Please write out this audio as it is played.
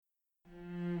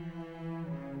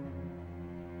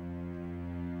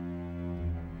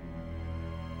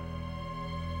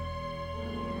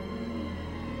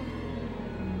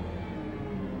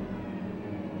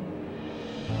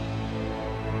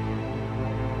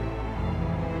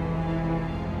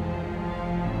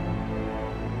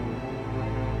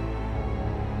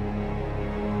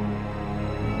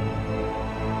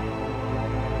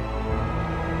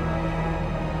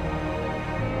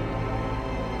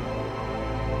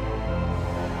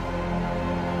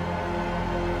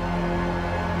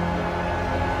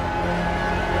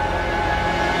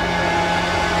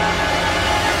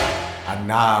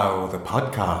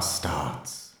podcast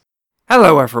starts.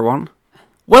 Hello everyone,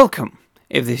 welcome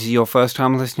if this is your first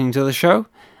time listening to the show,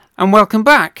 and welcome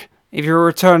back if you're a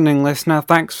returning listener.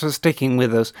 Thanks for sticking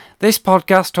with us. This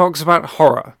podcast talks about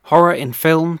horror in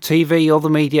film, TV, other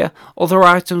media, other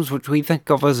items which we think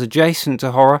of as adjacent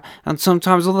to horror, and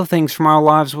sometimes other things from our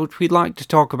lives which we'd like to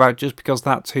talk about just because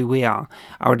that's who we are.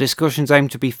 Our discussions aim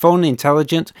to be fun,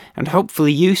 intelligent, and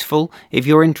hopefully useful if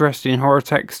your interest in horror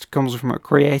text comes from a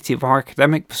creative or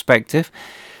academic perspective.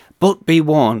 But be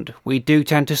warned, we do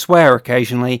tend to swear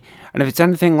occasionally, and if it's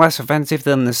anything less offensive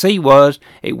than the C word,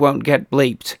 it won't get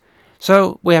bleeped.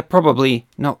 So we're probably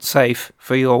not safe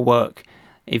for your work,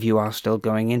 if you are still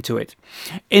going into it.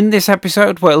 In this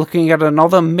episode, we're looking at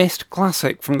another missed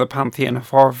classic from the pantheon of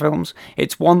horror films.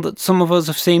 It's one that some of us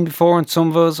have seen before and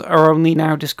some of us are only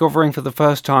now discovering for the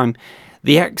first time.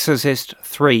 The Exorcist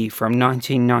 3 from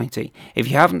 1990. If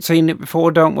you haven't seen it before,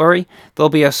 don't worry. There'll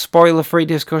be a spoiler-free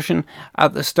discussion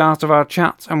at the start of our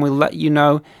chat, and we'll let you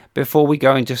know before we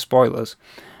go into spoilers.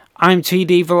 I'm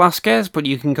TD Velasquez, but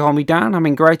you can call me Dan. I'm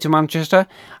in Greater Manchester,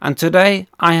 and today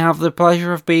I have the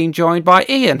pleasure of being joined by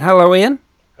Ian. Hello, Ian.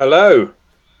 Hello,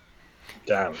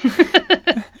 Dan.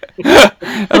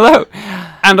 Hello.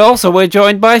 And also we're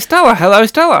joined by Stella. Hello,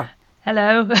 Stella.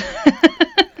 Hello.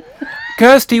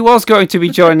 Kirsty was going to be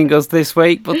joining us this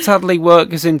week, but sadly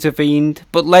work has intervened.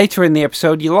 But later in the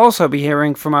episode, you'll also be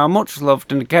hearing from our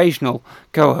much-loved and occasional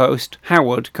co-host,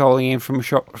 Howard, calling in from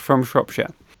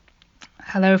Shropshire.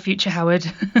 Hello, future Howard.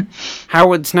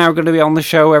 Howard's now going to be on the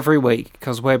show every week,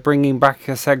 because we're bringing back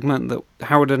a segment that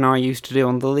Howard and I used to do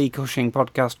on the Lee Cushing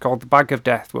podcast called The Bag of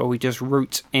Death, where we just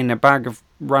root in a bag of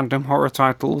random horror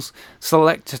titles,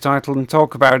 select a title and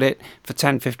talk about it for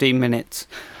 10-15 minutes.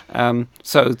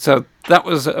 So that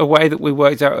was a way that we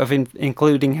worked out of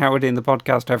including Howard in the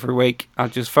podcast every week. I'll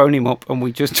just phone him up and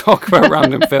we just talk about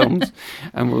random films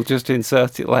and we'll just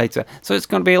insert it later. So it's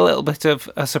going to be a little bit of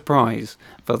a surprise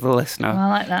for the listener. I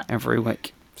like that. Every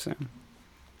week. So,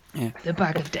 yeah. The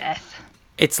Bag of Death.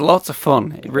 It's lots of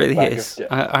fun. It really is.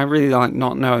 I really like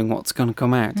not knowing what's going to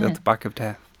come out at the Bag of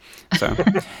Death. So,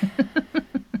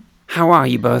 how are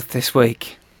you both this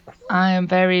week? I am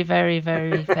very, very,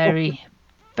 very, very,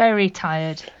 very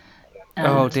tired.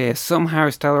 Oh dear, somehow,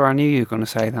 Stella, I knew you were going to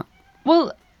say that.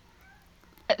 Well,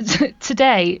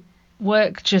 today,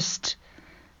 work just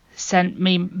sent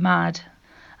me mad,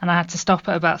 and I had to stop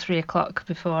at about 3 o'clock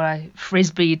before I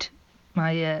frisbeed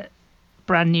my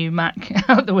brand new Mac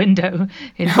out the window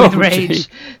with rage.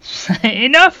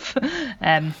 Enough!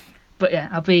 But yeah,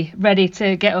 I'll be ready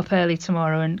to get up early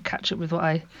tomorrow and catch up with what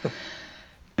I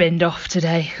binned off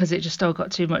today, because it just all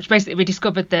got too much. Basically, we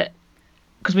discovered that,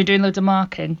 because we're doing loads of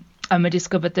marking, and we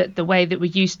discovered that the way that we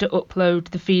used to upload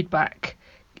the feedback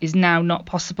is now not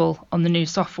possible on the new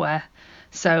software.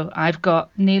 So I've got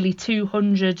nearly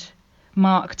 200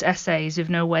 marked essays with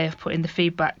no way of putting the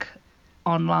feedback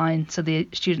online so the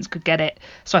students could get it.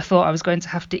 So I thought I was going to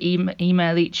have to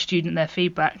email each student their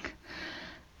feedback.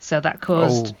 So that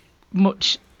caused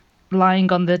much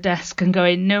lying on the desk and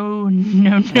going, no.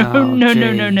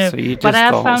 So you just but I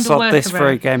have found a workaround. This for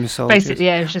a game of soldiers. Basically,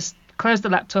 yeah, it was just close the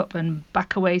laptop and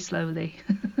back away slowly.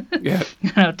 Yeah.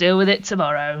 I'll deal with it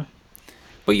tomorrow.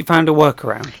 But you found a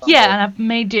workaround. Yeah, and I've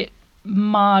made it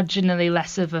marginally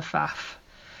less of a faff.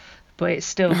 But it's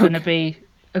still going to be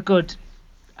a good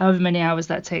however many hours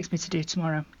that takes me to do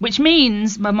tomorrow. Which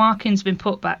means my marking's been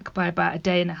put back by about a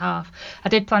day and a half. I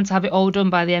did plan to have it all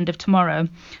done by the end of tomorrow,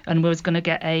 and we was going to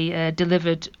get a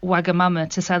delivered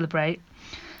Wagamama to celebrate.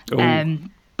 But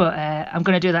I'm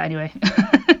going to do that anyway.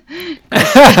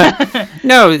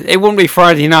 No, it wouldn't be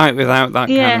Friday night without that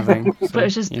kind of thing. So, but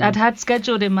it's just, I'd had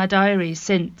scheduled in my diary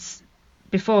since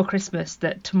before Christmas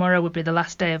that tomorrow would be the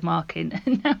last day of marking,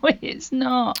 and now it's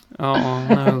not.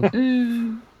 Oh, no.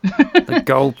 The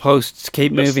goalposts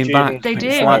keep moving back. They do.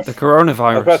 It's like the coronavirus.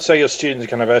 I was about to say your students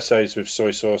can have essays with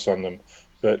soy sauce on them,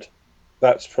 but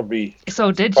that's probably it's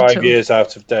all digital. 5 years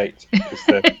out of date.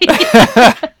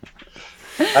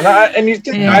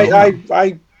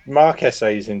 I mark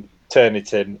essays and turn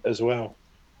it in as well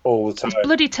all the time. It's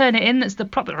bloody turn it in that's the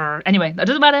proper. Anyway, that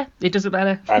doesn't matter. It doesn't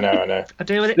matter. I know. I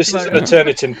deal with it. This tomorrow. isn't a turn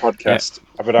it in podcast,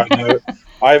 but I know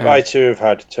I too have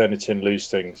had turn it in, lose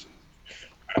things,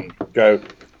 and go.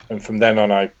 And from then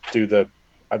on, I do the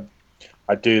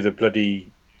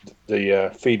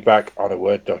feedback on a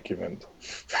Word document.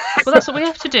 Well, that's what we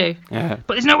have to do. Yeah.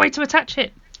 But there's no way to attach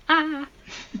it. Ah.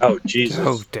 Oh Jesus!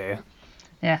 Oh dear.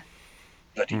 Yeah.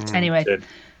 Bloody Anyway, turn it in.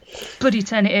 bloody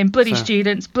turn it in, bloody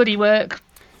students, bloody work.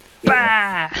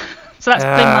 Bah! So that's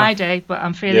been my day, but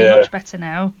I'm feeling much better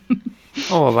now.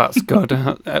 Oh, that's good.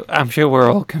 I'm sure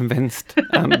we're all convinced.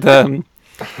 And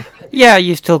Yeah,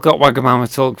 you still got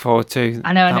Wagamama to look forward to.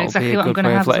 I know That'll exactly be a what I'm good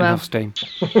going to way of have as letting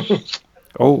well. off steam.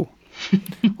 Oh.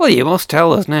 Well, you must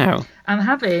tell us now. I'm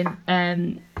having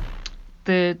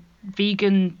the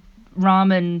vegan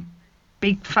ramen,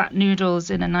 big fat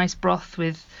noodles in a nice broth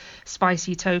with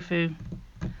spicy tofu.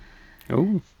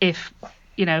 Oh. If,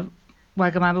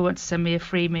 Wagamama wants to send me a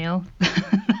free meal,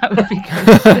 that would be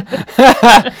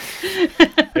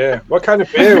good. Yeah. What kind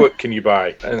of beer can you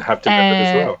buy and have delivered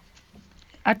as well?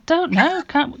 I don't know.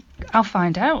 I'll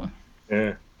find out.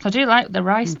 Yeah. I do like the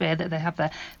rice beer that they have there.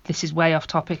 This is way off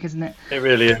topic, isn't it? It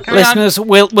really is. Listeners,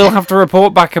 we'll have to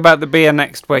report back about the beer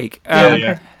next week.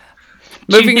 Yeah.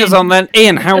 Moving us on then.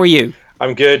 Ian, how are you?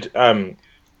 I'm good. I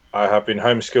have been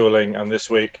homeschooling, and this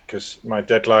week, because my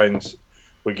deadlines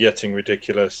were getting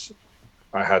ridiculous,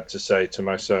 I had to say to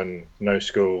my son, no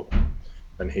school,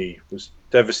 and he was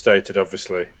devastated,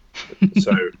 obviously.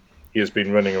 So he has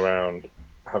been running around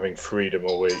having freedom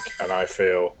all week, and I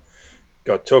feel,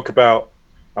 God,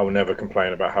 I will never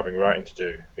complain about having writing to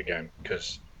do again,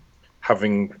 because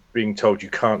being told you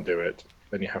can't do it,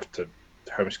 then you have to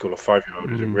homeschool a 5-year-old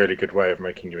is a really good way of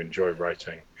making you enjoy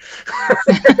writing.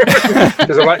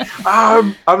 Because I'm like,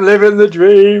 I'm living the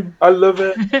dream. I love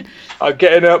it. I'm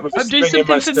getting up with a I'm doing spring in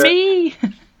my something for step. me.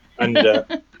 And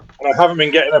I haven't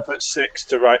been getting up at 6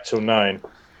 to write till 9,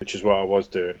 which is what I was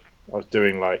doing. I was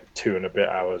doing like 2 and a bit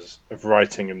hours of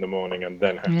writing in the morning and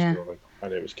then homeschooling,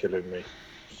 and it was killing me.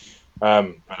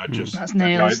 But I just That's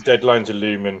nails. deadlines are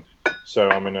looming, so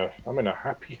I'm in a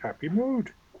happy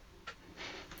mood.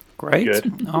 Great.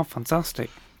 Good. Oh,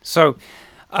 fantastic. So,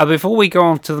 before we go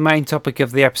on to the main topic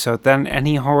of the episode, then,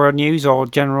 any horror news or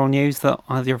general news that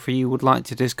either of you would like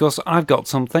to discuss? I've got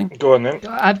something. Go on then.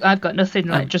 I've got nothing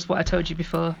like just what I told you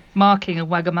before. Marking and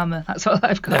Wagamama. That's all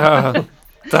I've got.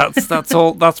 That's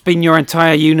all. That's been your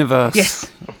entire universe.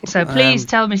 Yes. So please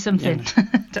tell me something.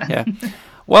 Yeah.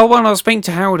 Well, when I was speaking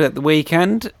to Howard at the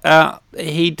weekend,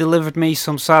 he delivered me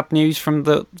some sad news from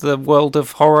the world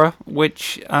of horror,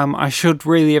 which I should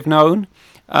really have known.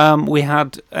 We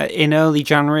had, in early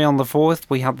January on the 4th,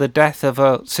 we had the death of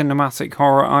a cinematic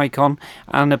horror icon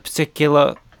and a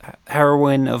particular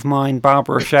heroine of mine,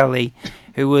 Barbara Shelley,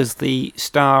 who was the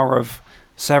star of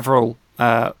several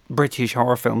British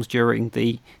horror films during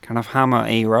the kind of Hammer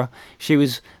era. She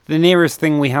was the nearest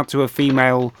thing we had to a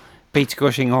female Peter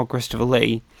Cushing or Christopher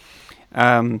Lee.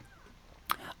 And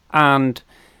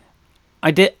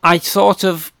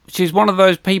she's one of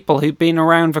those people who'd been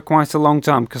around for quite a long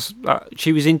time, because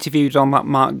she was interviewed on that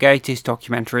Mark Gatiss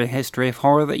documentary, A History of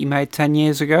Horror, that he made 10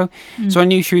 years ago. So I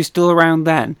knew she was still around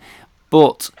then.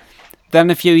 But then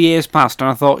a few years passed and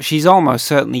I thought, she's almost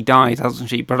certainly died, hasn't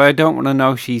she? But I don't want to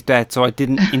know she's dead, so I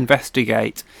didn't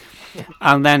investigate.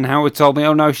 And then Howard told me,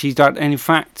 oh no, she's died. And in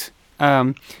fact,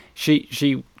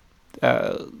 she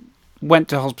went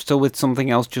to hospital with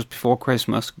something else just before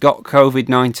Christmas, got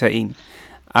COVID-19,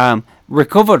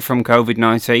 recovered from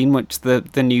COVID-19, which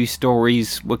the news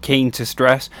stories were keen to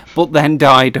stress, but then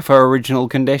died of her original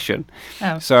condition.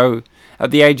 Oh. So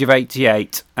at the age of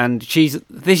 88, and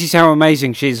this is how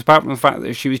amazing she is, apart from the fact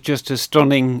that she was just a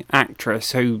stunning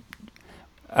actress who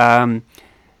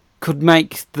could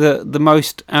make the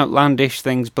most outlandish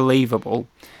things believable.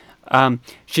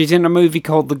 She's in a movie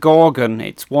called The Gorgon.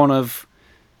 It's one of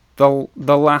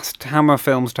the last Hammer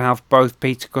films to have both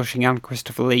Peter Cushing and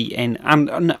Christopher Lee in,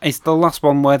 and it's the last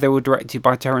one where they were directed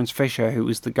by Terence Fisher, who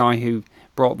was the guy who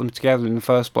brought them together in the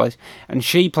first place. And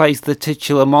she plays the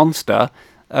titular monster,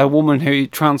 a woman who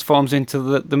transforms into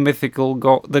the mythical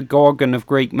the Gorgon of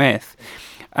Greek myth.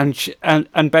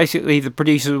 And basically the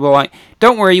producers were like,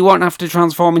 don't worry, you won't have to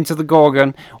transform into the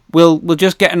Gorgon. We'll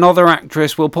just get another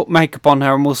actress, we'll put makeup on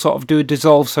her, and we'll sort of do a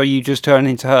dissolve so you just turn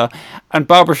into her. And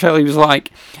Barbara Shelley was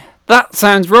like, that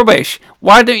sounds rubbish.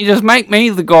 Why don't you just make me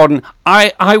the Gorgon?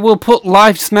 I will put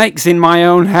live snakes in my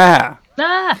own hair.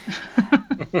 Ah!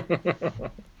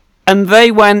 And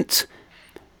they went,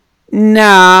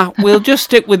 nah, we'll just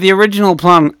stick with the original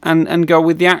plan and go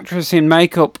with the actress in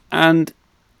makeup, and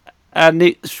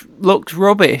it looked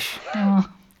rubbish. Oh.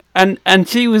 And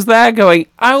she was there going,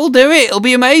 I will do it, it'll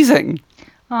be amazing.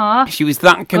 Aw. She was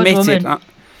that committed. woman.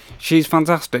 She's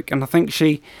fantastic, and I think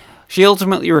she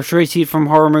ultimately retreated from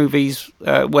horror movies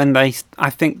when I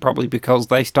think probably because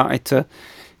they started to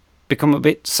become a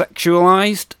bit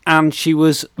sexualized, and she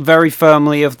was very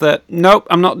firmly of the, nope,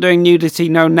 I'm not doing nudity,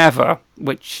 no, never,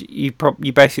 which you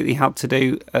basically had to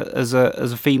do as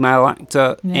a female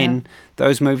actor in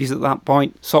those movies at that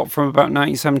point, sort of from about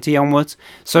 1970 onwards.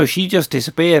 So she just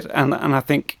disappeared, and I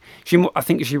think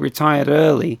she retired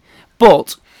early.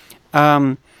 But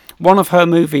one of her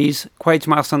movies,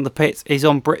 Quatermass and the Pit, is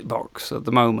on BritBox at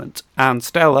the moment. And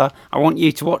Stella, I want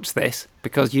you to watch this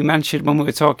because you mentioned when we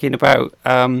were talking about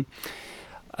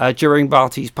during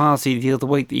Barty's party the other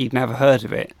week that you'd never heard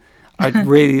of it. I'd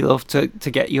really love to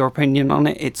get your opinion on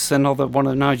it. It's another one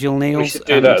of Nigel Neal's. We should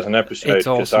do that as an episode because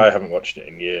awesome. I haven't watched it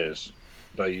in years.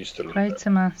 I used to love it.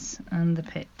 Quatermass and the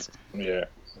Pit. Yeah.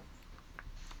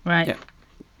 Right. Yeah.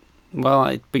 Well,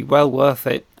 it'd be well worth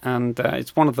it, and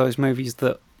it's one of those movies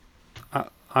that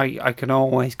I can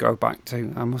always go back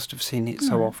to. I must have seen it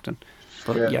so often.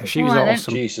 But yeah, she was Alright then.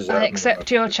 awesome. Jesus, I accept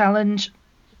your challenge.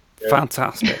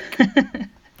 Fantastic.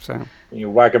 So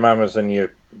Your Wagamamas and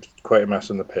your Quatermass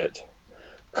in the Pit.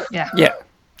 Yeah. yeah,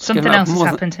 Something Gonna have else has more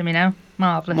than- happened to me now.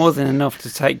 Marvellous. more than enough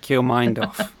to take your mind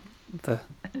off the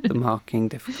marking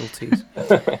difficulties.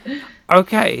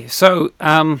 Okay, so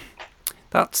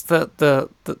that's the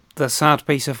sad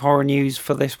piece of horror news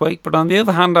for this week. But on the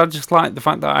other hand, I just like the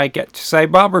fact that I get to say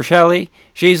Barbara Shelley,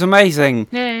 she's amazing.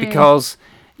 Yay. Because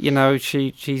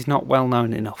she's not well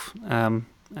known enough, and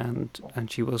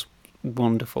she was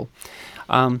wonderful.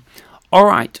 All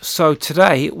right, so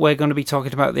today we're going to be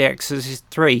talking about The Exorcist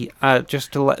 3.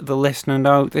 Just to let the listener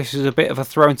know, this is a bit of a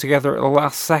thrown together at the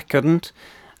last second,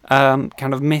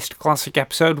 kind of missed classic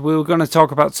episode. We were going to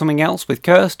talk about something else with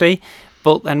Kirsty,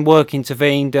 but then work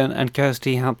intervened and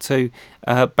Kirsty had to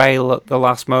bail at the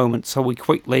last moment, so we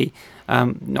quickly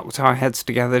knocked our heads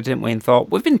together, didn't we, and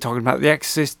thought, we've been talking about The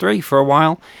Exorcist 3 for a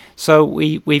while, so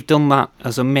we've done that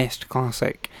as a missed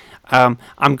classic.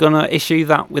 I'm going to issue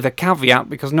that with a caveat,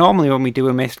 because normally when we do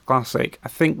a missed classic, I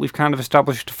think we've kind of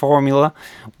established a formula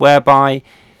whereby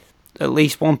at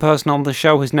least one person on the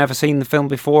show has never seen the film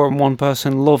before and one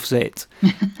person loves it.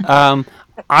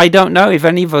 I don't know if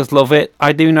any of us love it.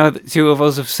 I do know that two of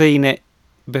us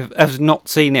have not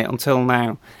seen it until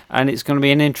now, and it's going to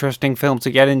be an interesting film to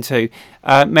get into.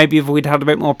 Maybe if we'd had a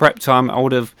bit more prep time, I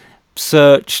would have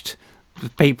searched the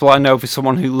people I know for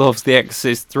someone who loves The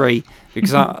Exorcist 3,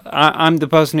 because I'm the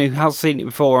person who has seen it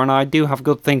before, and I do have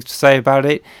good things to say about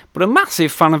it, but a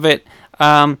massive fan of it,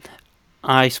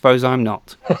 I suppose I'm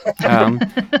not.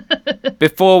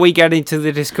 Before we get into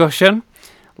the discussion,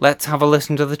 let's have a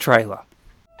listen to the trailer.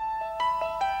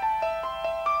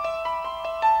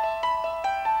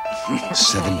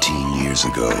 17 years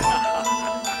ago,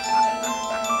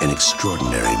 an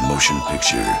extraordinary motion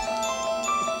picture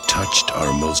touched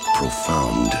our most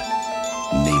profound,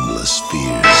 nameless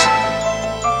fears.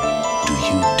 Do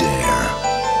you dare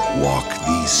walk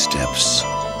these steps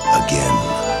again?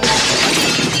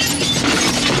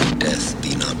 Death,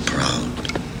 be not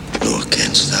proud, nor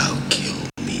canst thou kill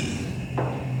me.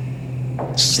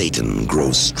 Satan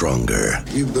grows stronger.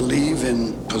 You believe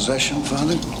in possession,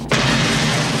 Father?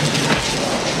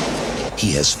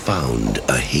 He has found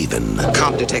a haven.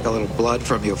 Come to take a little blood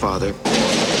from you, Father.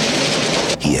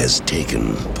 He has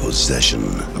taken possession.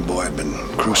 The boy had been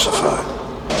crucified.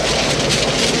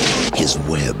 His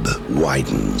web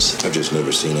widens. I've just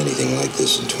never seen anything like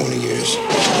this in 20 years.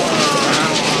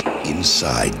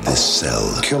 Inside this cell,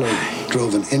 The killer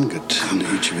drove an ingot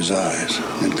into each of his eyes,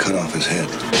 then cut off his head.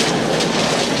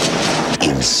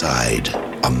 inside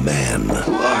a man.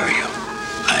 Who are you?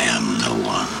 I am no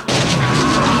one.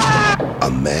 A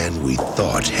man we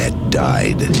thought had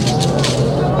died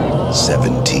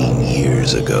 17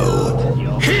 years ago.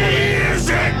 He is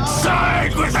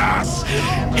inside with us!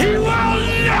 He will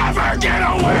never get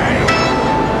away!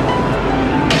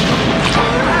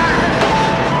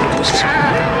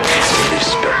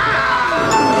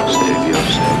 Save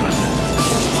yourself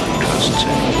and trust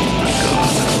in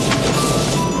God.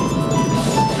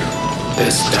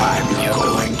 This time you're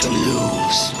going to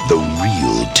lose. The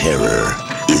real terror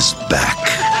is back.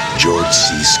 George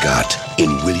C. Scott in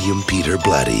William Peter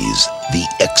Blatty's The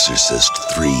Exorcist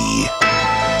 3.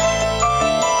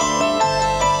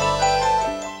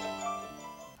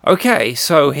 Okay,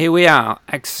 so here we are,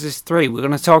 Exorcist 3. We're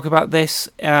going to talk about this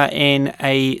in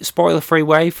a spoiler-free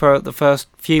way for the first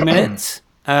few minutes,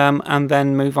 and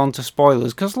then move on to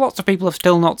spoilers, because lots of people have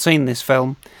still not seen this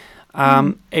film.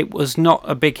 It was not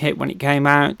a big hit when it came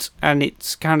out, and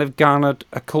it's kind of garnered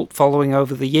a cult following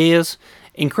over the years,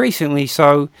 increasingly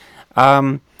so,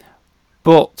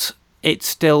 but it's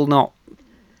still not,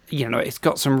 it's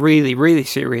got some really, really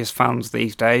serious fans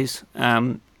these days,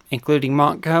 including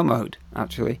Mark Kermode,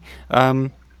 actually.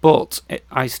 But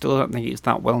I still don't think it's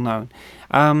that well known.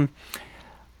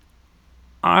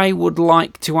 I would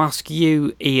like to ask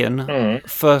you, Ian,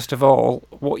 first of all,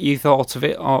 what you thought of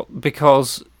it,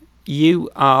 because you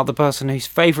are the person whose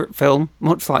favourite film,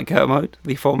 much like Kermode,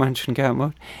 the aforementioned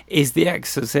Kermode, is The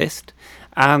Exorcist.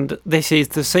 And this is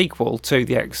the sequel to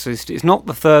The Exorcist. It's not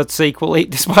the third sequel,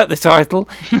 despite the title.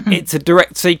 It's a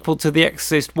direct sequel to The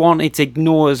Exorcist 1. It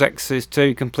ignores Exorcist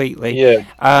 2 completely. Yeah.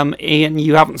 Ian,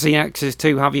 you haven't seen Exorcist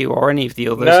 2, have you, or any of the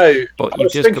others? No. But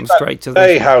you've just come straight to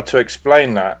this. How to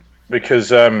explain that,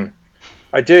 because I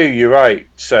do, you're right,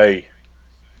 say,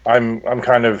 I'm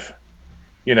kind of,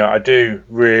 I do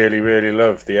really, really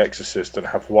love The Exorcist and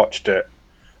have watched it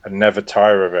and never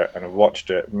tire of it, and have watched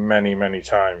it many, many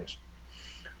times.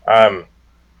 And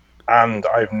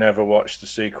I've never watched the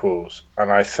sequels,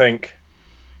 and I think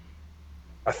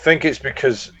it's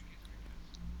because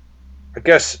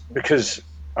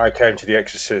I came to The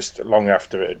Exorcist long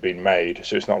after it had been made,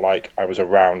 so it's not like I was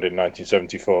around in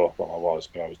 1974. Well, I was,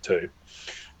 but I was 2.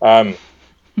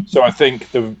 So I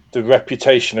think the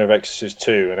reputation of Exorcist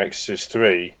 2 and Exorcist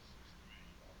 3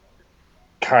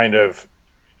 kind of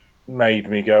made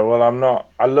me go, well,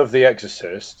 I love The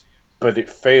Exorcist, but it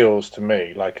feels to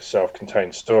me like a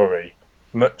self-contained story.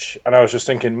 And I was just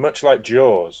thinking, much like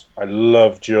Jaws, I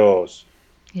love Jaws,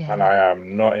 and I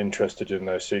am not interested in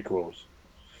those sequels.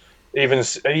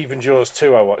 Even Jaws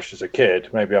 2 I watched as a kid.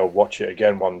 Maybe I'll watch it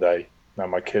again one day. Now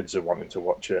my kids are wanting to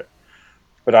watch it.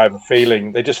 But I have a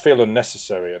feeling they just feel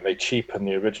unnecessary, and they cheapen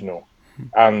the original.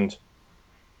 And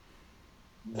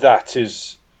that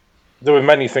is... There were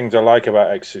many things I like about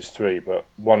Exorcist 3, but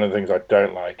one of the things I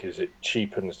don't like is it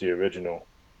cheapens the original.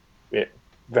 It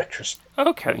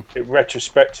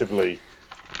retrospectively,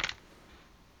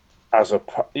 as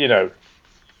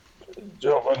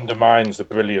undermines the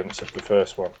brilliance of the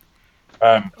first one.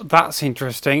 That's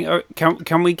interesting.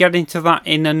 Can we get into that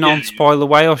in a non-spoiler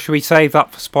way, or should we save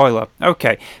that for spoiler?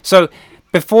 Okay, so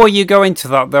before you go into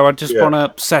that, though, I just want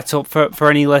to set up for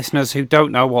any listeners who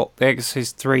don't know what The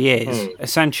Exorcist 3 is.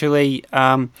 Essentially,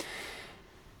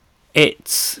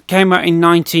 it came out in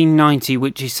 1990,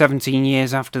 which is 17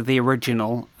 years after the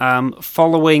original.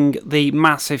 Following the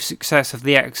massive success of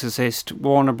The Exorcist,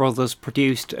 Warner Brothers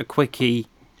produced a quickie,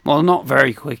 well, not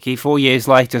very quickie, 4 years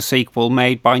later sequel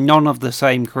made by none of the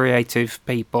same creative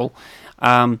people.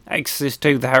 Exorcist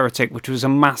 2 The Heretic, which was a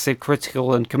massive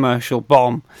critical and commercial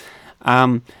bomb.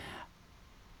 As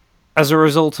a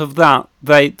result of that,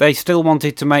 they still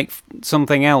wanted to make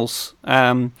something else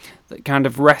that kind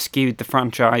of rescued the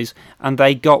franchise, and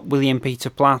they got William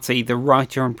Peter Blatty, the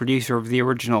writer and producer of the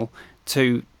original,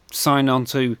 to sign on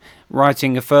to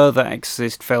writing a further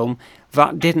Exorcist film.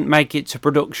 That didn't make it to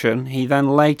production. He then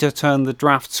later turned the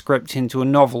draft script into a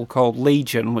novel called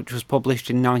Legion, which was published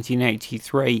in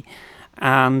 1983,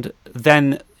 and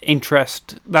then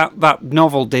that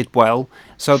novel did well,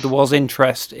 so there was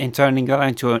interest in turning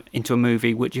that into a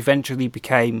movie, which eventually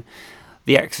became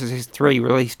The Exorcist 3,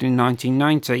 released in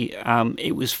 1990.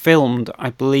 It was filmed, I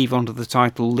believe, under the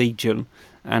title Legion,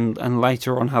 and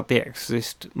later on had the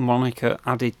Exorcist moniker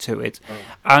added to it.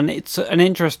 And it's an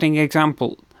interesting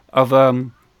example of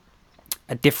a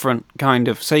different kind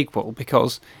of sequel,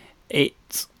 because it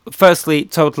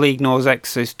totally ignores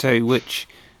Exorcist 2, which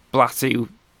Blatty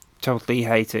totally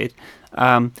hated,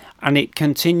 and it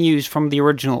continues from the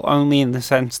original only in the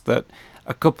sense that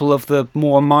a couple of the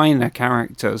more minor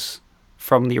characters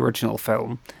from the original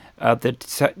film, the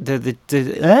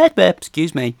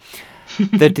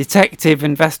detective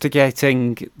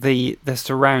investigating the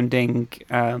surrounding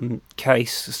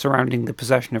case surrounding the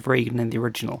possession of Regan in the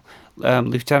original,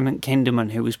 Lieutenant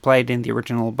Kinderman, who was played in the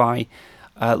original by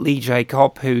Lee J.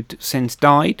 Cobb, who'd since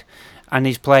died, and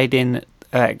he's played in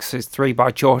Exorcist 3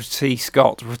 by George C.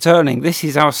 Scott, returning. This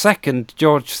is our second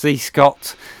George C.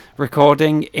 Scott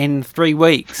recording in 3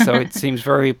 weeks, so it seems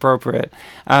very appropriate.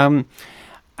 And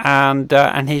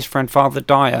his friend Father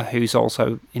Dyer, who's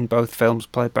also in both films,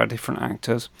 played by different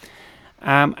actors.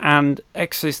 And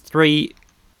Exorcist 3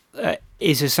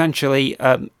 is essentially,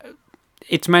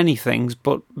 it's many things,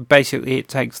 but basically it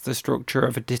takes the structure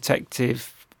of a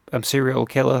detective serial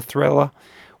killer thriller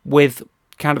with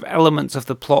kind of elements of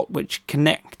the plot which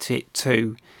connect it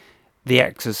to The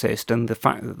Exorcist and the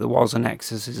fact that there was an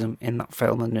exorcism in that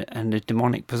film and a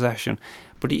demonic possession,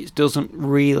 but it doesn't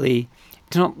really,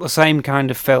 it's not the same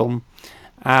kind of film,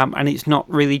 and it's not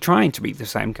really trying to be the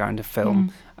same kind of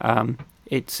film.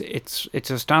 It's a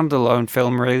standalone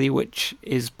film, really, which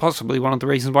is possibly one of the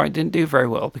reasons why it didn't do very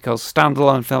well, because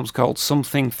standalone films called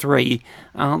Something 3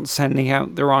 aren't sending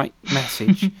out the right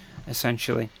message,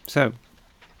 essentially. So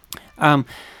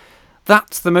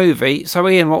that's the movie. So,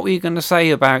 Ian, what were you going to say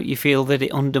about you feel that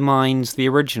it undermines the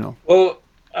original? Well,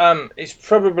 it's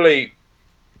probably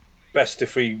best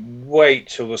if we wait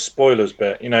till the spoilers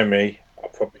bit. You know me, I'll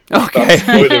probably Okay.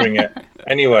 start spoiling it.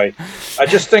 Anyway, I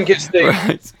just think it's the.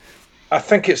 Right. I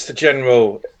think it's the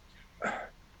general.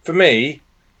 For me,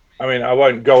 I mean, I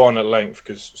won't go on at length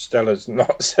because Stella's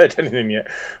not said anything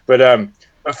yet. But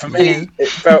for me, it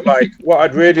felt like what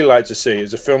I'd really like to see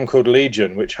is a film called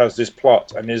Legion, which has this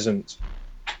plot and isn't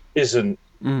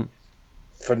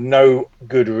for no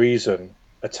good reason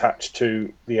attached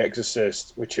to The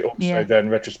Exorcist, which it also then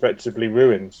retrospectively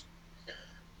ruins.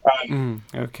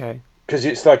 Okay. Because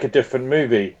it's like a different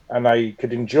movie, and I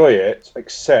could enjoy it,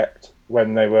 except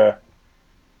when they were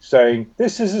saying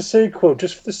this is a sequel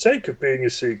just for the sake of being a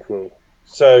sequel.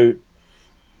 So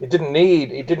it didn't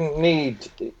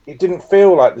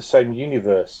feel like the same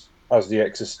universe as The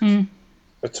Exorcist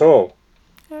at all.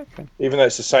 Okay. Even though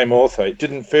it's the same author, it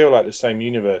didn't feel like the same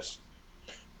universe.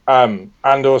 And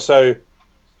also,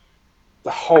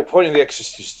 the whole point of The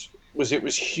Exorcist was it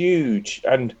was huge,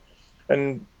 and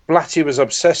Blatty was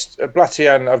obsessed. Blatty,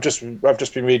 and I've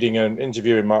just been reading an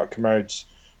interview in Mark Commode's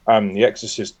The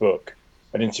Exorcist book,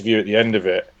 an interview at the end of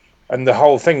it, and the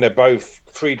whole thing. They're both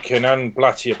Friedkin and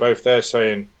Blatty are both there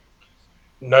saying,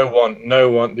 no one,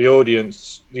 the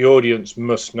audience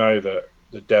must know that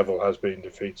the devil has been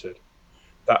defeated.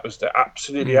 That was the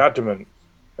absolutely adamant,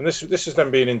 and this is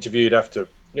them being interviewed after,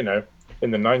 in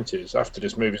the 90s after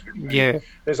this movie's been made. Yeah.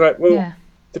 It's like, well,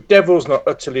 the devil's not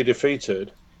utterly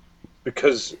defeated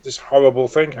because this horrible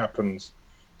thing happens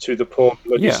to the poor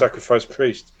bloody sacrificed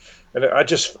priest, and I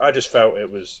just felt it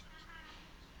was,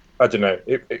 I don't know,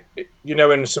 it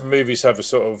when some movies have a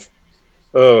sort of,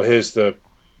 here's the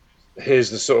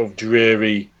sort of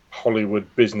dreary Hollywood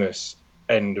business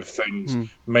end of things,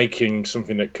 making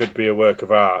something that could be a work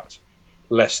of art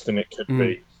less than it could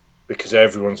be because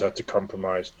everyone's had to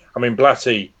compromise. I mean,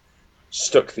 Blatty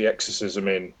stuck the exorcism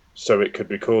in so it could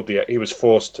be called he was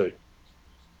forced to,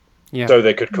 so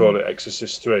they could call it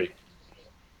Exorcist 3.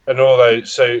 And although,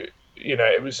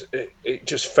 it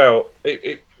just felt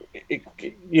I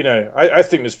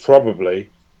think there's probably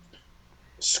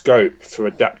scope for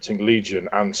adapting Legion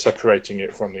and separating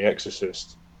it from The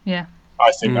Exorcist. Yeah.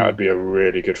 I think that would be a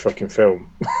really good fucking film.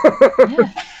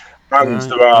 And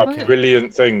there are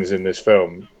brilliant things in this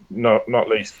film, not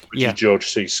least which is George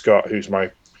C. Scott, who's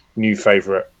my new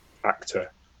favourite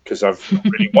actor, because I've not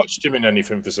really watched him in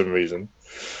anything for some reason.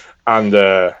 And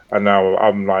now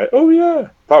I'm like, oh yeah,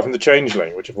 apart from The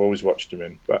Changeling, which I've always watched him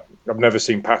in, but I've never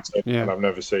seen Patton, and I've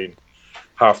never seen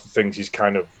half the things he's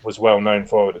kind of was well known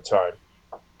for at the time.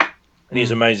 And he's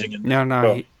amazing.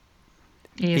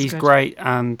 He's great,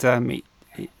 and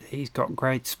he's got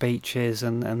great speeches,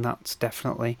 and that's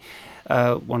definitely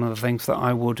one of the things that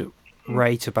I would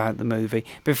rate about the movie.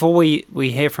 Before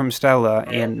we hear from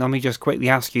Stella, Ian, let me just quickly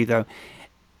ask you though,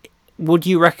 would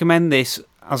you recommend this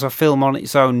as a film on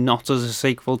its own, not as a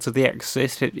sequel to The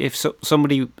Exorcist? If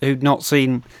somebody who'd not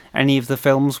seen any of the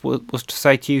films was to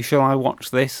say to you, shall I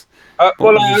watch this? I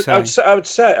would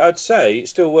say it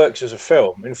still works as a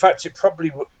film. In fact, it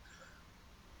probably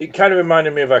it kind of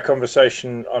reminded me of our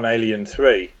conversation on Alien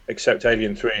 3, except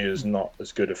Alien 3 is not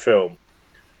as good a film.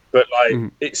 But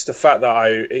it's the fact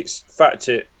that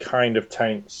it kind of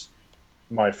taints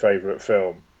my favourite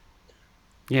film.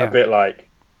 Yeah. A bit like,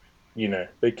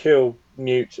 they kill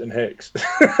Newt and Hicks.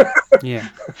 Yeah.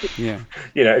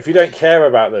 If you don't care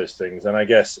about those things, then I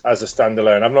guess as a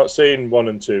standalone, I've not seen 1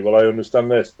 and 2. Well, I understand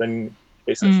this. Then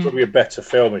it's probably a better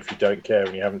film if you don't care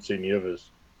and you haven't seen the others,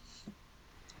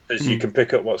 because you can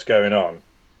pick up what's going on.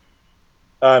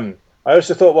 I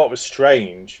also thought what was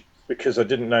strange, because I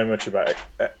didn't know much about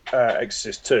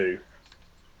Exorcist 2.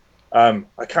 I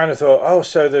kind of thought,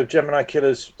 so the Gemini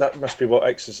Killers, that must be what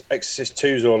Exorcist 2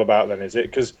 is all about then, is it?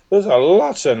 Because there's a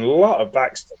lot of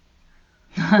backstory.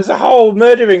 There's a whole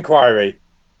murder inquiry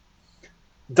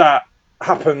that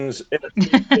happens in a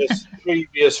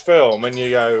previous film, and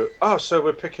you go, so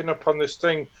we're picking up on this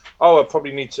thing. I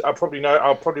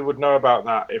probably would know about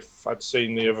that if I'd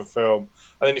seen the other film.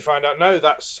 And then you find out, no,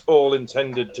 that's all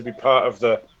intended to be part of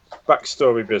the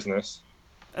backstory business.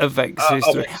 Of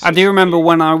Exorcist 3. I do remember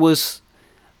when a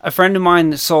friend of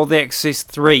mine saw The Exorcist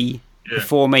 3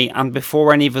 before me, and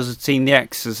before any of us had seen The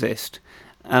Exorcist.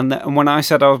 And when I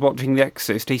said I was watching The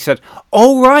Exorcist, he said,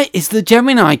 "Oh right, is the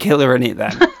Gemini Killer in it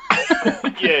then?"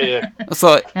 Yeah. I was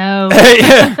like, no.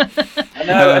 Yeah.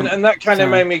 And that kind of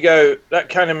made me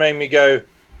go.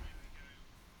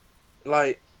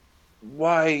 Like,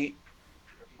 why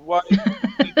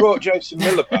they brought Jason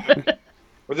Miller back?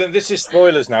 Well, then this is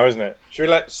spoilers now, isn't it? Should we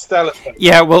let Stella?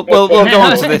 Yeah, we'll go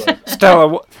on to this.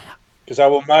 Stella, because I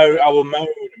will moan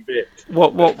a bit.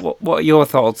 What are your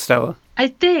thoughts, Stella? I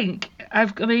think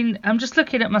I'm just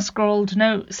looking at my scrolled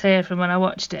notes here from when I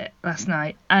watched it last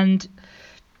night, and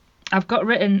I've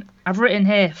written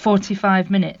here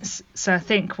 45 minutes. So I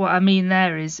think what I mean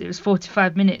there is it was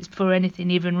 45 minutes before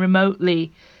anything even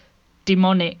remotely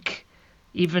demonic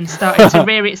even started to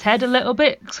rear its head a little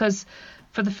bit. Because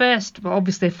for the first, well,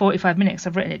 obviously 45 minutes,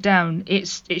 I've written it down.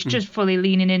 It's just fully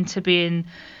leaning into being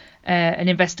an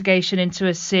investigation into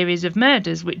a series of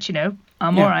murders, which, you know,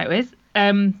 I'm all right with.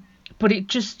 But it's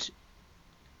just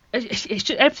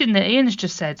everything that Ian's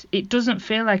just said. It doesn't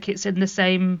feel like it's in the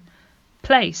same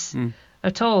place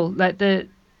at all. Like the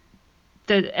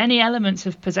any elements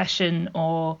of possession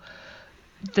or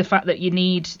the fact that you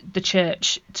need the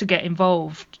church to get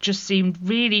involved just seemed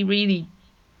really, really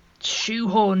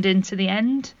shoehorned into the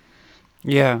end.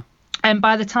 Yeah. And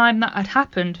by the time that had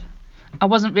happened, I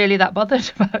wasn't really that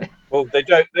bothered about it. Well, they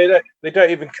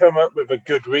don't even come up with a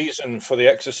good reason for the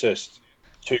Exorcist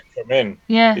to come in.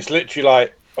 Yeah. It's literally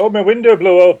like, oh, my window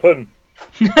blew open.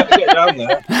 Get down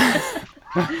there.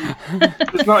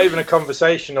 There's not even a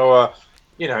conversation or a,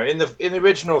 you know, in the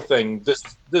original thing,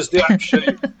 there's the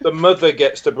actually the mother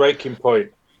gets the breaking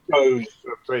point, goes to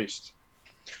a priest.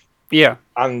 Yeah.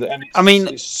 And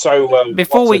it's so well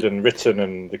plotted and written,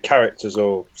 and the characters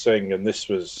all sing, and this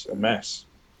was a mess.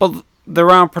 Well, there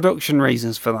are production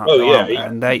reasons for that. Oh, yeah,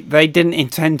 aren't there? And they didn't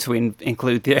intend to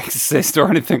include The Exorcist or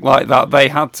anything like that. They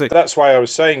had to. That's why I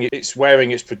was saying it's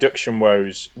wearing its production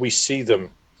woes. We see them.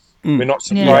 We're not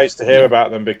surprised to hear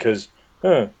about them because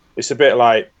it's a bit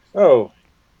like, oh,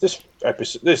 this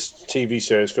TV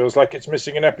series feels like it's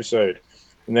missing an episode.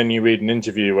 And then you read an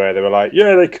interview where they were like,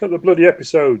 yeah, they cut the bloody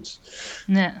episodes.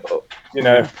 Yeah. You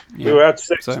know, we had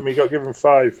 6 and we got given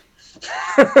 5.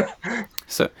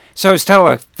 So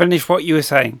Stella, finish what you were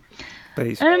saying,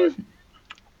 please.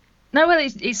 No, well,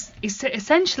 it's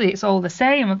essentially it's all the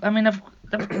same. I mean,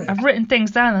 I've written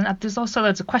things down, and there's also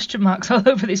loads of question marks all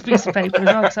over this piece of paper as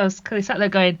well. So I was kind of sat there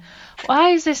going, "Why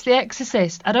is this The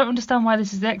Exorcist? I don't understand why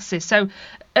this is The Exorcist." So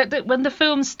when the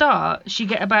film starts, you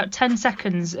get about 10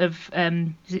 seconds of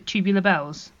is it Tubular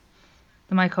Bells,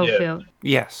 the Mike Oldfield?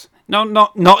 Yes. No,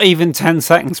 not even 10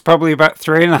 seconds. Probably about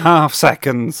 3.5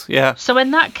 seconds. Yeah. So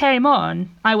when that came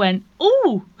on, I went,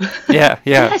 "Ooh, yeah,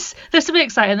 yes, there's something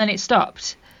exciting." And then it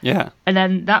stopped. Yeah. And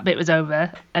then that bit was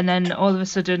over, and then all of a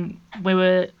sudden we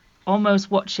were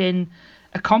almost watching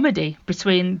a comedy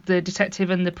between the detective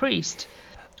and the priest.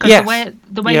 Because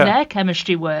the way their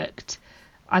chemistry worked,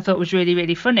 I thought was really,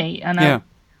 really funny, and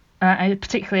I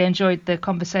particularly enjoyed the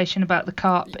conversation about the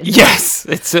carp. Yes,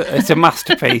 it's a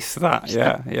masterpiece. That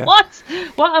yeah.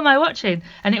 What am I watching?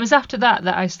 And it was after that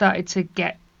I started to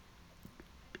get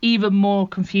even more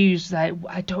confused. Like,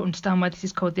 I don't understand why this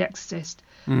is called The Exorcist.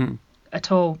 At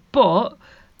all. But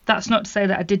that's not to say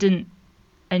that I didn't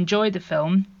enjoy the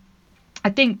film. I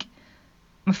think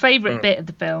my favourite bit of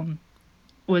the film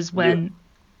was when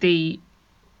the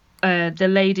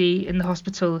lady in the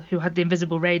hospital who had the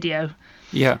invisible radio,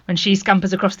 when she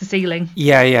scampers across the ceiling.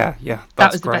 Yeah.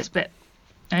 That was the best bit.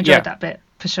 I enjoyed that bit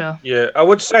for sure. Yeah, I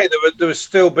would say there was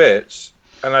still bits,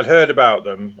 and I'd heard about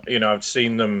them. You know, I'd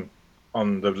seen them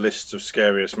on the list of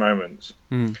scariest moments,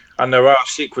 and there are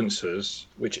sequences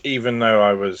which, even though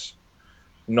I was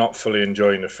not fully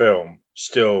enjoying the film,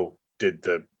 still did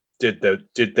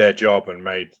their job and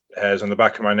made hairs on the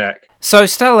back of my neck. So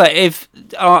Stella, if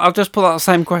I'll just put that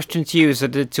same question to you as I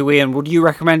did to Ian, would you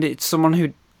recommend it to someone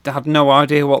who had no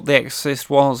idea what The Exorcist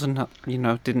was and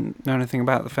didn't know anything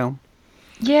about the film?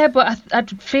 Yeah, but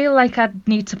I'd feel like I'd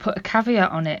need to put a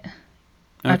caveat on it.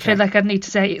 Okay. I'd feel like I'd need to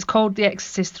say it's called The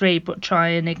Exorcist 3, but try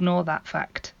and ignore that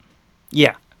fact.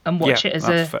 Yeah. And watch it as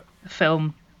a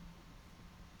film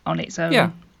on its own. Yeah,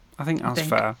 I think that's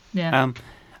fair. Yeah.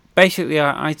 Basically,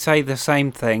 I'd say the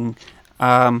same thing.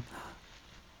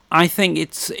 I think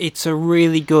it's a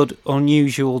really good,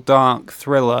 unusual, dark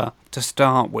thriller to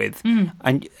start with,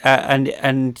 and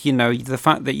the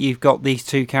fact that you've got these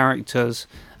two characters.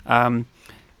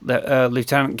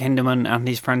 Lieutenant Kinderman and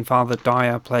his friend Father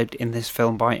Dyer, played in this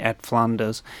film by Ed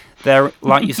Flanders. They're,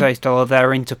 like you say, Stella,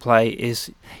 their interplay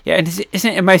is... Yeah, and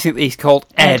isn't it amazing that he's called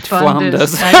Ed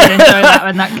Flanders? I did enjoy that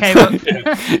when that came up.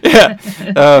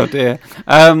 Oh, dear.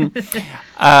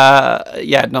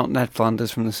 Not Ned Flanders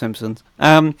from The Simpsons.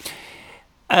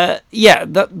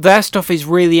 Their stuff is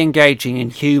really engaging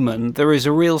and human. There is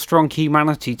a real strong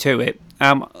humanity to it.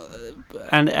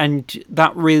 And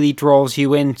that really draws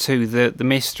you into the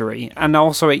mystery, and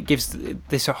also it gives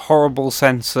this a horrible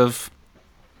sense of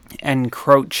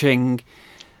encroaching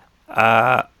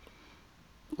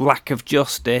lack of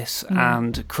justice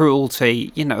and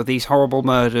cruelty, these horrible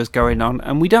murders going on,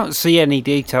 and we don't see any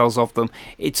details of them.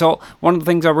 It's all one of the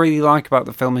things I really like about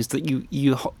the film is that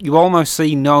you almost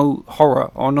see no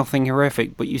horror or nothing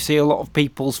horrific, but you see a lot of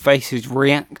people's faces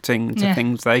reacting to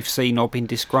things they've seen or been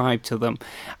described to them,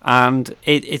 and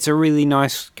it's a really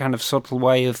nice kind of subtle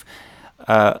way of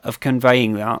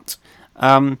conveying that.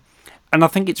 And I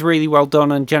think it's really well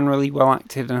done and generally well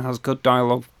acted and has good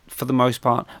dialogue for the most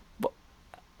part.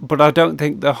 But I don't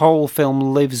think the whole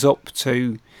film lives up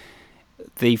to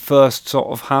the first sort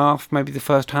of half, maybe the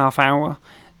first half hour,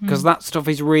 because that stuff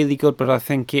is really good. But I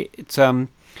think it's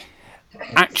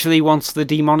actually once the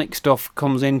demonic stuff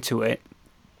comes into it,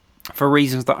 for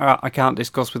reasons that I can't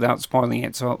discuss without spoiling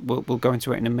it, so we'll go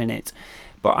into it in a minute.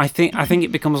 But I think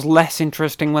it becomes less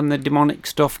interesting when the demonic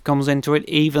stuff comes into it,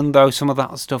 even though some of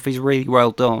that stuff is really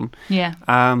well done. Yeah.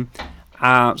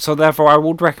 So therefore, I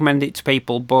would recommend it to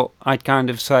people, but I'd kind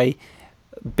of say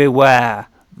beware,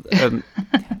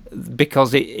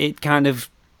 because it kind of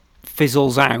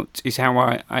fizzles out, is how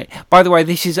I... By the way,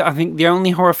 this is, I think, the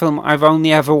only horror film I've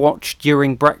only ever watched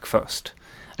during breakfast.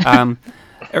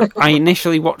 I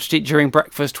initially watched it during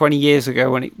breakfast 20 years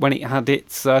ago when it had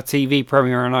its TV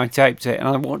premiere, and I taped it, and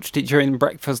I watched it during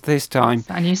breakfast this time.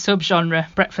 A new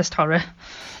subgenre, breakfast horror.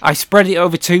 I spread it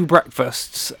over 2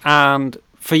 breakfasts, and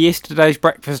for yesterday's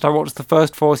breakfast I watched the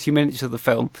first 40 minutes of the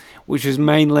film, which was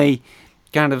mainly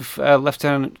kind of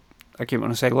Lieutenant, I keep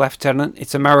wanting to say Lieutenant,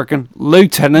 it's American,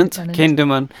 Lieutenant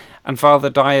Kinderman and Father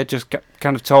Dyer just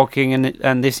kind of talking,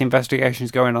 and this investigation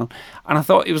is going on. And I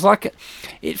thought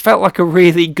it felt like a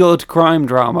really good crime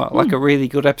drama, like a really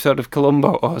good episode of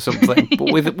Columbo or something,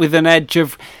 but with an edge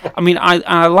of... I mean,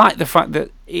 I like the fact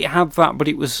that it had that, but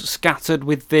it was scattered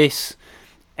with this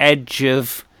edge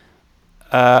of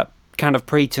kind of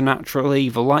preternatural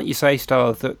evil. Like you say,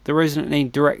 Stella, that there isn't any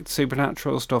direct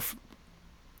supernatural stuff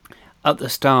at the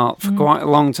start for quite a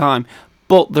long time,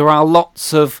 but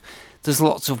there's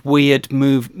lots of weird,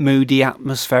 moody,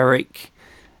 atmospheric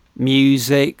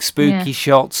music, spooky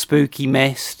shots, spooky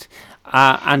mist,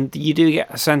 and you do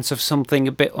get a sense of something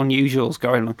a bit unusual is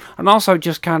going on, and also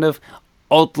just kind of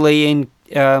oddly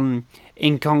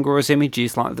incongruous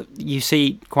images, like you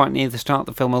see quite near the start of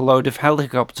the film a load of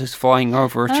helicopters flying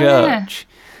over a church.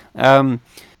 Yeah.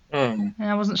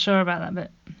 I wasn't sure about that bit.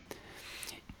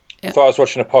 I thought I was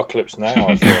watching Apocalypse Now.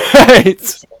 I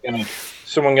thought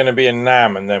someone going to be in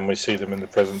Nam, and then we see them in the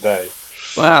present day.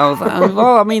 Well,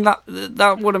 I mean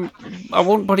that wouldn't. I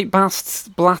wouldn't put it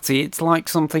past Blatty. It's like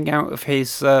something out of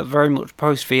his very much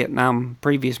post-Vietnam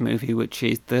previous movie, which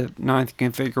is The Ninth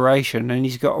Configuration, and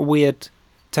he's got a weird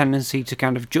tendency to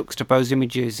kind of juxtapose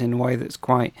images in a way that's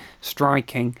quite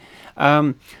striking.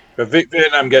 But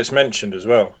Vietnam gets mentioned as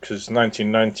well, because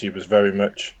 1990 was very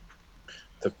much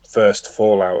the first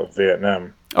fallout of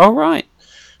Vietnam. Oh, right.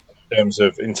 In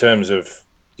terms of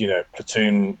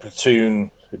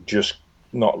Platoon had just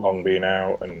not long been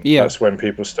out, and that's when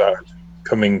people started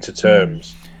coming to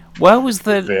terms. Where was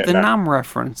the Nam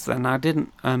reference then? I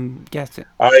didn't get it.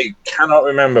 I cannot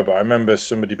remember, but I remember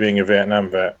somebody being a Vietnam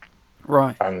vet.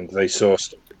 Right. And they saw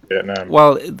stuff in Vietnam.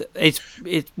 Well, it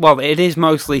is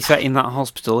mostly set in that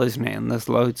hospital, isn't it? And there's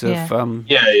loads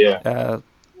of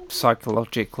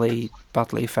psychologically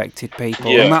badly affected people,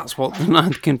 and that's what the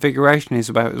Ninth Configuration is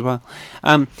about as well.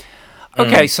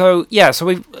 Okay, so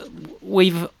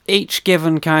we've each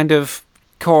given kind of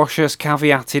cautious,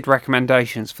 caveated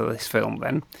recommendations for this film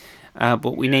then,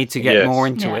 but we need to get more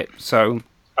into it. So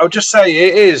I'll just say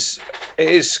it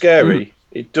is scary.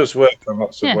 It does work in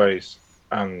lots of ways,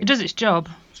 and it does its job.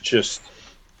 It's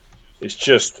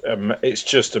just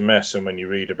a mess. And when you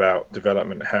read about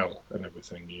development hell and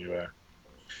everything,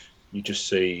 you just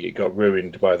see it got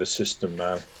ruined by the system,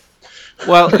 man.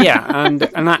 Well, yeah, and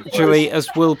actually, as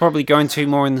we'll probably go into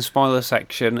more in the spoiler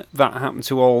section, that happened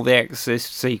to all the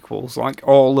Exorcist sequels, like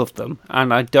all of them.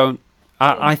 And I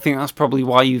think that's probably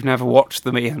why you've never watched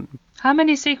them, Ian. How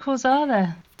many sequels are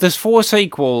there? There's 4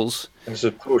 sequels. There's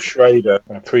a Paul Schrader,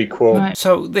 a prequel. Right.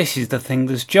 So this is the thing.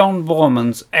 There's John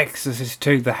Borman's Exorcist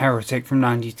II: The Heretic from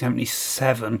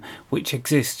 1977, which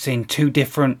exists in 2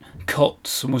 different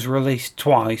cuts and was released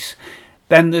twice.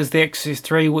 Then there's The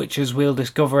Exorcist III, which, as we'll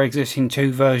discover, exists in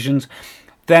 2 versions.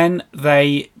 Then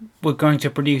they were going to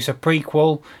produce a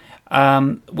prequel,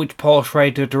 which Paul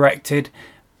Schrader directed,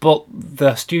 but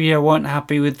the studio weren't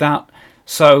happy with that,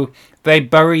 so they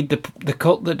buried the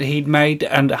cut that he'd made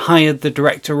and hired the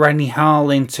director Renny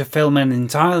Harlin to film an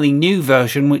entirely new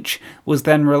version, which was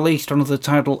then released under the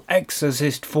title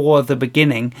Exorcist IV: The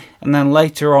Beginning, and then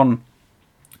later on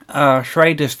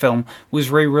Schrader's film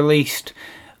was re-released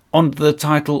under the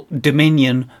title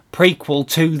Dominion, prequel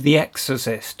to The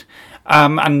Exorcist.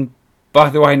 And by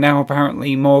the way, now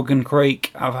apparently Morgan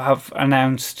Creek have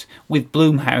announced with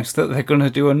Blumhouse that they're going to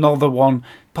do another one,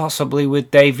 possibly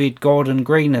with David Gordon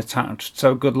Green attached,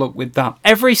 so good luck with that.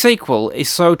 Every sequel is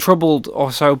so troubled or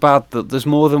so bad that there's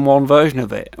more than one version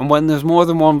of it, and when there's more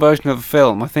than one version of a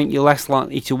film, I think you're less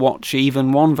likely to watch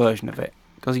even one version of it,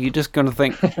 because you're just going to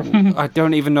think, I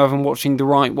don't even know if I'm watching the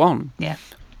right one. Yeah.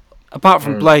 Apart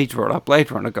from Blade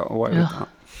Runner got away with that.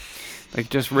 They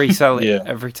just resell it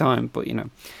every time, but you know.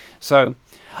 So,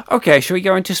 okay, shall we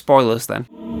go into spoilers then?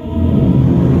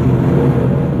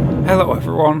 Hello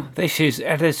everyone, this is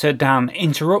Editor Dan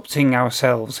interrupting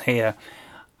ourselves here.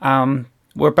 We're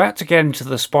about to get into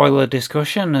the spoiler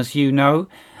discussion, as you know,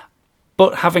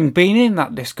 but having been in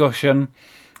that discussion,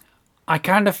 I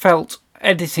kind of felt,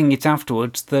 editing it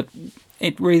afterwards, that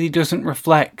it really doesn't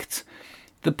reflect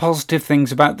the positive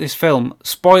things about this film.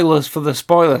 Spoilers for the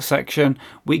spoiler section,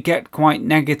 we get quite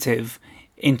negative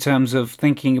in terms of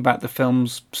thinking about the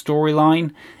film's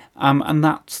storyline, and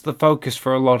that's the focus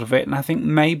for a lot of it, and I think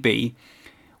maybe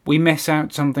we miss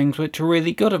out some things which are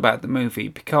really good about the movie,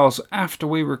 because after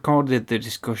we recorded the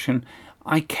discussion,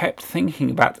 I kept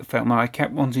thinking about the film and I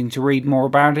kept wanting to read more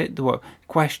about it. There were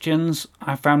questions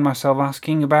I found myself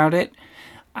asking about it,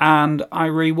 and I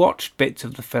rewatched bits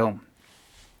of the film.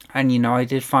 And, you know, I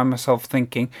did find myself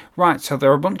thinking, right, so there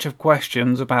are a bunch of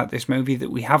questions about this movie that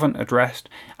we haven't addressed,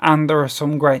 and there are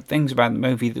some great things about the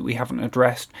movie that we haven't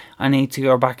addressed. I need to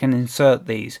go back and insert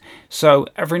these. So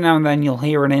every now and then you'll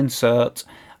hear an insert.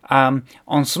 On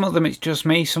some of them it's just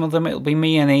me, some of them it'll be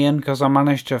me and Ian, because I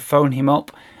managed to phone him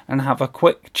up and have a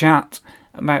quick chat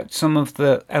about some of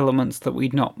the elements that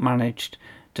we'd not managed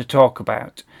to talk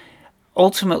about.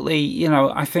 Ultimately, you know,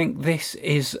 I think this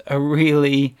is a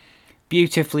really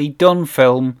beautifully done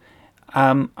film.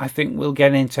 I think we'll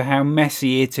get into how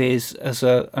messy it is as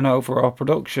an overall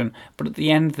production, but at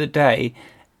the end of the day,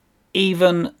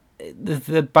 even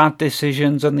the bad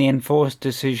decisions and the enforced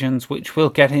decisions, which we'll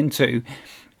get into,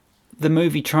 the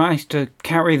movie tries to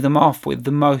carry them off with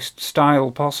the most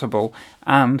style possible.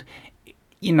 And,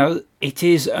 you know, it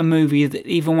is a movie that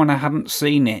even when I hadn't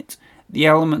seen it, the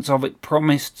elements of it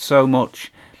promised so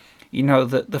much. You know,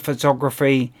 the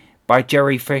photography by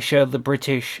Jerry Fisher, the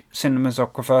British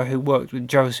cinematographer who worked with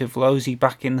Joseph Losey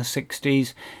back in the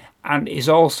 60s, and is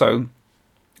also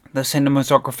the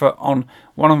cinematographer on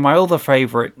one of my other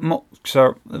favourite,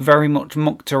 very much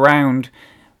mucked around,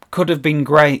 could have been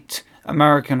great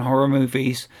American horror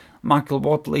movies, Michael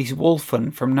Wadley's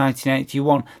Wolfen from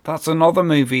 1981. That's another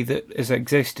movie that has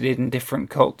existed in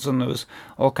different cuts and there was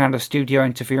all kind of studio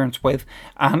interference with.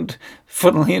 And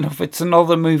funnily enough, it's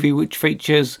another movie which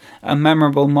features a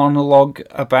memorable monologue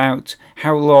about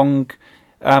how long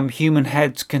human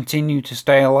heads continue to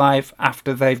stay alive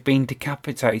after they've been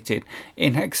decapitated.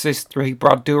 In Exorcist 3,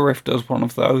 Brad Dourif does one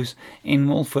of those. In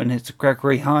Wolfen, it's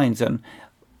Gregory Hines, and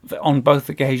on both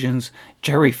occasions,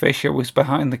 Jerry Fisher was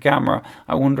behind the camera.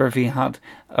 I wonder if he had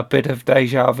a bit of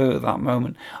deja vu at that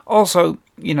moment. Also,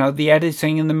 you know, the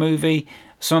editing in the movie,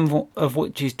 some of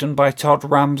which is done by Todd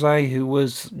Ramsay, who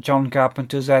was John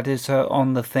Carpenter's editor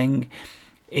on The Thing,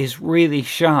 is really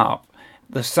sharp.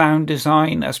 The sound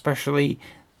design, especially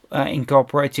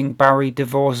incorporating Barry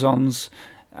Dvorzon's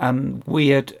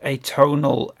weird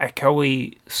atonal,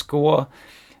 echoey score.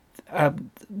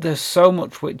 There's so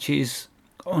much which is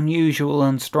unusual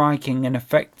and striking and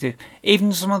effective.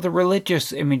 Even some of the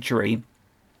religious imagery,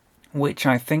 which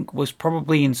I think was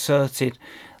probably inserted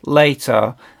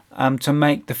later to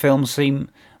make the film seem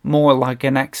more like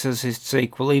an Exorcist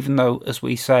sequel, even though, as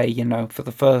we say, you know, for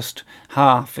the first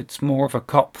half it's more of a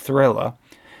cop thriller.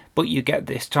 But you get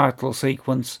this title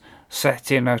sequence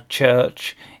set in a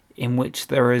church in which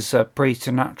there is a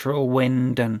preternatural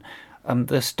wind and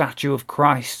the statue of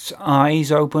Christ's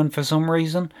eyes open for some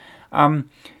reason.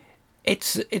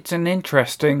 It's an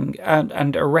interesting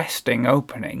and arresting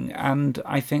opening, and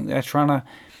I think they're trying to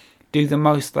do the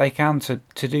most they can to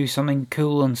do something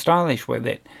cool and stylish with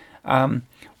it.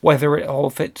 Whether it all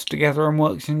fits together and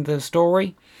works into the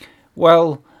story,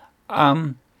 well,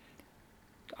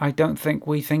 I don't think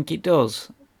we think it does.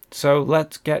 So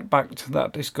let's get back to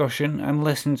that discussion and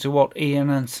listen to what Ian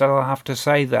and Stella have to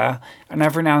say there, and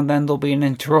every now and then there'll be an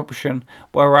interruption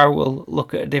where I will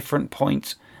look at a different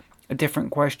point, a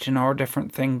different question or a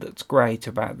different thing that's great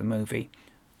about the movie.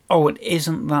 Oh, and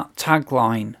isn't that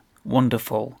tagline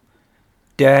wonderful?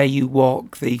 Dare you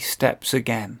walk these steps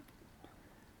again?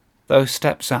 Those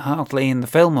steps are hardly in the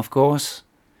film, of course,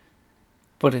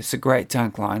 but it's a great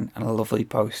tagline and a lovely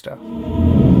poster.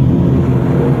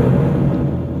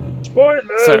 Spoilers!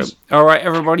 So, all right,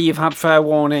 everybody, you've had fair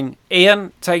warning.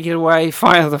 Ian, take it away.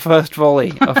 Fire the first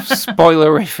volley of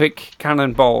spoilerific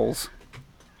cannonballs.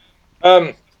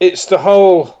 It's the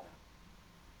whole.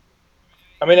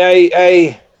 I mean,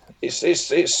 it's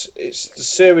the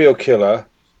serial killer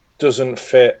doesn't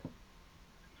fit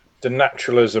the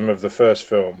naturalism of the first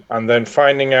film, and then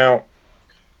finding out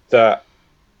that,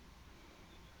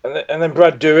 and then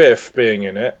Brad Dourif being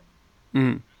in it,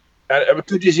 and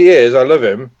good as he is, I love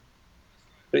him.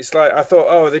 It's like I thought,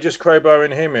 oh, they're just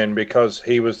crowbarring him in because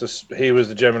he was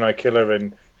the Gemini killer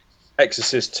in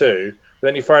Exorcist 2.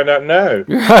 Then you find out no,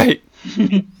 Right.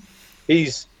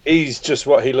 he's just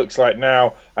what he looks like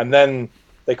now, and then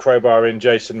they crowbar in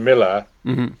Jason Miller,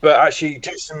 but actually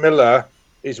Jason Miller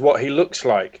is what he looks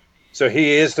like. So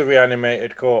he is the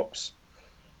reanimated corpse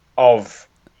of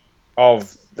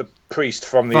the priest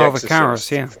from the Father Exorcist.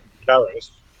 Karras, yeah.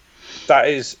 Karras. That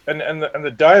is, and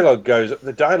the dialogue goes.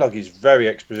 The dialogue is very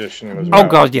expositional as well. Oh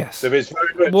God, yes. There is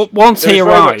very much, Once he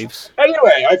arrives.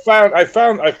 Anyway, I found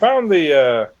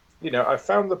the.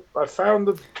 I found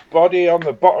the body on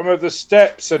the bottom of the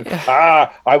steps, and I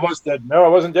was dead. No, I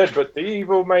wasn't dead, but the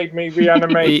evil made me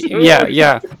reanimate.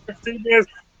 Yeah. 15 years,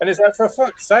 and it's like, for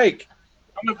fuck's sake,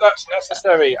 none of that's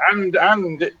necessary.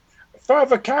 And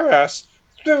Father Karras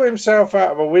threw himself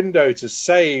out of a window to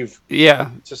save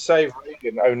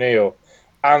Regan O'Neill.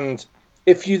 And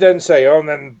if you then say, oh, and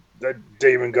then the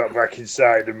demon got back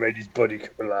inside and made his body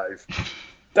come alive.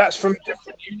 That's from a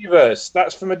different universe.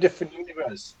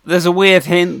 There's a weird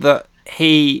hint that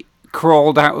he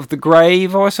crawled out of the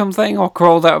grave or something, or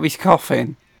crawled out of his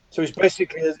coffin. So he's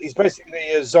basically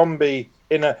a zombie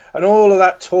and all of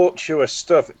that tortuous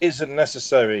stuff isn't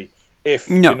necessary if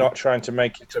you're not trying to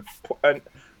make it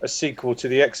a sequel to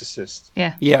The Exorcist.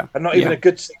 Yeah. And not even a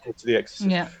good sequel to The Exorcist.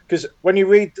 Yeah. Because when you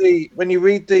read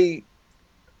the,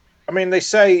 I mean, they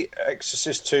say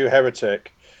Exorcist 2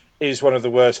 Heretic is one of the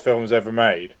worst films ever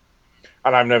made,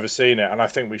 and I've never seen it, and I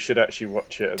think we should actually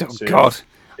watch it. Oh God,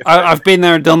 I've been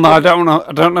there and done that. I don't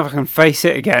know if I can face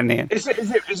it again, Ian. Is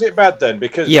it bad then?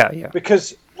 Because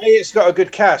because A, it's got a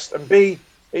good cast, and B,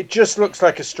 it just looks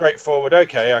like a straightforward.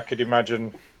 Okay, I could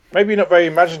imagine, maybe not very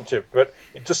imaginative, but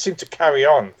it just seemed to carry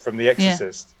on from The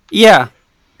Exorcist. Yeah.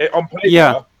 On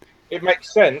paper, it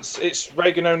makes sense. It's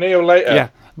Regan O'Neill later. Yeah,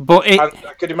 but I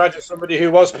could imagine somebody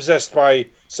who was possessed by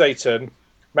Satan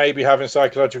maybe having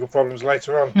psychological problems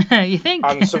later on. You think?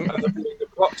 And the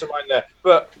plot to mind there.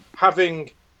 But having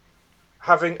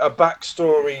a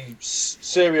backstory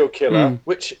serial killer,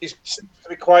 which is seems to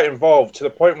be quite involved, to the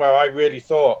point where I really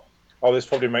thought, oh, this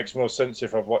probably makes more sense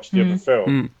if I've watched the other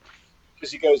film.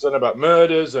 Because he goes on about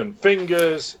murders and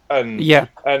fingers and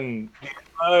and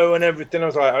everything. I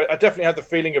was like, I definitely had the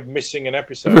feeling of missing an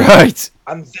episode. Right.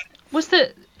 And was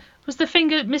the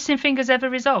missing fingers ever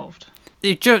resolved?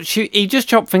 He just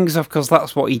chopped fingers off because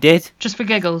that's what he did. Just for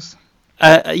giggles.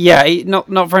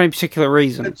 Not for any particular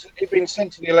reason. He'd been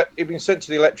sent to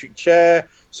the electric chair,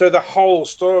 so the whole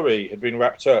story had been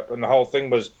wrapped up, and the whole thing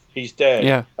was he's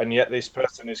dead, and yet this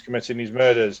person is committing these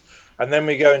murders. And then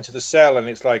we go into the cell, and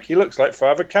it's like he looks like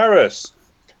Father Karras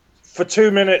for 2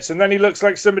 minutes, and then he looks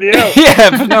like somebody else.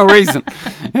 For no reason.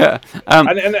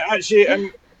 And actually,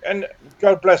 and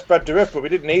God bless Brad Dourif, but we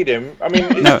didn't need him. I mean,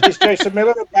 is Jason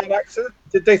Miller a bad actor?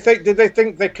 Did they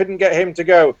think they couldn't get him to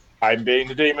go, I'm being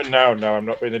the demon now? No, I'm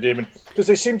not being the demon. Because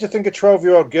they seem to think a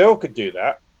 12-year-old girl could do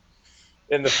that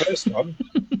in the first one.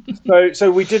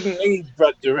 So we didn't need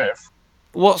Brad Dourif.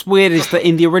 What's weird is that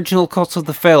in the original cut of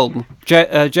the film,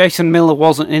 Jason Miller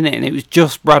wasn't in it, and it was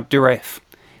just Brad Dourif.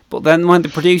 But then when the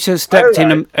producers stepped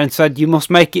in and said, you must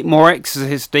make it more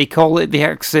exorcist-y, call it The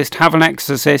Exorcist, have an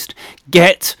exorcist,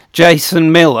 get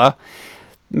Jason Miller,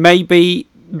 maybe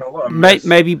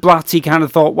Blatty kind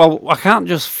of thought, well, I can't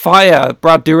just fire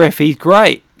Brad Dourif, he's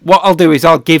great. What I'll do is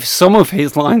I'll give some of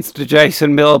his lines to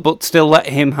Jason Miller, but still let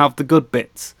him have the good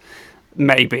bits.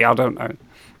 Maybe, I don't know.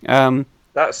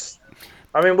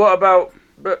 What about...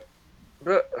 But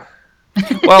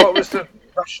what was the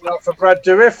rationale for Brad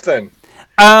Dourif then?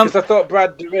 Because I thought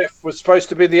Brad Dourif was supposed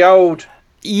to be the old...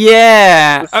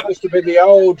 Yeah. Was supposed to be the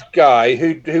old guy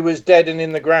who was dead and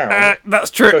in the ground.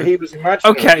 That's true. So he was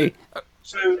imaginary. Okay.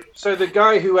 So the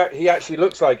guy who he actually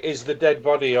looks like is the dead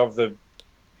body of the...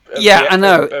 I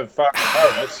know. Of Father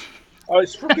Karras. Oh,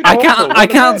 it's fucking I awful,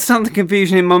 can't stand the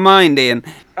confusion in my mind, Ian.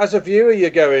 As a viewer, you're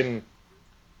going...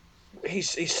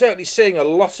 He's certainly seeing a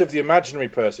lot of the imaginary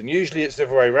person. Usually it's the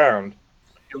other way around.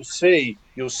 You'll see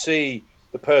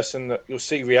the person that you'll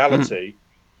see reality,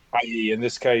 i.e. in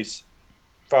this case,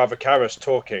 Father Karras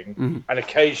talking, and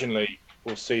occasionally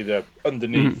we'll see the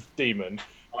underneath demon.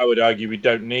 I would argue we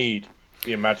don't need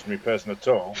the imaginary person at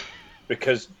all,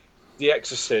 because The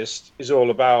Exorcist is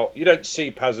all about, you don't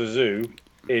see Pazuzu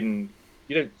you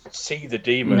don't see the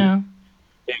demon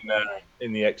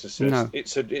in The Exorcist. No.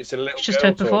 It's a little. It's just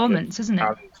girl her performance, talking, isn't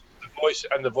it?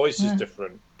 And the voice is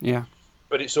different. Yeah.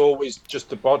 But it's always just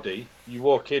the body. You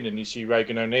walk in and you see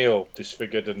Reagan O'Neill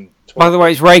disfigured and. By the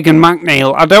way, it's Reagan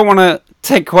McNeil. I don't want to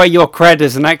take away your cred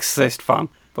as an Exorcist fan,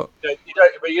 but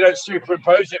you don't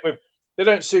superimpose it with. They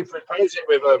don't superimpose it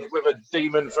with a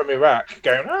demon from Iraq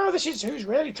going, "Oh, this is who's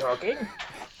really talking."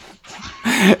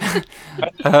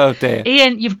 Oh dear.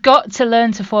 Ian, you've got to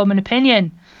learn to form an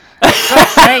opinion. For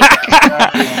God's sake.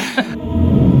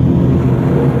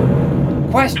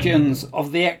 Questions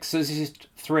of The Exorcist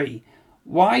 3.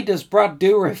 Why does Brad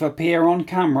Dourif appear on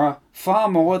camera far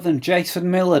more than Jason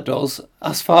Miller does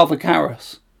as Father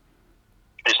Karras?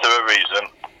 Is there a reason?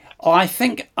 I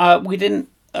think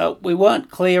we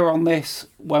weren't clear on this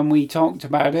when we talked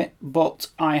about it, but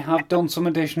I have done some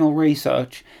additional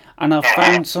research and I've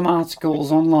found some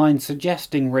articles online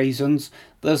suggesting reasons.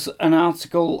 There's an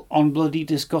article on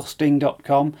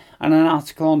bloodydisgusting.com and an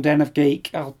article on Den of Geek.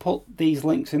 I'll put these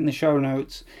links in the show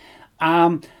notes.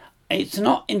 It's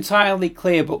not entirely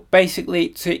clear, but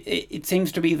basically it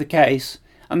seems to be the case,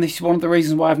 and this is one of the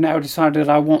reasons why I've now decided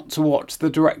I want to watch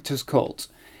the director's cut.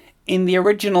 In the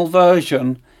original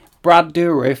version, Brad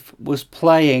Dourif was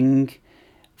playing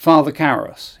Father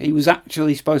Karras. He was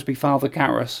actually supposed to be Father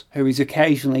Karras, who is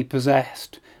occasionally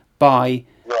possessed by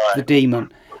the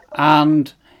demon.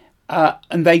 And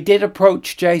they did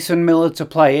approach Jason Miller to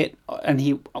play it, and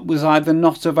he was either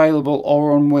not available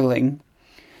or unwilling.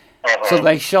 So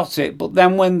they shot it. But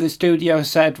then when the studio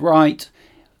said, right,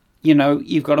 you know,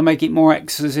 you've got to make it more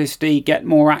Exorcist-y, get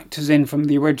more actors in from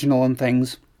the original and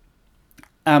things,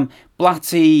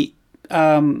 Blatty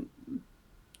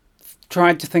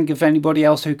tried to think of anybody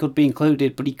else who could be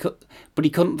included, but he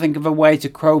couldn't think of a way to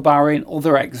crowbar in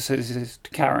other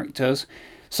Exorcist characters.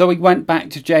 So he went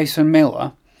back to Jason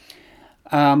Miller,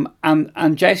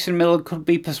 and Jason Miller could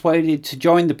be persuaded to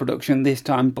join the production this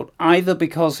time, but either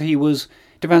because he was,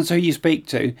 depends who you speak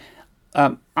to,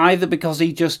 either because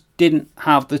he just didn't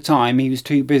have the time, he was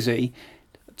too busy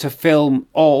to film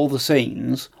all the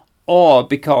scenes, or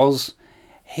because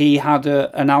he had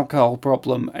an alcohol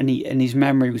problem and his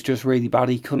memory was just really bad.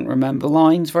 He couldn't remember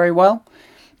lines very well.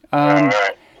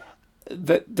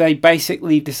 That they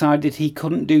basically decided he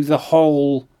couldn't do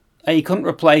he couldn't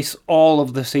replace all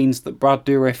of the scenes that Brad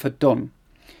Dourif had done.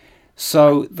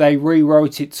 So they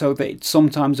rewrote it so that it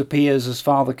sometimes appears as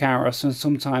Father Karras and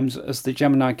sometimes as the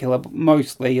Gemini Killer, but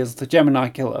mostly as the Gemini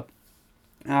Killer.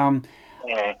 And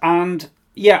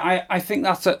yeah, I think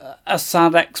that's a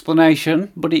sad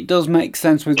explanation, but it does make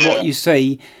sense with what you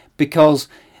see, because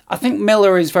I think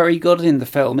Miller is very good in the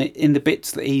film, in the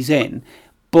bits that he's in,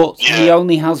 but he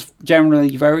only has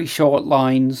generally very short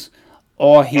lines,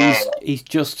 or he's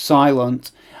just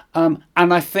silent. And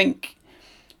I think,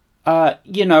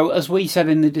 as we said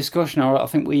in the discussion, or I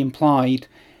think we implied,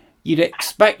 you'd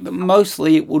expect that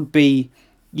mostly you'd be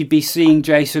seeing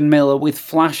Jason Miller with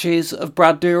flashes of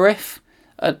Brad Dourif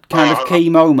at kind of key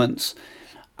moments.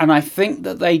 And I think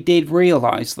that they did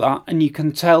realise that, and you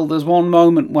can tell there's one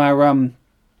moment where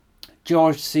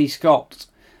George C. Scott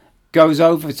goes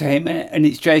over to him, and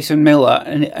it's Jason Miller,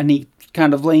 and he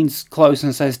kind of leans close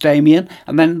and says, Damien,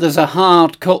 and then there's a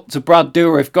hard cut to Brad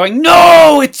Dourif going,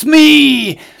 no, it's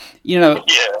me!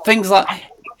 Things like,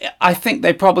 I think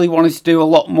they probably wanted to do a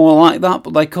lot more like that,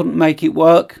 but they couldn't make it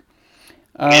work.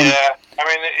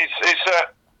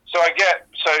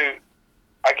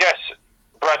 I guess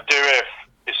Brad Dourif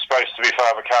is supposed to be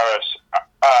Father Karras,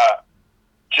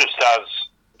 just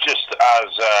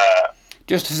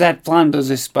as Ed Flanders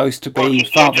is supposed to be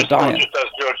Father Dyer. Just as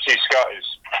George C. Scott is.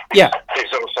 Yeah.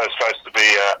 He's also supposed to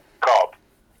be Cobb.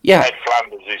 Yeah. Ed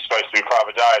Flanders is supposed to be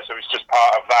Father Dyer, so it's just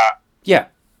part of that. Yeah.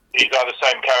 These are the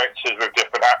same characters with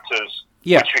different actors,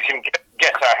 which we can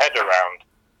get our head around.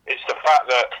 It's the fact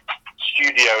that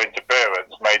studio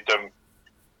interference made them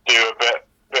do a bit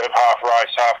of half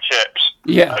rice, half chips,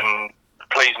 and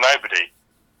please nobody.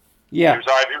 Yeah. It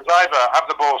was either have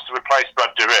the balls to replace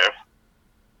Brad Dourif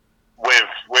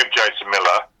with Jason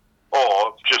Miller,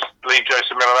 or just leave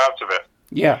Jason Miller out of it.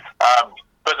 Yeah.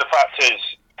 But the fact is,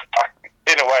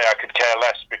 in a way, I could care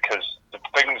less, because the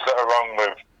things that are wrong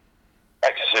with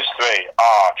Exorcist 3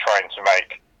 are trying to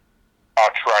make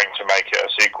it a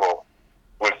sequel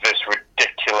with this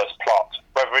ridiculous plot.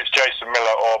 Whether it's Jason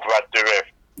Miller or Brad Dourif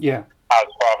as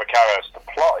Father Karras, the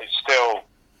plot is still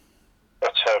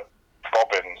utter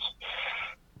bobbins,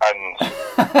 and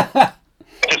I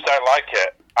just don't like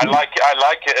it. I like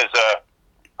it as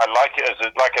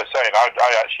like I say,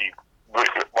 I actually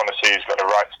want to see has got the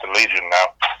rights to Legion now,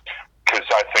 because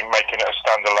I think making it a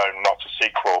standalone, not a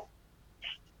sequel,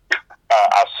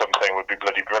 as something would be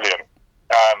bloody brilliant.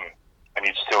 And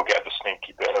you'd still get the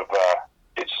sneaky bit of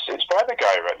it's by the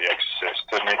guy who wrote The Exorcist,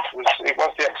 and it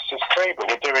was The Exorcist 3, but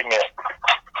we're doing it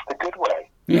the good way.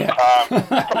 Yeah.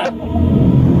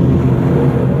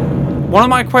 One of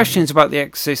my questions about The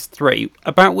Exorcist 3,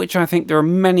 about which I think there are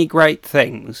many great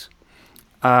things,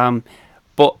 but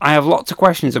I have lots of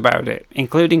questions about it,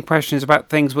 including questions about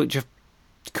things which have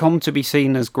come to be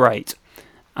seen as great.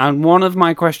 And one of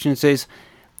my questions is,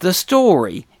 the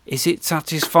story, is it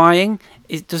satisfying?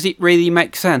 Does it really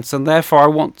make sense? And therefore I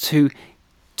want to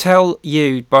tell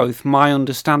you both my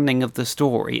understanding of the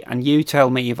story, and you tell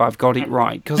me if I've got it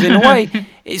right. Because in a way,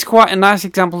 it's quite a nice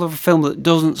example of a film that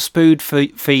doesn't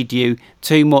spoon-feed you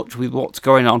too much with what's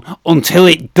going on, until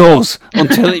it does.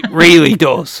 Until it really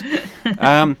does.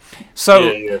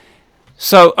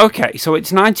 So, okay, so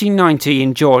it's 1990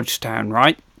 in Georgetown,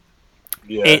 right?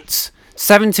 Yeah. It's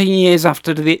 17 years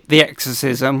after the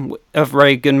exorcism of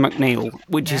Regan MacNeil,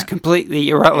 which is completely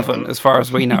irrelevant as far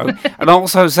as we know. And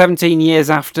also 17 years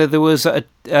after there was a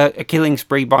killing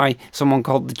spree by someone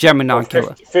called the Gemini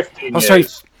Killer. 15 years. Sorry,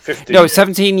 15 no, years.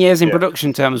 17 years in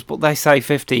production terms, but they say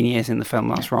 15 years in the film,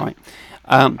 that's right.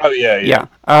 Yeah.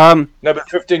 No, but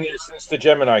 15 years since the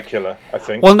Gemini Killer, I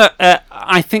think. Well, no,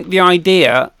 I think the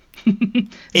idea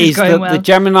is that the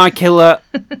Gemini Killer...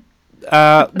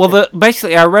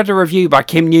 basically, I read a review by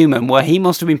Kim Newman where he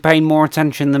must have been paying more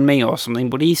attention than me or something,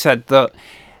 but he said that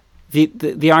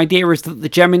the idea is that the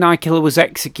Gemini Killer was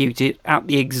executed at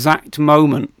the exact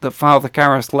moment that Father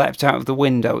Karras leapt out of the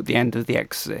window at the end of The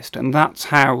Exorcist, and that's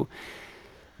how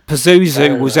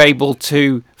Pazuzu was able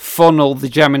to funnel the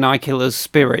Gemini Killer's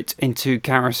spirit into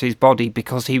Karras' body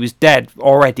because he was dead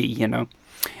already, you know.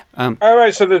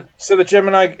 Right, so the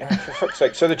Gemini, for fuck's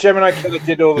sake, so the Gemini Killer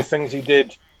did all the things he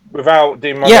did without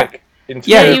demonic interference.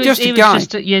 Yeah, he was just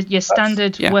your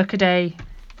standard workaday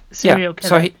serial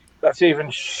killer. So that's even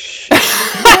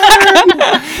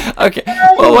okay.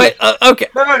 Well, wait. Okay.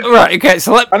 No. Right. Okay.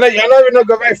 So I know we're not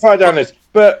got very far down this,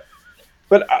 but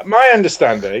my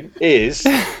understanding is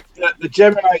that the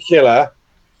Gemini Killer,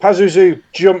 Pazuzu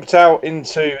jumped out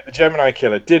into the Gemini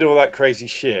Killer, did all that crazy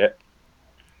shit,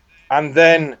 and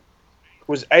then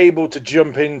was able to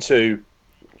jump into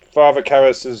Father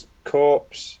Karras'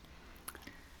 corpse.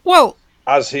 Well,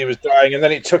 as he was dying, and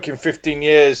then it took him 15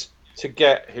 years to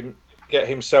get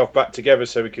himself back together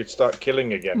so he could start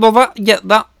killing again. Well,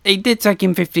 it did take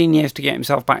him 15 years to get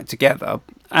himself back together,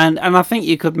 and I think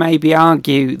you could maybe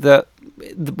argue that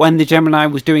when the Gemini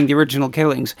was doing the original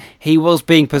killings, he was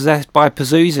being possessed by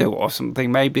Pazuzu or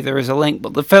something. Maybe there is a link,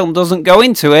 but the film doesn't go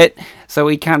into it, so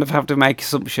we kind of have to make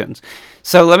assumptions.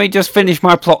 So let me just finish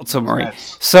my plot summary.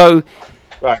 Yes. So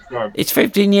right, it's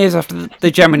 15 years after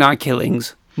the Gemini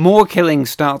killings. More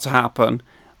killings start to happen.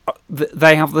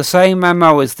 They have the same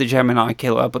MO as the Gemini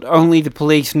Killer, but only the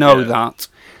police know that.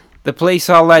 The police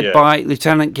are led by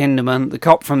Lieutenant Kinderman, the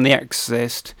cop from The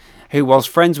Exorcist, who was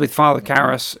friends with Father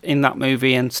Karras in that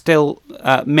movie and still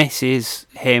misses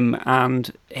him,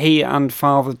 and he and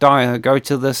Father Dyer go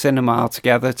to the cinema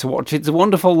together to watch It's a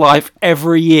Wonderful Life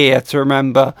every year to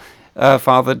remember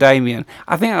Father Damien.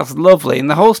 I think that's lovely, and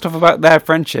the whole stuff about their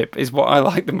friendship is what I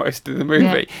like the most in the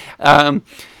movie.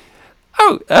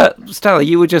 Stella,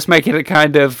 you were just making a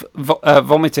kind of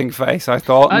vomiting face, I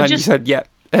thought, and then you said, yeah.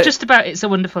 Just about It's a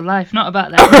Wonderful Life, not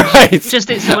about that. Right. Just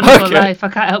It's a Wonderful Life. I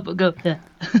can't help but go, yeah.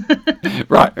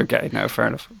 Right, okay, no, fair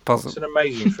enough. Positive. It's an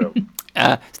amazing film.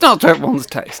 It's not to everyone's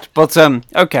taste, but,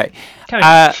 okay.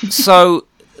 So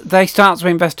they start to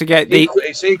investigate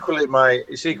It's equally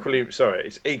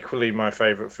my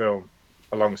favourite film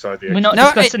alongside the. We're not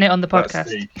discussing it on the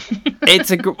podcast.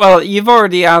 Well, you've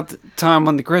already had time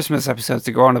on the Christmas episode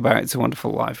to go on about It's a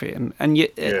Wonderful Life, Ian, and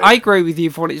I agree with you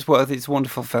for what it's worth. It's a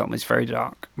wonderful film. It's very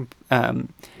dark.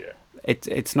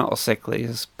 It's not as sickly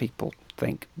as people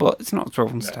think, but it's not to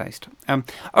everyone's taste.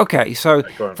 Okay, so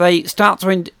they start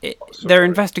to they're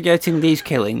investigating these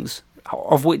killings,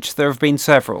 of which there have been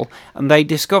several, and they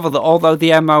discover that although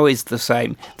the MO is the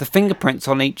same, the fingerprints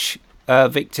on each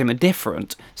victim are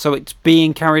different, so it's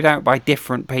being carried out by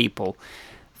different people.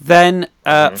 Then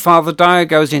Father Dyer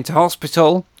goes into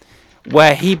hospital,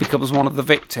 where he becomes one of the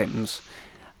victims,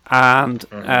 and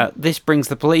this brings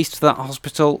the police to that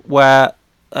hospital, where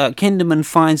Kinderman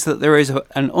finds that there is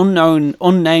an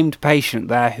unnamed patient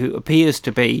there who appears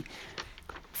to be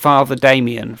Father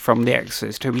Damien from The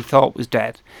Exorcist, who he thought was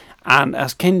dead. And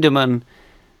as Kinderman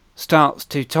starts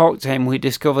to talk to him, we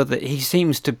discover that he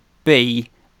seems to be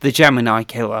the Gemini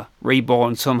Killer,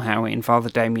 reborn somehow in Father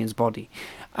Damien's body.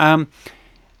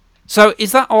 So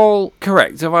is that all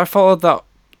correct? Have I followed that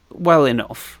well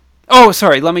enough? Oh,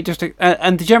 sorry, let me just...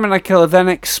 and the Gemini Killer then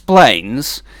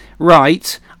explains,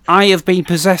 right, I have been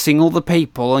possessing other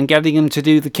people and getting them to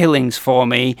do the killings for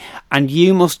me, and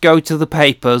you must go to the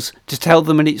papers to tell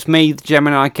them that it's me, the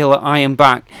Gemini Killer, I am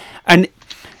back. And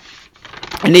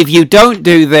if you don't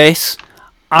do this,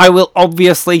 I will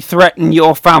obviously threaten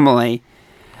your family.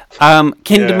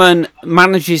 Kinderman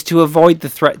manages to avoid the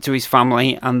threat to his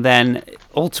family and then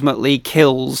ultimately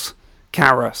kills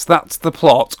Karras. That's the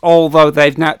plot. Although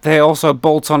they also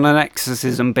bolt on an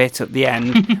exorcism bit at the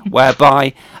end,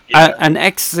 whereby an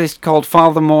exorcist called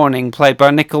Father Morning, played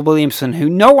by Nicol Williamson, who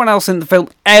no one else in the film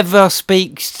ever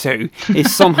speaks to,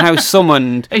 is somehow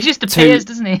summoned. He just appears,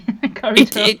 doesn't he?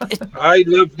 I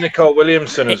love Nicol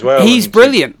Williamson as well. He's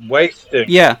brilliant.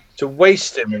 To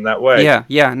waste him in that way.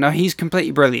 Yeah. No, he's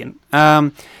completely brilliant.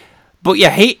 But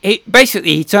yeah, he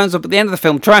basically turns up at the end of the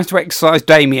film, tries to exorcise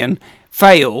Damien,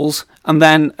 fails, and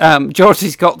then George C.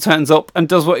 Scott turns up and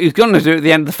does what he was going to do at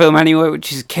the end of the film anyway,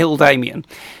 which is kill Damien.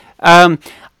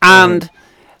 And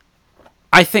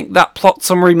I think that plot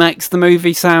summary makes the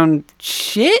movie sound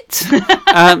shit.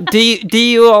 Do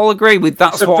you all agree with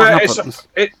that's what happens?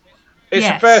 It's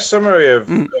a fair summary of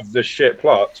the shit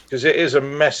plot, because it is a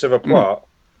mess of a plot.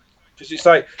 Because it's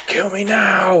like, kill me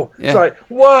now. Yeah. It's like,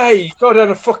 why? You go down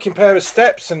a fucking pair of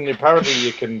steps, and apparently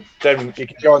you can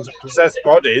go on to possess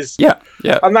bodies. Yeah.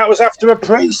 And that was after a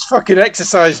priest fucking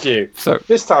exorcised you. So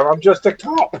this time I'm just a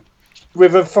cop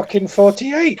with a fucking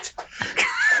 48.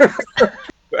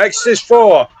 Exorcist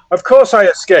 4. Of course I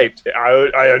escaped.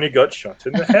 I only got shot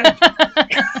in the head.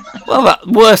 Well, that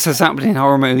worse has happened in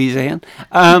horror movies, Ian.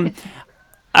 What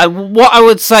I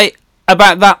would say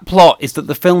about that plot is that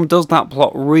the film does that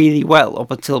plot really well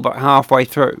up until about halfway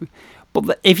through.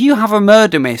 But if you have a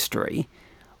murder mystery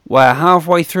where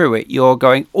halfway through it you're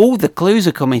going, oh, the clues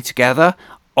are coming together,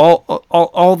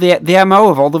 all the MO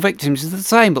of all the victims is the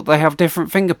same, but they have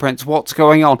different fingerprints, what's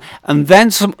going on? And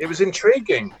then it was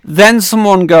intriguing. Then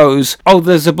someone goes, oh,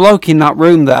 there's a bloke in that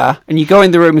room there, and you go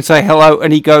in the room and say hello,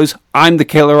 and he goes, I'm the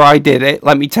killer, I did it,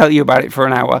 let me tell you about it for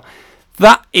an hour.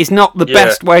 That is not the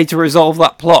best way to resolve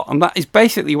that plot, and that is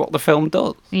basically what the film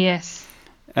does. Yes.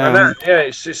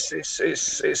 It's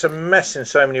a mess in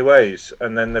so many ways,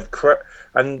 and then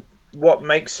and what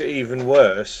makes it even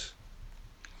worse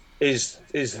is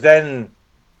then,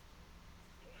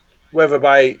 whether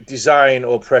by design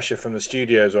or pressure from the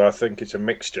studios, or I think it's a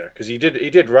mixture, because he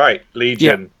did write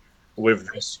Legion with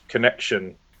this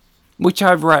connection, which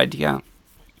I've read,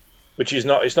 which is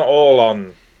not, it's not all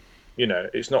on.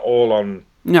 It's not all on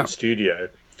the studio,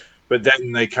 but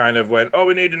then they kind of went, "Oh,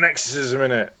 we need an exorcism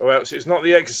in it, or else it's not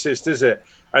The Exorcist, is it?"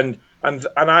 And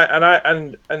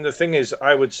the thing is,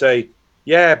 I would say,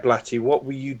 yeah, Blatty, what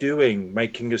were you doing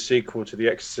making a sequel to The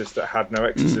Exorcist that had no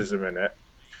exorcism in it?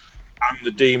 And the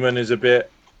demon is a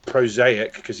bit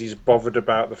prosaic because he's bothered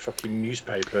about the fucking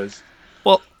newspapers.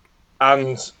 Well,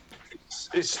 and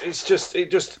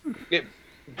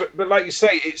but like you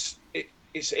say,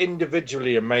 it's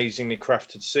individually amazingly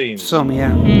crafted scenes. So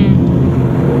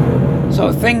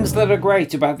things that are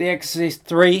great about The Exorcist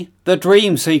 3, the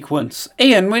dream sequence.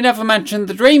 Ian, we never mentioned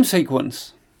the dream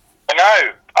sequence. I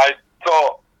know. I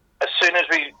thought as soon as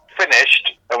we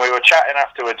finished and we were chatting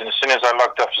afterwards, and as soon as I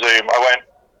logged off Zoom, I went,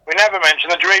 we never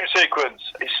mentioned the dream sequence.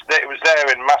 It was there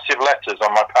in massive letters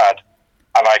on my pad,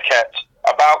 and I kept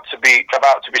about to be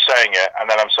saying it, and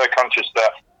then I'm so conscious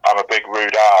that I'm a big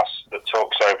rude ass that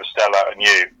talks over Stella and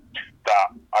you, that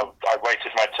I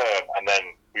waited my turn, and then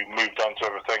we moved on to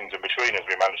other things in between as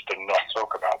we managed to not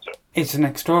talk about it. It's an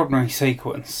extraordinary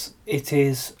sequence. It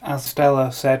is, as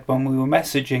Stella said when we were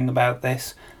messaging about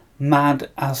this, mad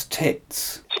as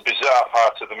tits. It's a bizarre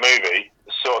part of the movie,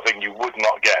 the sort of thing you would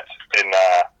not get in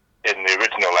the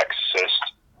original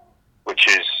Exorcist, which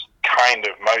is kind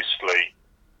of mostly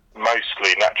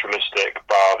naturalistic,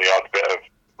 bar the odd bit of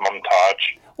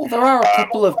montage. Well, there are a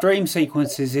couple of dream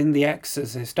sequences in The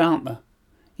Exorcist, aren't there?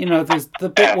 There's the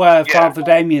bit where Father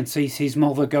Damien sees his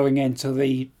mother going into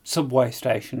the subway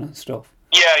station and stuff.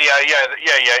 Yeah.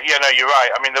 No, you're right.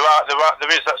 I mean, there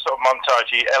is that sort of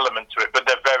montagey element to it, but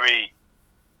they're very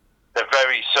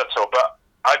subtle. But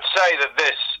I'd say that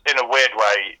this, in a weird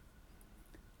way,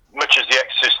 much as The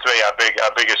Exorcist 3,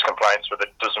 our biggest complaints with it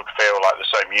doesn't feel like the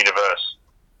same universe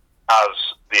as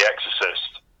The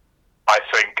Exorcist. I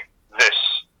think this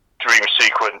dream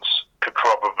sequence could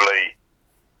probably,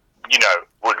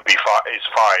 is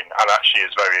fine, and actually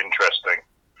is very interesting.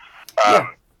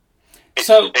 It's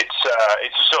a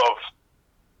sort of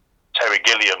Terry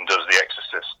Gilliam does The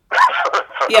Exorcist for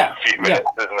a few minutes,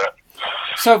 isn't it?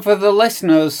 So for the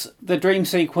listeners, the dream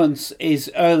sequence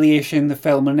is early-ish in the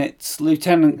film, and it's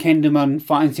Lieutenant Kinderman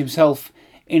finds himself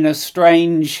in a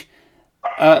strange,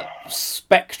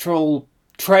 spectral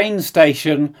train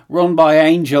station run by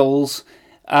angels,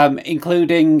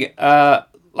 including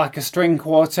like a string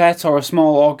quartet or a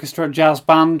small orchestra jazz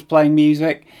band playing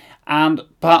music, and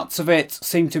parts of it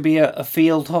seem to be a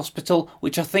field hospital,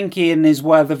 which I think, Ian, is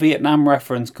where the Vietnam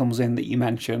reference comes in that you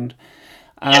mentioned.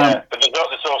 Yeah, but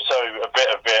there's also a bit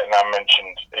of Vietnam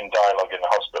mentioned in dialogue in the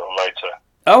hospital later.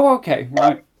 Oh, okay,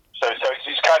 right. So it's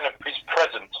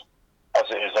present as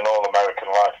it is in All American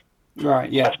Life.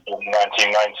 Right, yeah. In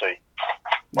 1990,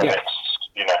 when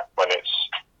it's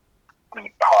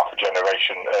half a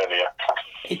generation earlier.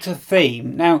 It's a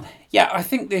theme. Now, yeah, I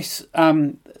think this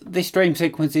this dream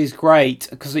sequence is great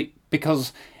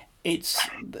because it's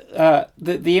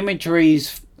the imagery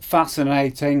is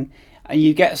fascinating, and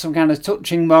you get some kind of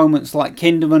touching moments like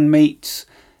Kinderman meets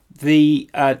the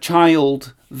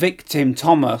child victim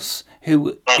Thomas,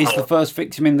 who is the first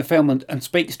victim in the film, and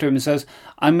speaks to him and says,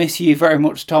 "I miss you very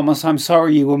much, Thomas. I'm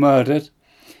sorry you were murdered."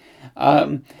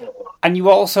 And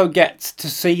you also get to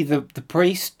see the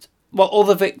priest,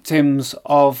 other victims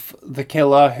of the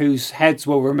killer whose heads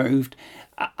were removed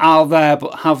are there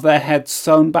but have their heads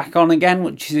sewn back on again,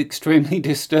 which is extremely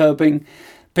disturbing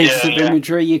piece of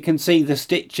imagery. You can see the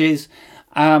stitches.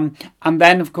 And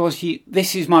then, of course,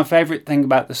 this is my favourite thing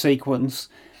about the sequence,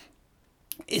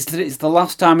 is that it's the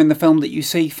last time in the film that you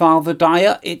see Father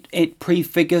Dyer. It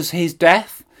prefigures his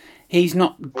death. He's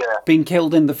not been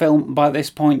killed in the film by this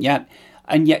point yet,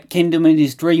 and yet Kinderman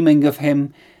is dreaming of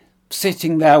him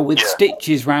sitting there with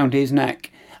stitches round his neck.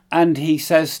 And he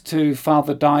says to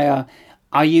Father Dyer,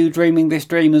 "Are you dreaming this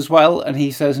dream as well?" And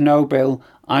he says, "No, Bill,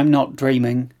 I'm not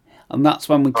dreaming." And that's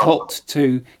when we cut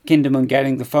to Kinderman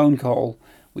getting the phone call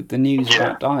with the news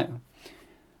about Dyer.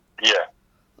 Yeah.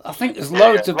 I think there's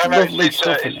loads of lovely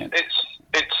stuff in it.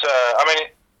 I mean,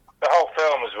 the whole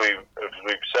film, as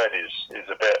we've said, is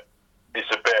a bit,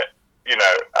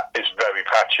 it's very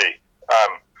patchy.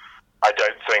 I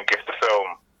don't think if the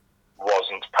film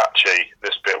wasn't patchy,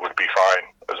 this bit would be fine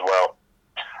as well.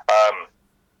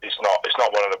 It's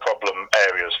not one of the problem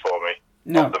areas for me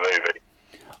of the movie.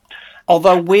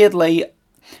 Although weirdly,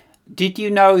 did you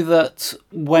know that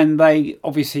when they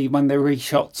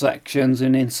reshot sections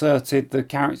and inserted the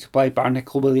character played by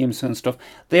Nicol Williamson and stuff,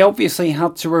 they obviously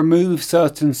had to remove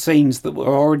certain scenes that were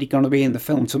already going to be in the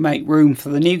film to make room for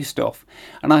the new stuff.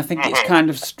 And I think it's kind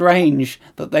of strange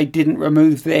that they didn't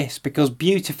remove this, because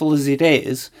beautiful as it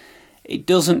is, it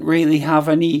doesn't really have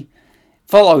any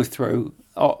follow through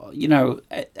or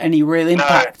any real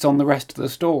impact on the rest of the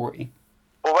story.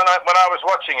 Well, when I was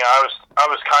watching it, I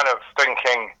was kind of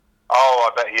thinking,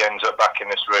 I bet he ends up back in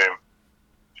this room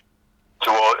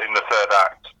in the third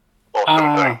act or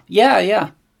something. Yeah.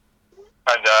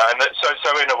 And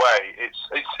so in a way, it's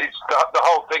the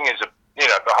whole thing is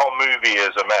the whole movie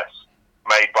is a mess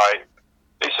made by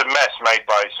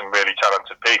some really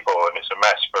talented people, and it's a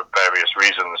mess for various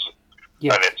reasons.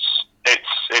 Yeah. And it's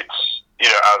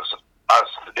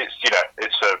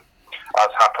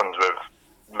as happens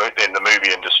in the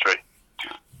movie industry.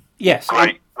 Yes.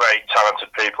 Great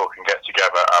talented people can get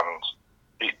together, and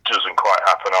it doesn't quite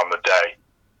happen on the day.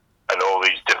 And all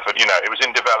these different, it was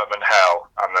in development hell,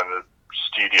 and then the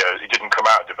studio, it didn't come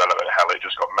out of development hell, it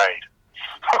just got made.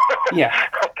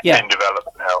 Yeah. In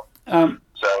development hell.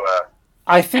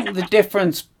 I think the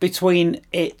difference between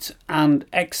it and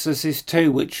Exorcist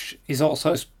 2, which is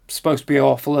also supposed to be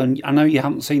awful, and I know you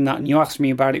haven't seen that, and you asked me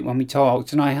about it when we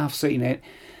talked, and I have seen it.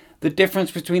 The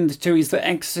difference between the two is that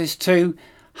Exorcist 2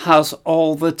 has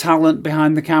all the talent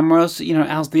behind the cameras. It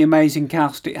has the amazing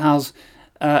cast. It has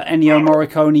Ennio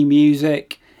Morricone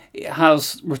music. It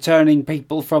has returning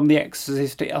people from The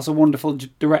Exorcist. It has a wonderful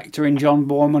director in John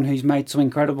Boorman who's made some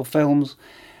incredible films.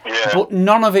 Yeah. But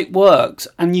none of it works,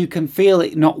 and you can feel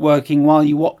it not working while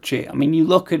you watch it. I mean, you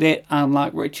look at it, and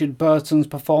like Richard Burton's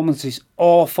performance is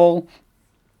awful.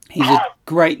 He's a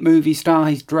great movie star.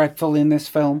 He's dreadful in this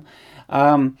film.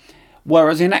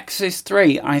 Whereas in Exorcist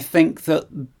 3, I think that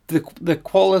the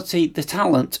quality, the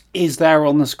talent is there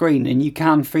on the screen, and you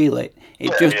can feel it.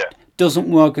 It doesn't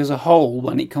work as a whole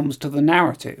when it comes to the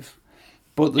narrative.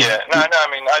 But I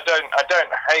mean, I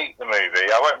don't hate the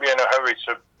movie. I won't be in a hurry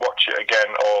to watch it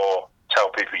again or tell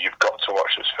people you've got to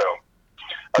watch this film,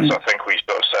 as I think we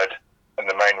sort of said in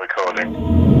the main recording.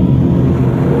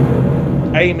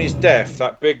 Amy's death,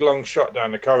 that big long shot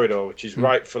down the corridor, which is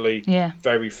rightfully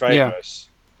very famous.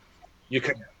 Yeah.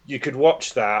 You could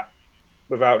watch that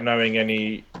without knowing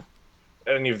any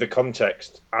of the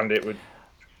context, and it would.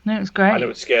 No, it was great. And it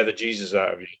would scare the Jesus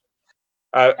out of you.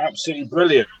 Absolutely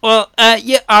brilliant. Well,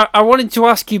 I wanted to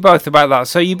ask you both about that.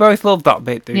 So you both love that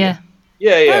bit, do you? Yeah.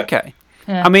 Yeah. Okay.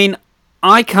 Yeah. I mean,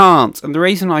 I can't, and the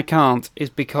reason I can't is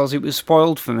because it was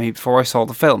spoiled for me before I saw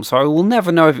the film, so I will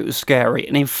never know if it was scary.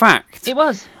 And in fact, It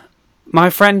was. my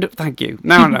friend, thank you,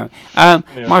 now I know.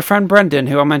 My friend Brendan,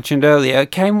 who I mentioned earlier,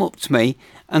 came up to me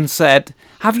and said,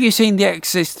 "Have you seen The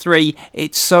Exorcist 3?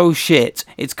 It's so shit.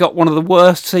 It's got one of the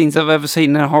worst scenes I've ever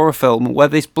seen in a horror film, where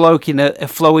this bloke in a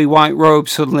flowy white robe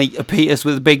suddenly appears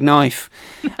with a big knife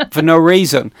for no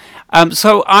reason."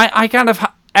 So I kind of...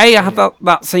 I had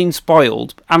that scene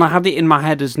spoiled, and I had it in my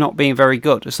head as not being very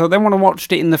good. So then when I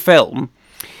watched it in the film,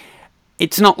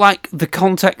 it's not like the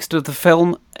context of the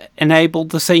film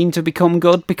enabled the scene to become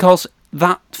good, because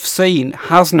that scene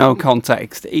has no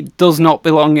context. It does not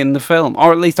belong in the film,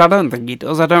 or at least I don't think it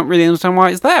does. I don't really understand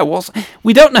why it's there.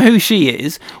 We don't know who she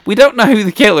is. We don't know who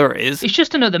the killer is. It's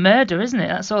just another murder, isn't it?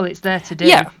 That's all it's there to do.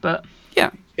 Yeah. But yeah,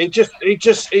 It's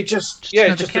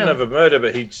just another murder.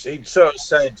 But he'd sort of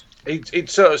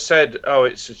said, "Oh,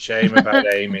 it's a shame about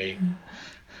Amy."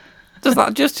 Does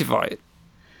that justify it?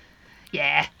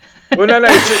 yeah. Well, no,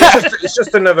 it's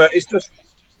just another. It's just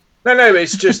no.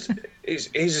 It's just he's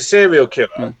a serial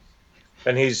killer,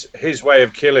 and his way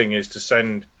of killing is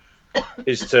to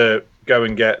go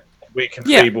and get weak and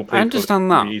feeble people. I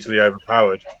understand that. Easily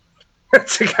overpowered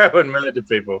to go and murder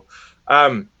people.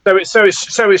 So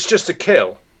it's just a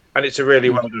kill, and it's a really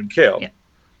well done kill.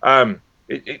 Yeah.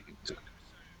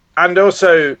 And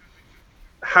also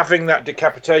having that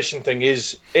decapitation thing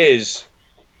is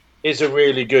a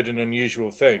really good and unusual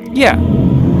thing. Yeah.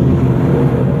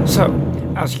 So,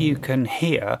 as you can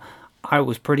hear, I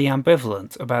was pretty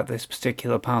ambivalent about this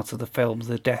particular part of the film,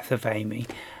 the death of Amy.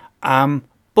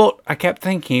 But I kept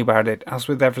thinking about it, as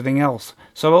with everything else.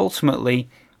 So ultimately,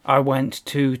 I went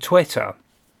to Twitter,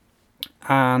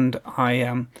 and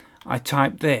I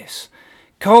typed this: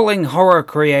 "Calling horror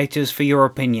creators for your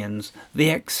opinions. The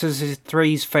Exorcist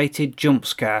 3's fated jump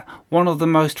scare, one of the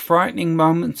most frightening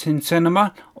moments in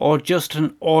cinema, or just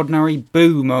an ordinary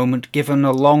boo moment given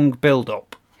a long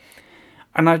build-up?"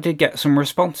 And I did get some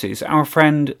responses. Our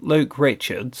friend Luke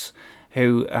Richards,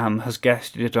 who has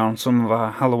guested on some of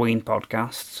our Halloween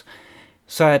podcasts,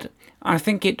 said, "I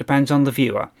think it depends on the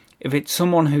viewer. If it's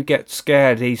someone who gets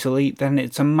scared easily, then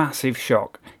it's a massive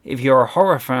shock. If you're a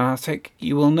horror fanatic,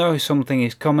 you will know something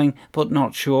is coming, but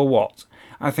not sure what.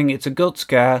 I think it's a good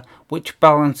scare, which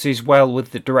balances well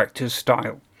with the director's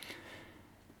style."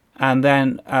 And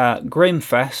then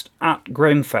Grimfest, at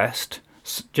Grimfest,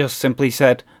 just simply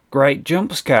said, "Great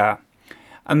jump scare."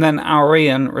 And then our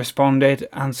Ian responded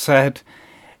and said,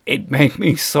 "It made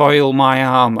me soil my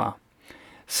armour."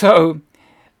 So,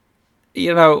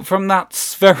 you know, from that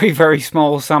very, very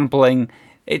small sampling,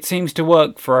 it seems to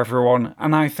work for everyone,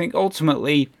 and I think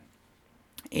ultimately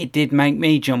it did make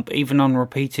me jump, even on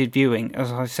repeated viewing.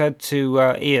 As I said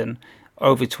to Ian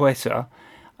over Twitter,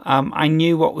 I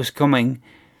knew what was coming,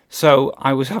 so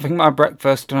I was having my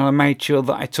breakfast, and I made sure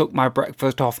that I took my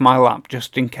breakfast off my lap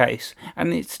just in case,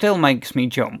 and it still makes me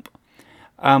jump.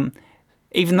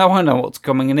 Even though I know what's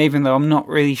coming, and even though I'm not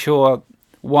really sure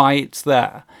why it's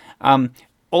there.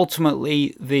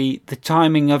 Ultimately, the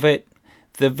timing of it,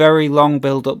 the very long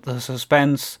build-up, the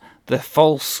suspense, the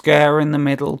false scare in the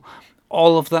middle,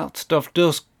 all of that stuff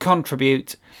does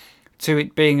contribute to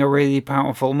it being a really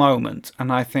powerful moment.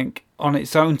 And I think, on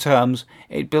its own terms,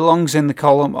 it belongs in the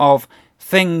column of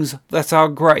things that are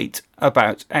great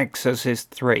about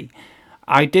Exorcist 3.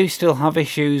 I do still have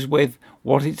issues with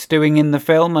what it's doing in the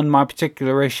film, and my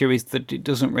particular issue is that it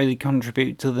doesn't really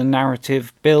contribute to the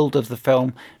narrative build of the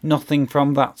film. Nothing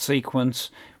from that sequence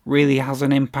really has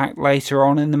an impact later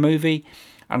on in the movie,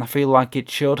 and I feel like it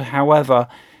should. However,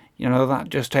 you know, that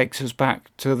just takes us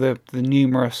back to the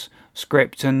numerous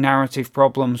script and narrative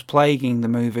problems plaguing the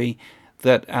movie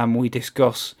that we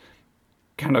discuss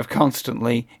kind of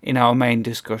constantly in our main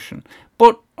discussion.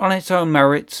 But on its own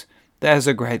merits, there's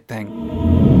a great thing.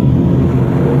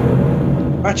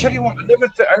 I tell you what,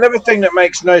 another thing that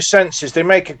makes no sense is they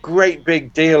make a great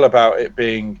big deal about it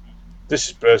being,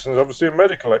 this person's obviously a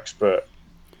medical expert,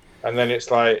 and then it's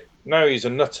like, no, he's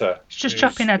a nutter. It's just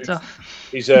chopping heads off.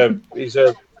 He's a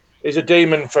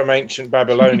demon from ancient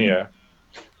Babylonia,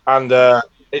 and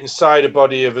inside a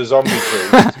body of a zombie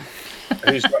priest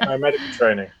who's got no medical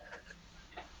training.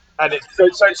 And it's so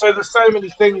there's so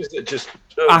many things that just.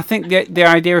 I think the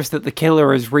idea is that the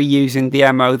killer is reusing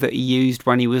the MO that he used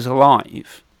when he was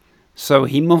alive, so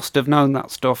he must have known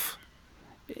that stuff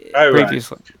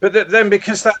previously. Right. But then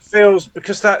because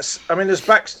that's I mean, there's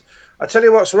backs. I tell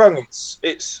you what's wrong.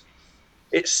 It's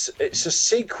a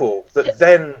sequel that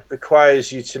then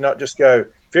requires you to not just go,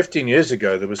 15 years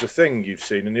ago, there was a thing you've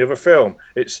seen in the other film.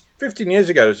 It's 15 years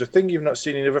ago, there's a thing you've not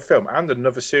seen in the other film, and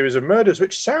another series of murders,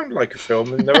 which sound like a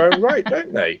film in their own right,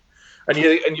 don't they? And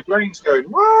your brain's going,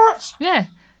 what? Yeah.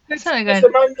 That's how I go.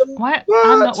 Why? What?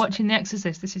 I'm not watching The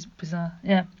Exorcist. This is bizarre.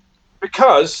 Yeah.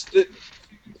 Because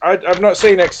I've not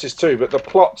seen Exorcist 2, but the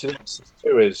plot to The Exorcist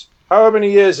 2 is, how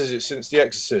many years is it since The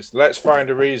Exorcist? Let's find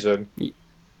a reason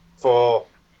for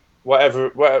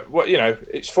whatever, you know,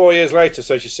 it's 4 years later,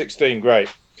 so she's 16, great.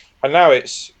 And now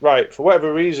it's, right, for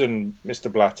whatever reason,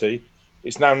 Mr. Blatty,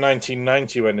 it's now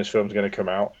 1990 when this film's going to come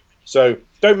out. So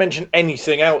don't mention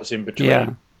anything else in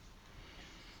between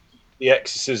The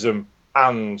Exorcism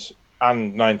and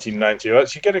 1990. You're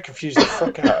going to confuse the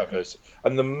fuck out of us.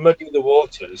 And the muddy the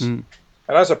waters. And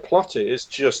as a plot, it is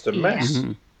just a mess.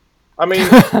 Mm-hmm. I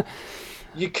mean,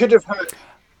 you could have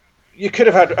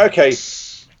had, okay,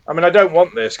 I mean, I don't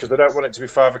want this because I don't want it to be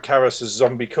Father Karras'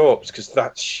 zombie corpse because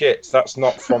that's shit. That's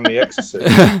not from The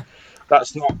Exorcist.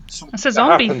 That's not something a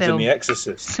zombie that happens film. in The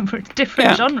Exorcist. It's a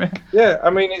different genre. Yeah, I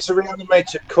mean, it's a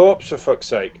reanimated corpse, for fuck's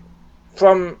sake.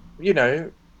 From, you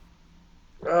know,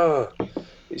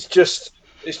 it's just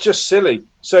silly.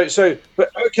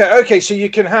 But okay, so you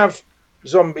can have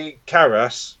zombie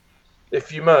Karras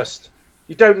if you must.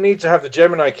 You don't need to have the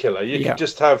Gemini killer. You can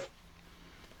just have.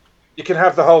 You can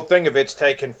have the whole thing of it's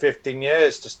taken 15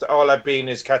 years to all I've been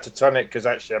is catatonic because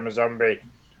actually I'm a zombie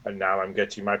and now I'm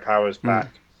getting my powers back.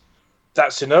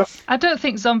 That's enough. I don't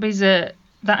think zombies are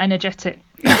that energetic.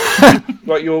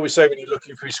 What you always say when you're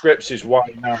looking through scripts is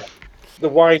why now. The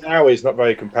why now is not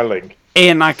very compelling.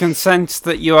 Ian, I can sense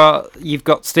that you've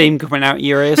got steam coming out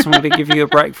your ears, so I'm going to give you a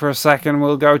break for a second.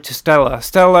 We'll go to Stella.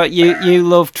 Stella, you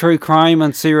love true crime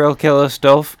and serial killer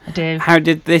stuff. I do. How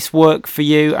did this work for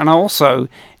you? And also,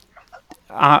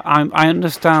 I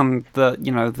understand that,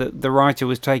 you know, the writer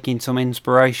was taking some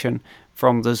inspiration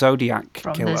from the Zodiac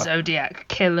Killer. From the Zodiac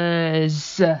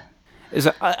Killers. Is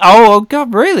it, oh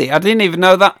God, really? I didn't even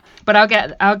know that. But I'll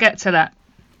get to that.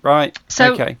 Right.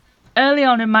 So, okay. Early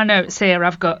on in my notes here,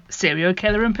 I've got serial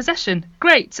killer and possession.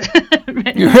 Great.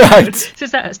 Right. So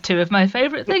that's two of my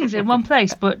favourite things in one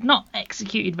place, but not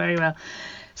executed very well.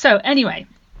 So anyway,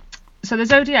 the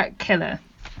Zodiac Killer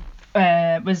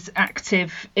was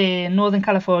active in Northern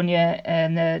California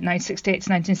in 1968 to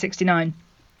 1969.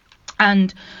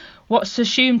 And what's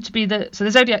assumed to be the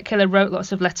Zodiac Killer wrote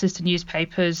lots of letters to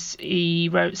newspapers. He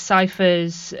wrote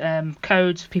ciphers,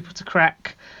 codes for people to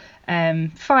crack.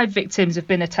 5 victims have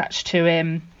been attached to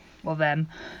him, or them,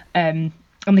 and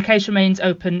the case remains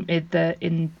open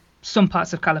in some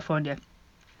parts of California.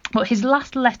 But his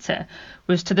last letter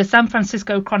was to the San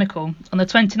Francisco Chronicle on the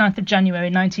 29th of January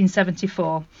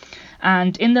 1974,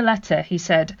 and in the letter he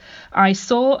said, "I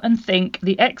saw and think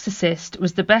The Exorcist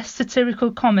was the best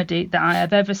satirical comedy that I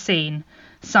have ever seen.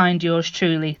 Signed, yours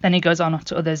truly." Then he goes on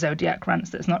to other Zodiac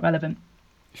rants that's not relevant.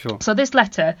 Sure. So this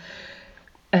letter,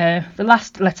 the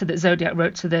last letter that Zodiac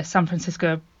wrote to the San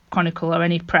Francisco Chronicle or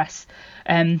any press,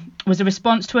 was a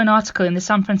response to an article in the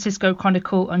San Francisco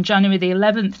Chronicle on January the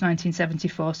 11th,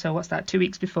 1974. So what's that, 2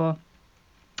 weeks before?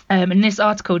 And this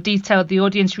article detailed the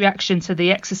audience reaction to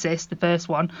The Exorcist, the first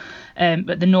one,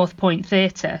 at the North Point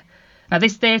Theatre. Now,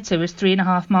 this theatre was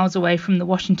 3.5 miles away from the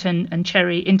Washington and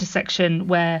Cherry intersection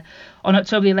where, on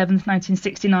October 11th,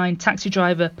 1969, taxi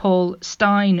driver Paul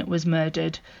Stein was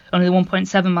murdered, only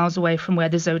 1.7 miles away from where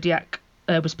the Zodiac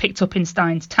was picked up in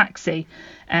Stein's taxi.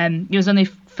 He was only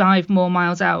 5 more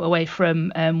miles out away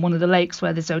from one of the lakes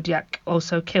where the Zodiac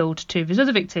also killed 2 of his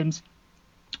other victims.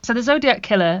 So the Zodiac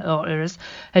Killer, or Urs,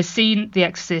 has seen The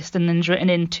Exorcist and then's written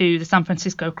into the San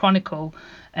Francisco Chronicle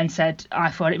and said,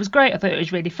 "I thought it was great, I thought it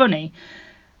was really funny."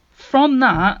 From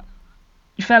that,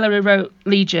 the fella who wrote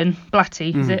Legion,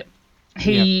 Blatty, is it?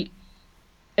 He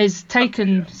has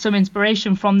taken some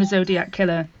inspiration from the Zodiac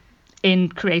Killer in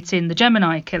creating the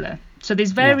Gemini Killer. So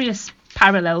there's various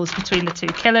parallels between the two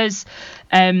killers.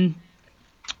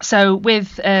 So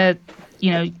with,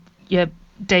 your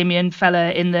Damien fella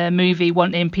in the movie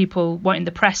wanting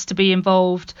the press to be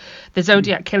involved, the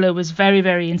Zodiac Killer was very,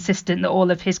 very insistent that all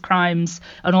of his crimes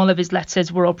and all of his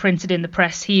letters were all printed in the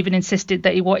press. He even insisted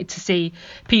that he wanted to see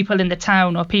people in the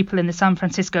town or people in the San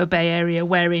Francisco Bay Area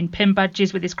wearing pin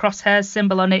badges with his crosshairs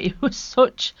symbol on it. He was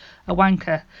such a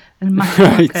wanker and massive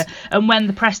wanker. And when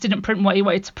the press didn't print what he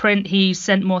wanted to print, he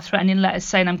sent more threatening letters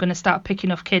saying, "I'm going to start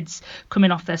picking off kids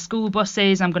coming off their school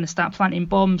buses. I'm going to start planting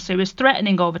bombs." So he was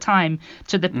threatening all the time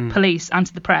to the police and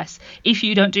to the press. "If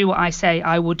you don't do what I say,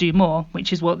 I will do more,"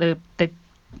 which is what the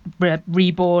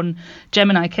reborn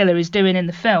Gemini Killer is doing in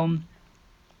the film.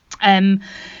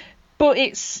 But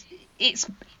it's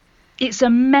a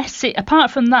messy.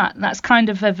 Apart from that, that's kind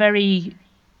of a very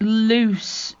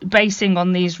loose basing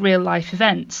on these real life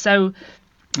events. So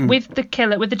with the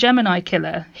Gemini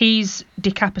killer, he's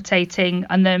decapitating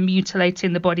and then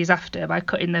mutilating the bodies after by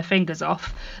cutting their fingers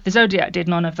off. The Zodiac did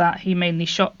none of that. He mainly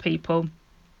shot people.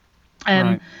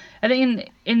 I think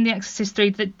in The Exorcist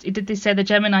 3, did they say the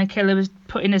Gemini killer was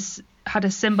had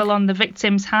a symbol on the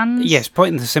victim's hands? Yes,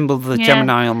 putting the symbol of the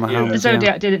Gemini on the hand. The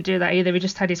Zodiac didn't do that either. He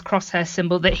just had his crosshair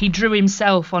symbol that he drew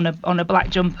himself on a black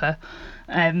jumper,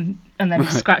 and then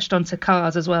scratched onto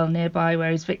cars as well nearby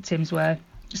where his victims were.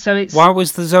 So it's... Why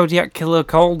was the Zodiac killer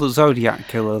called the Zodiac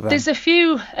killer then? There's a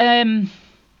few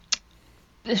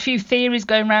theories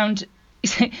going around.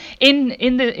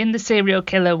 In the serial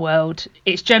killer world,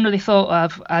 it's generally thought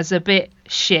of as a bit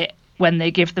shit when they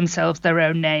give themselves their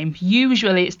own name.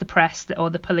 Usually it's the press or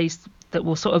the police that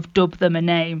will sort of dub them a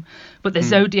name, but the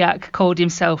Zodiac called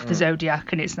himself the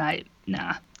Zodiac, and it's like,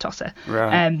 nah, tosser.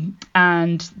 Right.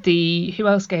 And who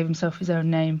else gave himself his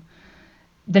own name?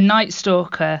 The Night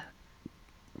Stalker,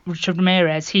 Richard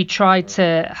Ramirez, he tried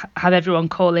to have everyone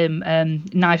call him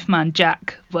Knife Man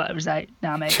Jack, but it was like,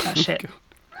 nah, mate, that's shit.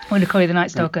 I'm going to call you the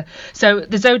Night Stalker. So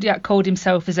the Zodiac called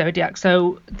himself the Zodiac.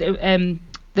 So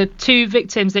the two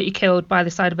victims that he killed by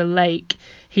the side of a lake,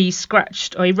 he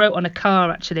wrote on a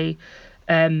car actually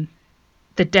the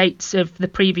dates of the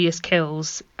previous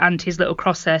kills and his little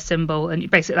crosshair symbol,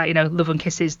 and basically like, love and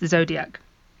kisses the Zodiac.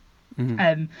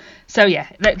 So yeah,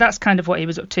 that's kind of what he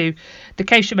was up to. The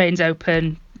case remains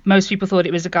open. Most people thought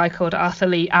it was a guy called Arthur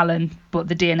Lee Allen, but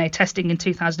the DNA testing in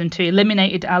 2002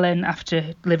 eliminated Allen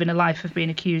after living a life of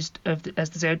being accused as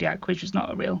the Zodiac, which was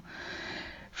not a real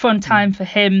fun time for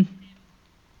him.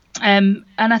 And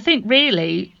I think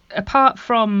really, apart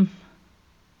from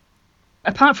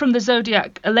the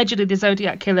Zodiac, allegedly the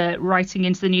Zodiac killer writing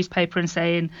into the newspaper and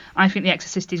saying, I think The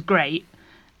Exorcist is great,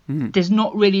 there's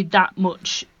not really that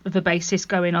much of a basis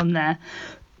going on there.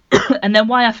 And then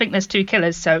why I think there's two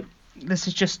killers, so this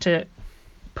is just to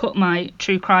put my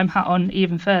true crime hat on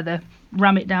even further,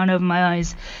 ram it down over my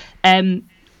eyes. The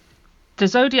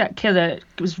Zodiac killer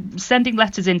was sending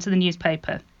letters into the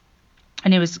newspaper,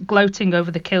 and he was gloating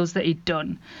over the kills that he'd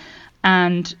done.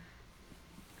 And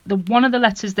one of the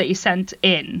letters that he sent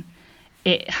in,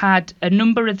 it had a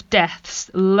number of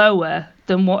deaths lower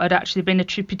than what had actually been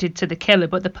attributed to the killer,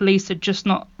 but the police had just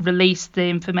not released the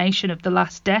information of the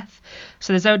last death.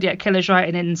 So the Zodiac killer's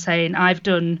writing in and saying, I've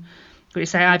done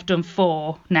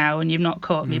 4 now and you've not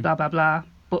caught me, blah, blah, blah.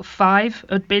 But 5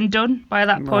 had been done by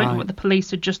that point, but the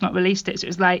police had just not released it. So it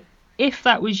was like, if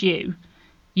that was you,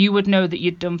 you would know that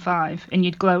you'd done 5 and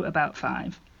you'd gloat about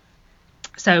 5.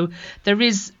 So there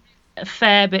is a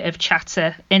fair bit of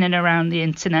chatter in and around the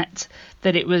internet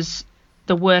that it was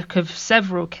the work of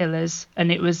several killers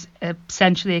and it was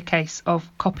essentially a case of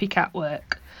copycat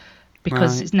work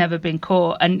because it's never been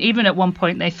caught. And even at one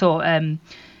point they thought it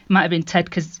might have been Ted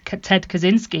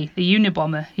Kaczynski, the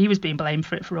Unabomber. He was being blamed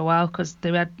for it for a while because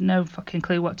they had no fucking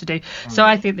clue what to do. So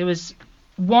I think there was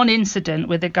one incident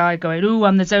with a guy going, "Ooh,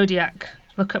 I'm the Zodiac.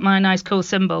 Look at my nice cool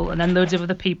symbol," and then loads of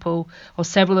other people or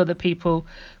several other people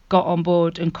got on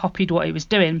board and copied what he was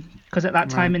doing, because at that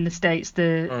time in the States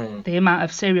the amount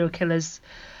of serial killers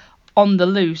on the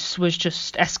loose was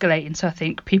just escalating. So I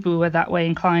think people who were that way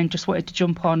inclined just wanted to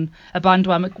jump on a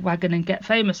bandwagon and get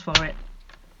famous for it.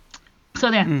 So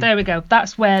yeah, there we go.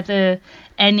 That's where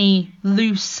any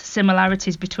loose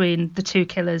similarities between the two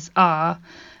killers are.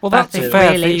 Well, that's a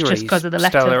fair theory, it's just because of the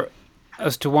letter. Stella,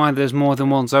 as to why there's more than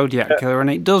one Zodiac killer, and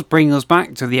it does bring us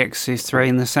back to The Exorcist 3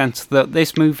 in the sense that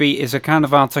this movie is a kind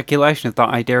of articulation of that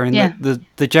idea, and that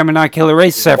the Gemini killer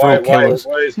is several killers.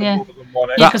 Why is there more than one?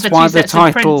 That's why the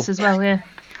title as well,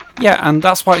 yeah, and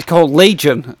that's why it's called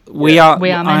Legion. We are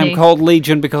many. I am called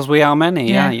Legion because we are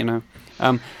many. Yeah, you know.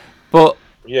 But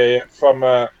from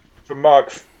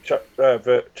Mark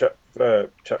chapter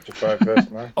 5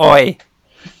 verse 9. Oi.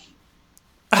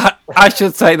 I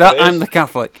should say that I'm the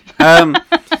Catholic.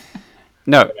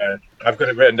 No, I've got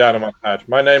it written down on my pad.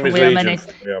 My name is Legion.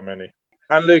 We are many.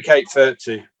 And Luke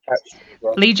 8:30.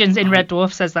 Well. Legion's in Red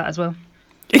Dwarf says that as well.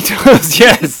 It does,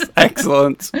 yes.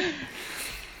 Excellent.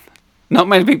 Not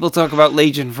many people talk about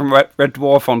Legion from Red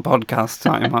Dwarf on podcasts,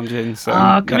 I imagine. So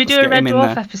can we do a Red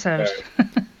Dwarf episode?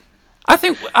 I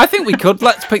think we could.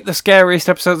 Let's pick the scariest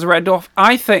episodes of Red Dwarf.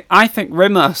 I think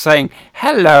Rimmer saying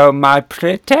 "Hello, my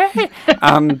pretty,"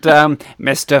 and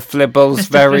Mr. Flibbles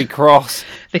very cross.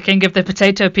 The king of the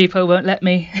potato people won't let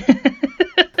me.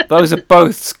 Those are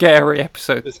both scary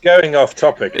episodes. It's going off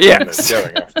topic. Yes.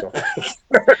 Going off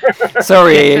topic.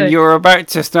 Sorry, Ian, you're about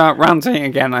to start ranting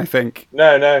again, I think.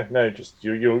 No. Just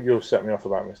you'll set me off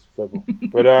about Mr. Flibble.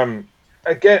 But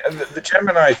again, the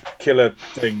Gemini killer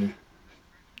thing.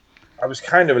 I was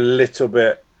kind of a little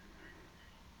bit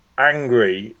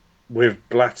angry with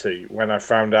Blatty when I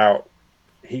found out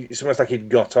it's almost like he'd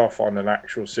got off on an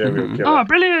actual serial killer. Oh,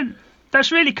 brilliant!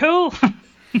 That's really cool.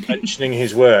 Mentioning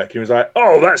his work, he was like,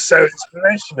 "Oh, that's so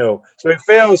inspirational."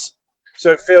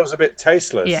 So it feels a bit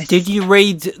tasteless. Yes. Did you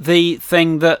read the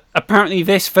thing that apparently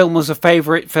this film was a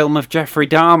favourite film of Jeffrey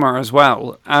Dahmer as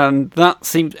well? And that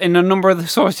seemed, in a number of the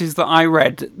sources that I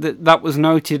read, that was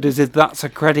noted as if that's a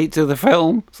credit to the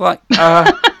film. It's like,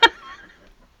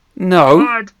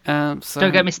 no. So...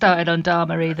 Don't get me started on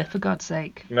Dahmer either, for God's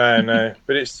sake. No,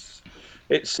 but it's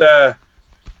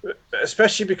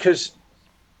especially because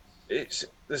it's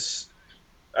this.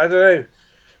 I don't know.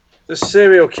 The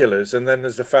serial killers, and then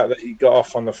there's the fact that he got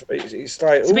off on the. It's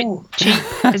like, it's a bit cheap,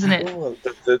 isn't it?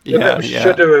 The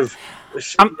shudder of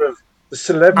the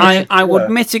celebrity. I would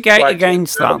mitigate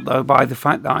against that though by the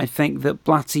fact that I think that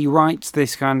Blatty writes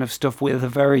this kind of stuff with a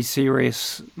very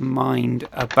serious mind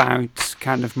about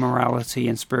kind of morality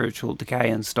and spiritual decay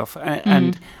and stuff,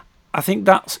 and I think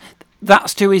that's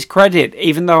to his credit.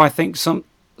 Even though I think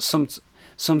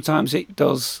sometimes it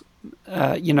does,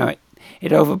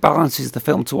 it overbalances the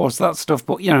film towards that stuff,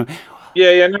 but no,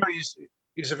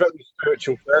 he's a very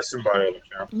spiritual person by all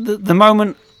accounts. The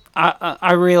moment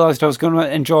I realised I was going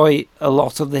to enjoy a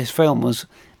lot of this film was,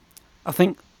 I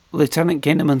think, Lieutenant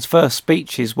Kinnaman's first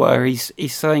speeches, where he's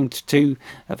saying to two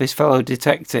of his fellow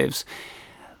detectives,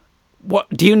 "What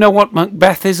do you know what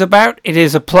Macbeth is about? It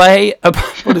is a play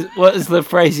about what is the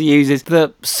phrase he uses?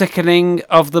 The sickening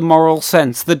of the moral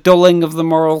sense, the dulling of the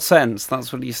moral sense."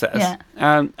 That's what he says.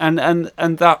 Yeah.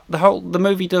 And that the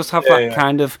movie does have that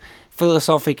kind of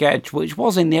philosophic edge, which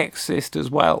was in The Exorcist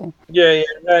as well. Yeah.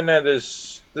 No.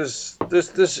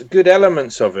 There's good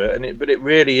elements of it, but it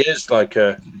really is like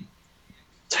a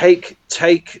take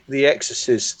The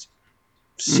Exorcist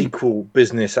sequel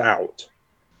business out.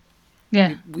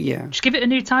 Yeah. Just give it a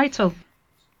new title.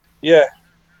 Yeah,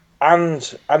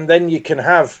 and then you can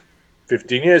have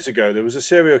 15 years ago there was a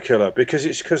serial killer, because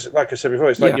like I said before,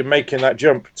 it's like you're making that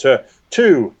jump to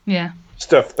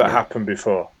stuff that happened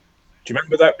before. Do you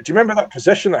remember that? Do you remember that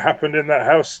possession that happened in that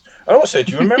house? Also,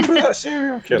 do you remember that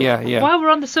serial killer? Yeah. While we're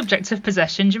on the subject of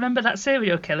possession, do you remember that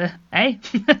serial killer? Eh?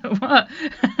 What?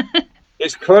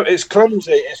 It's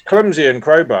clumsy and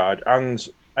crowbarred,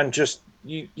 and just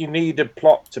you need a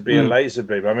plot to be a laser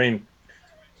beam. I mean,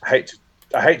 I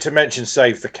hate to mention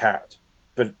Save the Cat,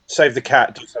 but Save the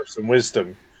Cat does have some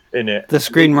wisdom in it. The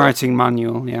screenwriting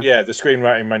manual, yeah, the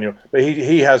screenwriting manual. But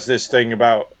he has this thing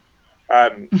about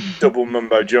double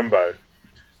mumbo jumbo.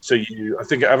 So I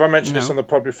think, have I mentioned this on the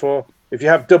pod before? If you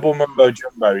have double mumbo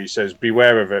jumbo, he says,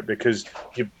 beware of it, because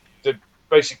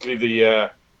basically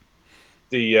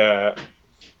the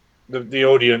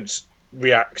audience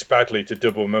reacts badly to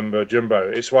double mumbo jumbo.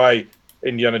 It's why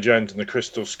Indiana Jones and the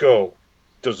Crystal Skull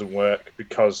doesn't work,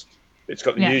 because it's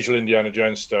got the usual Indiana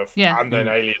Jones stuff and then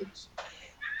aliens.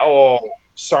 Or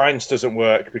Signs doesn't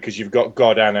work because you've got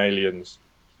God and aliens.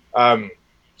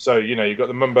 So, you've got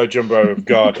the mumbo jumbo of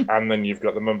God, and then you've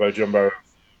got the mumbo jumbo of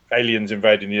aliens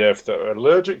invading the Earth that are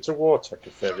allergic to water,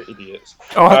 because they're idiots.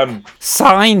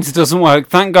 Signs doesn't work.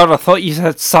 Thank God. I thought you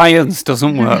said science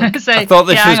doesn't work. So, I thought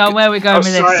this was... hang on, where are we going with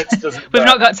this? We've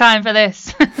not got time for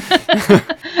this.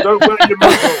 Don't wear your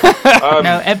muzzle.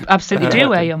 No, absolutely do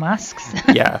wear your masks.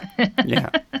 Yeah.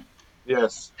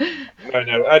 Yes.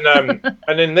 No.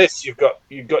 And in this, you've got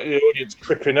the audience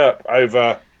tripping up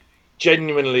over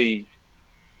genuinely,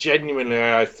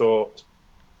 I thought,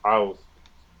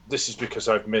 this is because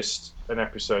I've missed an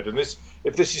episode. And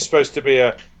if this is supposed to be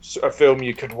a film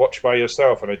you could watch by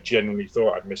yourself, and I genuinely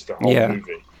thought I'd missed the whole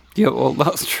movie. Yeah, well,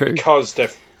 that's true. Because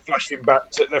they're flashing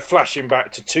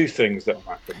back to two things that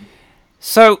happened.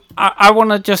 So I want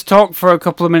to just talk for a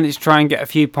couple of minutes, try and get a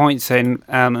few points in,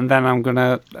 and then I'm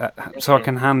gonna so I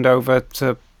can hand over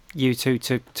to you two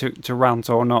to rant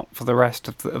or not for the rest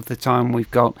of the time we've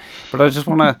got. But I just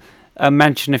want to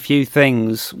mention a few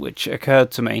things which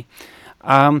occurred to me,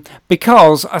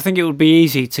 because I think it would be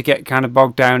easy to get kind of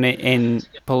bogged down in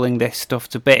pulling this stuff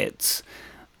to bits.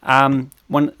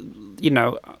 When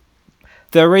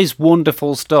there is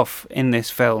wonderful stuff in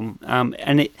this film,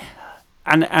 and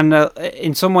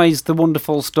in some ways the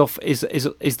wonderful stuff is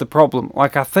the problem.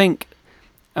 Like, I think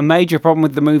a major problem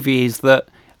with the movie is that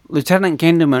Lieutenant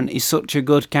Kinnaman is such a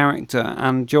good character,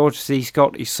 and George C.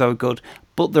 Scott is so good,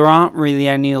 but there aren't really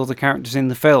any other characters in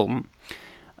the film.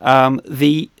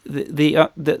 The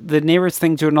nearest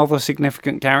thing to another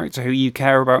significant character who you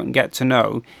care about and get to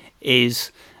know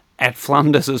is Ed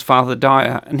Flanders as Father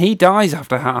Dyer, and he dies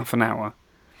after half an hour.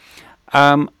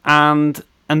 And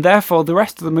therefore the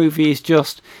rest of the movie is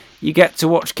just you get to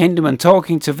watch Kinderman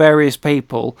talking to various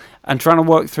people and trying to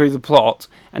work through the plot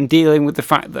and dealing with the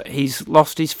fact that he's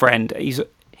lost his friend.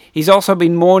 He's also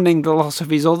been mourning the loss of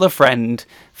his other friend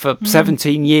for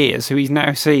 17 years, who he's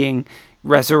now seeing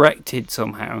resurrected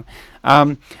somehow.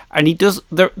 And he does.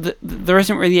 There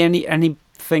isn't really any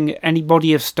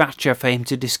body of stature for him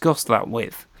to discuss that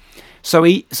with.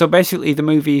 So basically the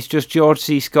movie is just George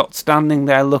C. Scott standing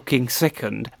there looking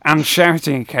sickened and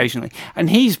shouting occasionally.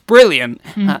 And he's brilliant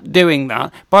at doing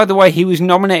that. By the way, he was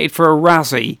nominated for a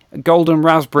Razzie, a Golden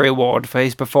Raspberry Award, for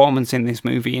his performance in this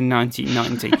movie in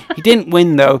 1990. He didn't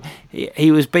win, though.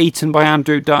 He was beaten by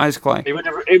Andrew Dice Clay. He would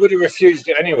have refused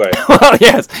it anyway. Well,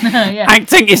 yes. Yeah.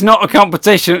 Acting is not a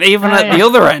competition, even at the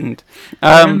other end.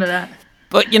 I remember that.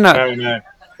 But, you know... No.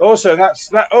 Also,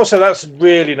 that's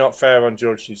really not fair on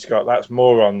George C. Scott. That's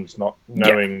morons not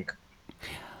knowing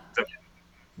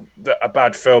that a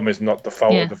bad film is not the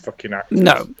fault of the fucking actors.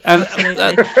 No,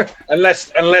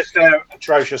 unless they're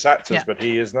atrocious actors, but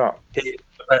he is not. He's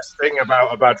the best thing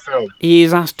about a bad film. He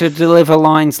is asked to deliver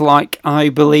lines like "I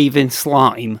believe in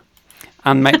slime"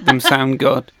 and make them sound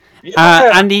good.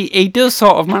 And he does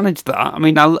sort of manage that. I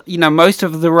mean, most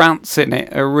of the rants in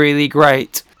it are really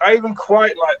great. I even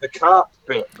quite like the carp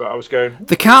bit, but I was going...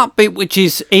 The carp bit, which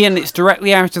is, Ian, it's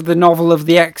directly out of the novel of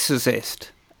The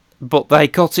Exorcist, but they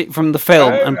cut it from the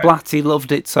film, and Blatty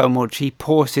loved it so much, he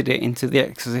ported it into The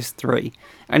Exorcist 3.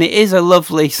 And it is a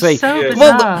lovely scene. So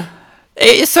bizarre. Well,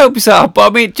 it is so bizarre,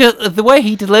 but I mean, just the way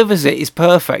he delivers it is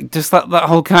perfect. Just that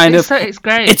whole kind of... It's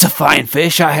great. It's a fine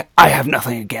fish, I have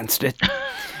nothing against it.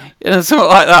 Something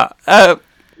like that.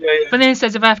 But then he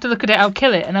says, if I have to look at it, I'll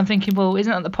kill it. And I'm thinking, well,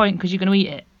 isn't that the point? Because you're going to eat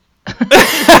it.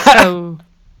 So,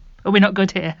 are we not good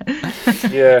here?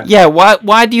 Yeah.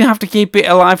 Why do you have to keep it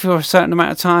alive for a certain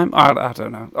amount of time? I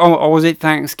don't know. Or was it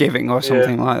Thanksgiving or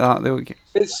something like that?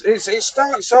 It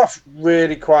starts off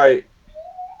really quite.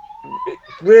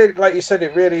 Really, like you said,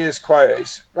 it really is quite.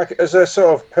 It's like as a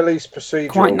sort of police procedural.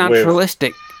 Quite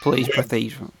naturalistic police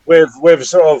procedural. With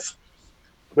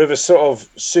a sort of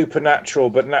supernatural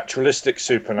but naturalistic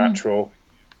supernatural,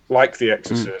 like The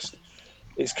Exorcist.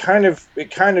 It kind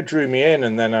of drew me in,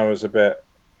 and then I was a bit,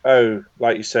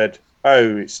 like you said,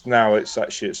 it's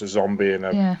a zombie, and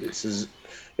it's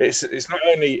not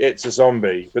only it's a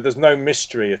zombie, but there's no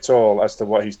mystery at all as to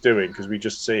what he's doing because we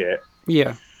just see it.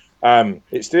 Yeah.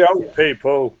 It's the old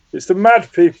people, it's the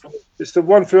mad people, it's the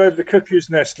one flew over the cuckoo's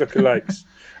nest lookalikes,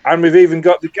 and we've even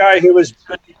got the guy who was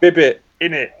Billy Bibbit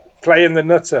in it playing the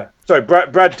nutter. Sorry,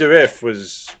 Brad Dourif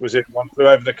was in One Flew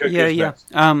Over the Cuckoo's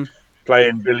Nest,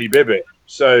 playing Billy Bibbit.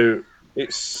 So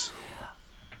it's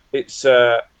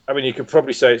I mean, you could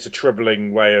probably say it's a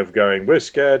troubling way of going. We're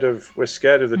scared of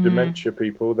the dementia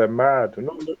people. They're mad. And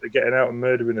look, they're getting out and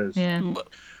murdering us. Yeah.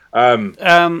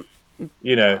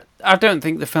 I don't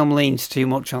think the film leans too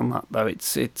much on that, though. I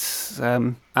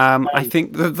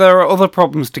think that there are other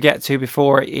problems to get to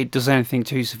before it does anything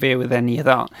too severe with any of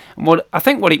that. And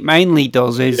what it mainly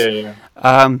does is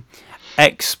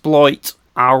exploit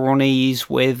our unease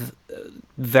with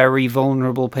very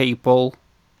vulnerable people,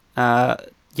 like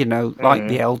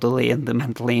the elderly and the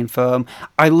mentally infirm.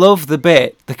 I love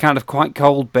the kind of quite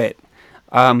cold bit,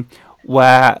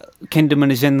 where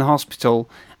Kinderman is in the hospital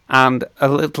and a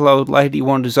little old lady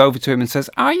wanders over to him and says,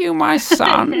 "Are you my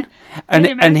son?"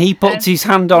 and he puts his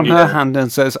hand on her hand and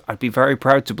says, "I'd be very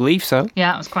proud to believe so."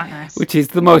 Yeah, that was quite nice. Which is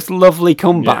the most lovely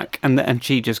comeback. Yeah. And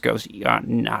she just goes, "You're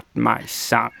not my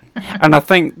son." And I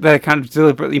think they're kind of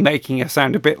deliberately making her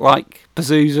sound a bit like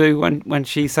Pazuzu when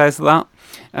she says that.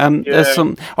 There's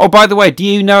some... Oh, by the way, do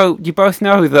you both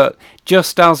know that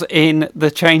just as in The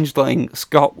Changeling,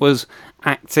 Scott was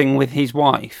acting with his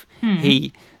wife,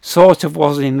 he sort of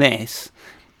was in this.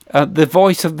 The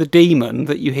voice of the demon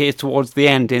that you hear towards the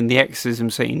end in the exorcism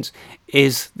scenes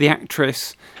is the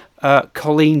actress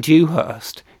Colleen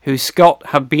Dewhurst, who Scott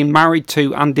had been married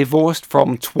to and divorced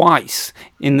from twice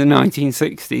in the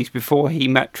 1960s before he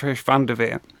met Trish Van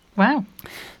Devere. Wow.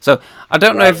 So I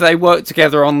don't know if they worked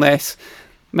together on this.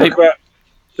 Maybe...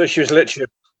 So she was literally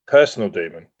a personal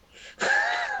demon.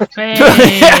 Hey.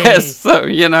 Yes, so,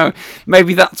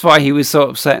 maybe that's why he was so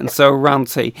upset and so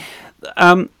ranty.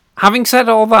 Having said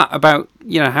all that about,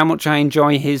 how much I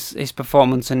enjoy his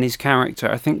performance and his character,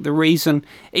 I think the reason...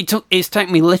 It's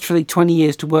taken me literally 20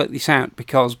 years to work this out,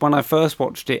 because when I first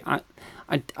watched it, I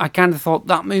kind of thought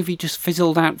that movie just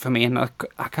fizzled out for me, and I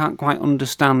can't quite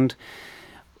understand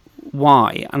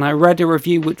why. And I read a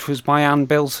review which was by Ann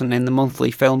Bilson in the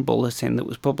Monthly Film Bulletin that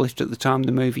was published at the time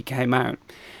the movie came out.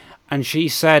 And she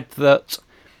said that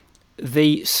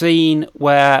the scene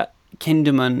where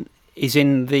Kinderman is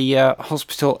in the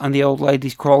hospital and the old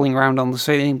lady's crawling around on the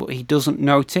ceiling, but he doesn't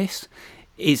notice,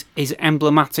 is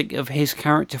emblematic of his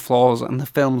character flaws and the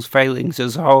film's failings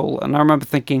as a whole. And I remember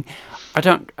thinking, I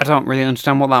don't really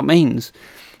understand what that means.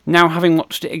 Now, having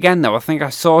watched it again, though, I think I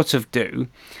sort of do,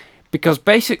 because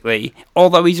basically,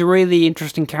 although he's a really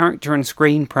interesting character and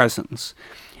screen presence,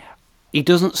 he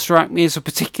doesn't strike me as a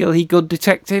particularly good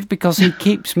detective because he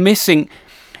keeps missing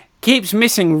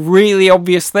really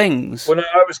obvious things. Well, no,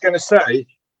 I was going to say,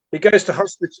 he goes to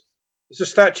hospital. It's a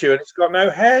statue and it's got no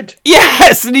head.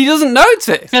 Yes, and he doesn't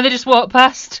notice. No, they just walk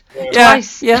past. Yeah,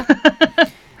 Twice. yeah.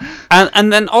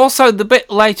 and then also the bit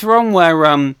later on where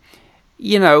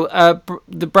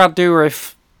the Brad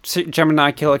Dourif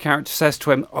Gemini Killer character says to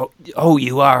him, "Oh,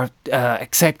 you are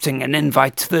accepting an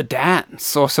invite to the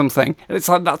dance," or something. And it's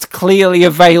like, that's clearly a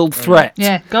veiled threat.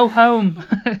 Yeah, go home.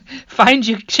 Find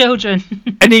your children.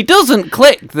 And he doesn't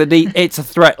click that it's a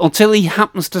threat until he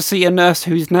happens to see a nurse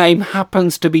whose name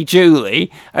happens to be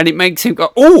Julie, and it makes him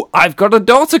go, "Oh, I've got a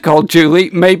daughter called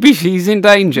Julie. Maybe she's in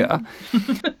danger."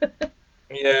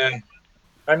 Yeah.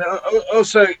 And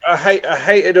also, I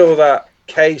hated all that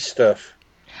K stuff.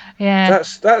 Yeah.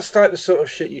 That's like the sort of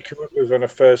shit you come up with on a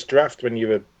first draft when you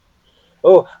were,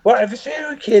 oh, what if a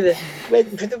serial killer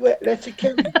went for the letter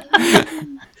K?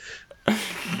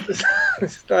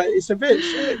 It's a bit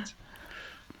shit.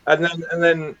 And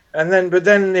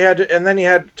then he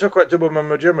had talk about double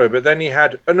mumbo jumbo, but then he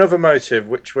had another motive,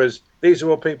 which was these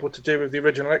are all people to do with the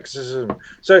original exorcism.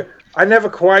 So I never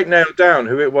quite nailed down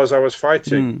who it was I was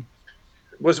fighting.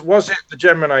 Was it the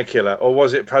Gemini Killer or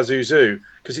was it Pazuzu?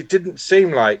 Because it didn't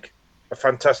seem like a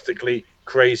fantastically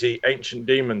crazy ancient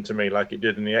demon to me, like it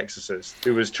did in The Exorcist,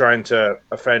 who was trying to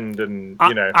offend and,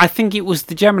 I think it was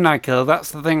the Gemini Killer,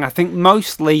 that's the thing. I think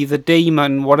mostly the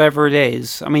demon, whatever it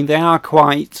is, I mean, they are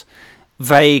quite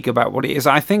vague about what it is.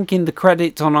 I think in the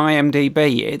credits on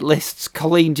IMDb, it lists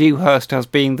Colleen Dewhurst as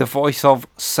being the voice of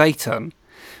Satan,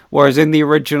 whereas in the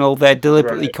original, they're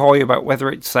deliberately coy about whether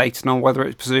it's Satan or whether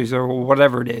it's Pazuzu or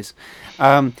whatever it is.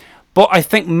 But I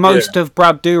think most of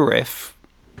Brad Dourif,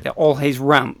 all his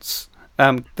rants,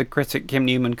 the critic Kim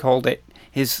Newman called it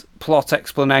his plot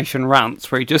explanation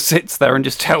rants, where he just sits there and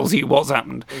just tells you what's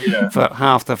happened for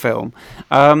half the film.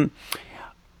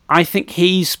 I think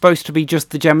he's supposed to be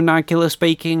just the Gemini Killer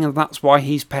speaking, and that's why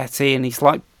he's petty, and he's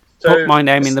like, put my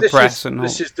name in the press.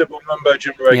 This is double mumbo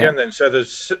jumbo again then. So the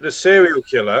serial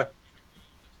killer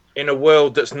in a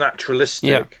world that's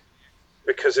naturalistic,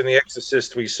 because in The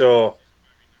Exorcist we saw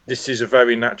this is a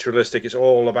very naturalistic, it's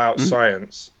all about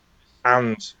science,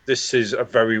 and this is a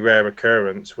very rare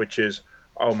occurrence, which is,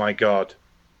 oh my God,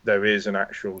 there is an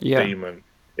actual demon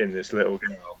in this little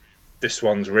girl. This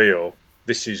one's real.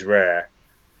 This is rare.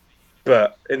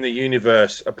 But in the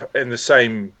universe, in the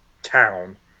same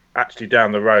town, actually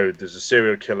down the road, there's a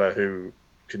serial killer who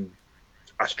can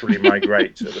astrally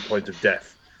migrate at the point of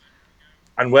death.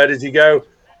 And where does he go?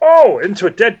 Oh, into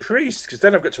a dead priest, because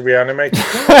then I've got to reanimate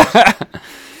him.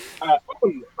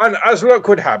 And as luck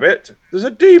would have it, there's a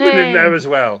demon in there as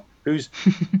well, who's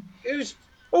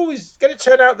always going to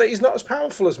turn out that he's not as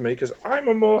powerful as me, because I'm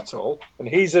immortal, and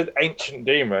he's an ancient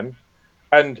demon.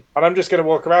 And I'm just going to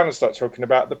walk around and start talking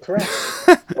about the press.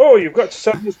 Oh, you've got to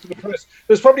send this to the press.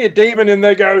 There's probably a demon in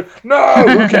there going, no,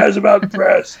 who cares about the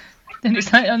press? Then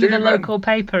it's like under the local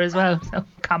paper as well, so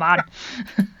come on.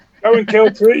 Go and kill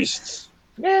priests.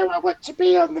 No, I want to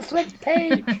be on the front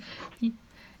page. You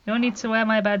don't need to wear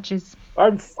my badges.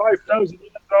 I'm 5,000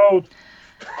 years old.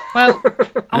 Well,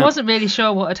 I wasn't really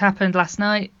sure what had happened last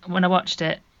night when I watched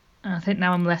it. I think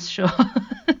now I'm less sure.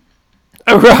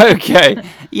 Oh, right, okay.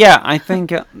 Yeah, I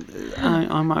think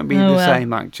I might be the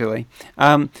same, actually.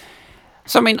 So,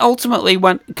 I mean, ultimately,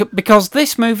 because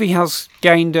this movie has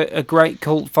gained a great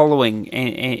cult following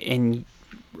in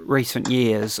recent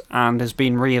years and has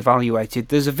been reevaluated,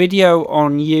 there's a video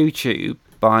on YouTube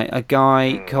by a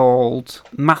guy called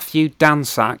Matthew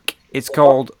Dansack. It's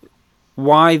called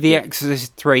Why The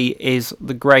Exorcist 3 is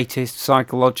the Greatest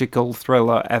Psychological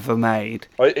Thriller Ever Made.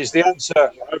 Is the answer,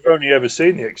 I've only ever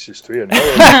seen The Exorcist 3.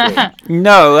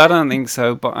 No, I don't think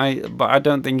so, but I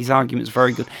don't think his argument's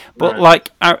very good.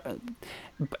 But,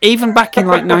 even back in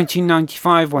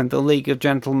 1995, when the League of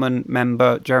Gentlemen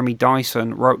member Jeremy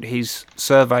Dyson wrote his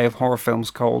survey of horror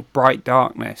films called Bright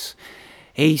Darkness,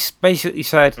 he basically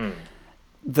said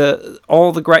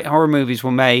all the great horror movies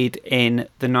were made in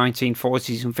the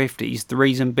 1940s and 50s. The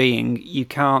reason being, you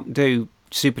can't do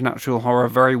supernatural horror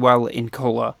very well in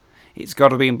colour. It's got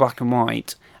to be in black and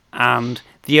white. And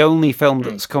the only film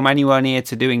that's come anywhere near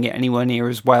to doing it anywhere near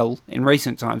as well in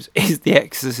recent times is The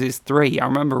Exorcist 3. I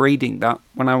remember reading that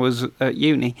when I was at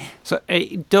uni. So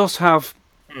it does have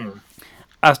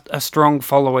a strong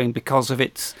following because of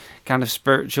its kind of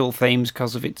spiritual themes,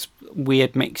 because of its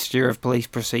weird mixture of police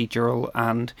procedural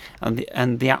and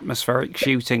the atmospheric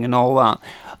shooting and all that.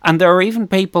 And there are even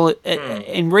people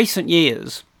in recent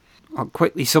years. I'll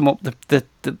quickly sum up the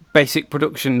basic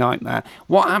production nightmare.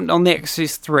 What happened on The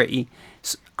Exorcist 3,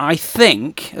 I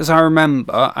think, as I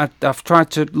remember, I've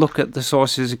tried to look at the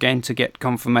sources again to get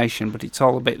confirmation, but it's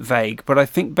all a bit vague. But I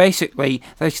think basically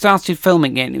they started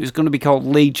filming it and it was going to be called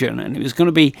Legion, and it was going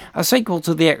to be a sequel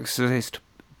to The Exorcist,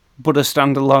 but a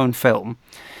standalone film.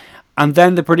 And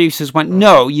then the producers went,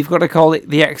 no, you've got to call it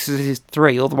The Exorcist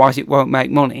 3, otherwise it won't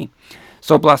make money.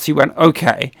 So Blatty went,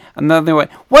 okay. And then they went,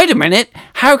 wait a minute,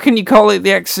 how can you call it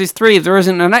The Exorcist 3 if there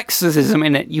isn't an exorcism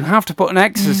in it? You have to put an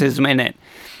exorcism in it.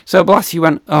 So Blatty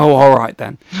went, oh, all right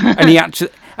then. And he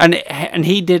actually, and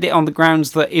he did it on the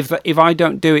grounds that if I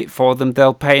don't do it for them,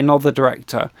 they'll pay another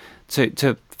director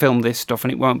to film this stuff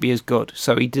and it won't be as good.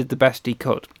 So he did the best he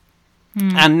could.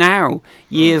 And now,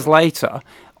 years later,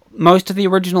 most of the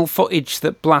original footage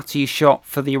that Blatty shot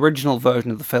for the original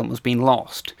version of the film has been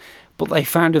lost. But they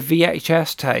found a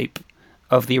VHS tape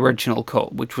of the original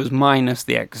cut, which was minus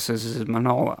the exorcism and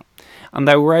all that. And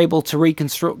they were able to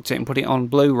reconstruct it and put it on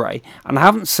Blu-ray. And I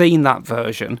haven't seen that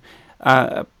version.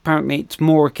 Apparently it's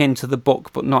more akin to the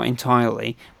book, but not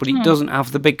entirely. But it doesn't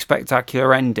have the big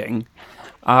spectacular ending.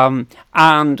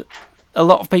 And a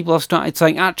lot of people have started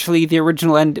saying, actually, the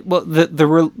original end, well,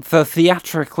 the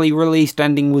theatrically released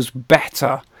ending was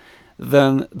better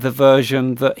than the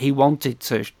version that he wanted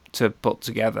to put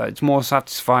together. It's more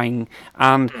satisfying,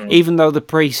 and even though the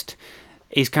priest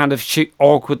is kind of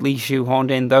awkwardly shoehorned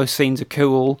in, those scenes are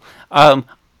cool.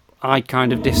 I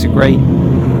kind of disagree.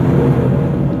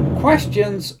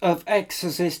 Questions of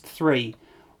Exorcist 3.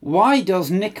 Why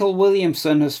does Nicol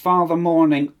Williamson as Father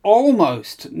Morning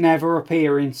almost never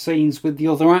appear in scenes with the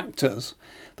other actors?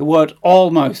 The word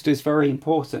almost is very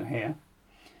important here.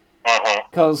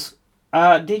 Because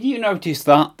did you notice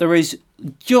that there is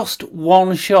just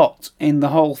one shot in the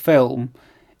whole film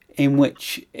in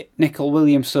which Nicol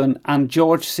Williamson and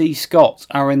George C. Scott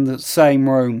are in the same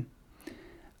room?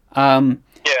 And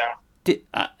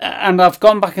I've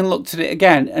gone back and looked at it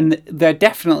again, and they're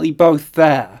definitely both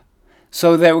there.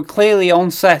 So they were clearly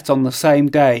on set on the same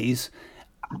days,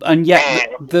 and yet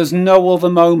there's no other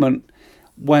moment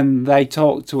when they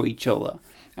talk to each other.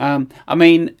 I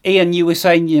mean, Ian, you were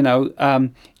saying,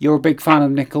 you're a big fan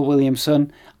of Nicol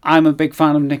Williamson. I'm a big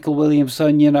fan of Nicol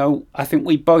Williamson. I think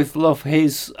we both love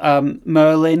his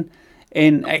Merlin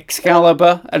in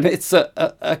Excalibur, and it's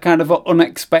a kind of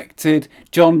unexpected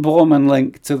John Boorman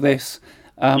link to this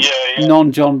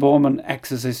non-John Boorman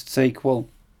Exorcist sequel.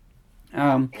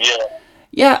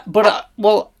 Yeah, but,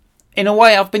 in a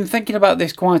way, I've been thinking about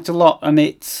this quite a lot, and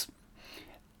it's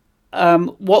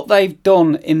what they've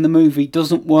done in the movie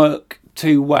doesn't work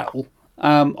too well,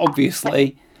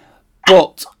 obviously,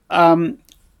 but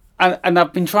and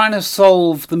I've been trying to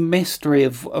solve the mystery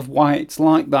of why it's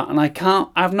like that, and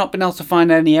I've not been able to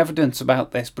find any evidence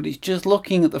about this, but it's just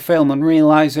looking at the film and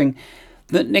realising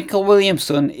that Nicol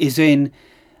Williamson is in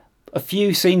a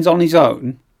few scenes on his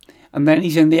own, and then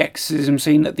he's in the exorcism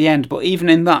scene at the end, but even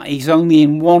in that, he's only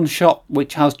in one shot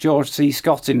which has George C.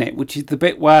 Scott in it, which is the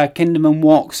bit where Kinderman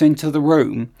walks into the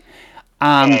room,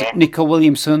 and Nicol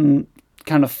Williamson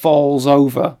kind of falls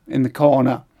over in the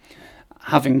corner,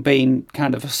 having been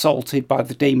kind of assaulted by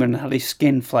the demon and had his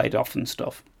skin flayed off and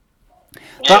stuff.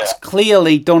 That's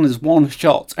clearly done as one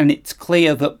shot, and it's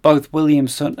clear that both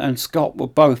Williamson and Scott were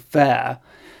both there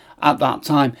at that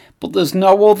time, but there's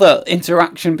no other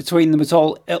interaction between them at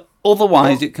all.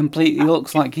 Otherwise, it completely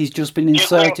looks like he's just been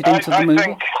inserted into the movie.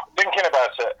 Thinking about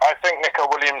it, I think Nicol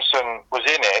Williamson was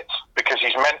in it because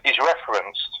he's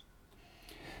referenced.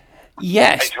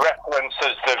 Yes. He's referenced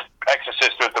as the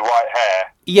exorcist with the white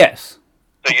hair. Yes.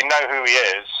 So you know who he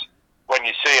is when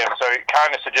you see him. So it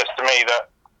kind of suggests to me that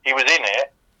he was in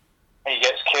it, and he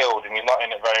gets killed, and he's not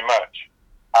in it very much.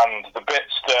 And the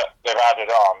bits that they've added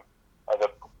on are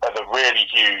the really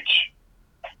huge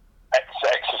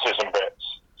exorcism bits.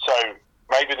 So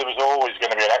maybe there was always going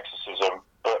to be an exorcism,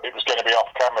 but it was going to be off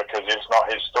camera because it's not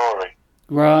his story.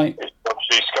 Right. It's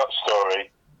obviously Scott's story,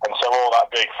 and so all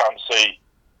that big fancy.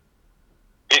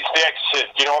 It's the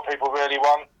exorcist. Do you know what people really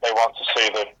want? They want to see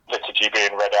the liturgy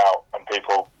being read out, and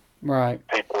people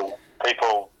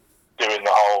doing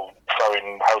the whole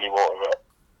throwing holy water at it.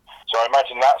 So I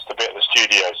imagine that's the bit the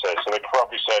studio said. So they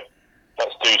probably said,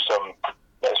 let's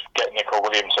get Nicol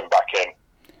Williamson back in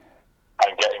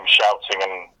and get him shouting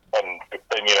and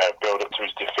build up to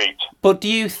his defeat. But do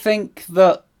you think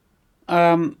that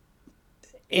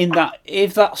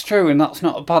if that's true and that's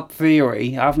not a bad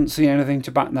theory, I haven't seen anything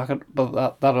to back that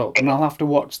up, and I'll have to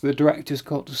watch the director's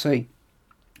cut to see.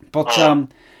 But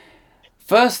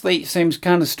firstly, it seems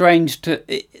kind of strange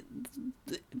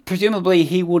presumably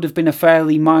he would have been a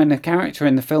fairly minor character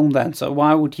in the film then, so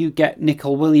why would you get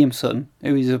Nicol Williamson,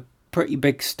 who is a pretty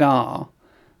big star,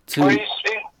 to... Well, he's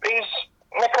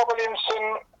Nicol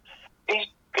Williamson, he's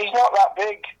not that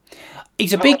big.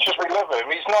 He's a big... As much as we love him,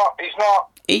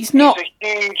 he's a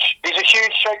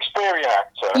huge Shakespearean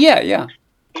actor. Yeah.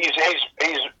 He's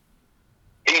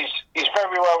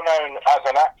very well known as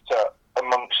an actor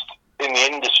in the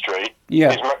industry. Yeah.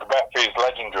 His Macbeth is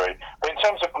legendary. But in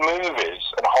terms of movies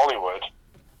and Hollywood,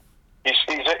 he's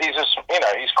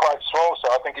quite small.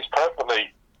 So I think it's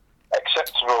perfectly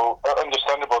acceptable,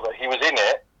 understandable that he was in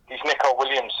it. He's Nicol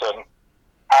Williamson,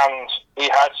 and he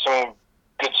had some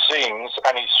good scenes,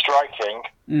 and he's striking.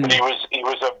 But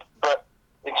But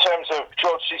in terms of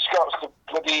George C. Scott's the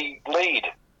bloody lead,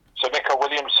 so Nicol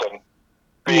Williamson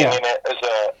being in it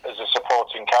as a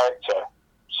supporting character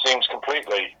seems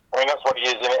completely. I mean, that's what he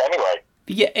is in it anyway.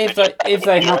 Yeah, if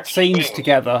they had scenes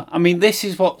together, I mean, this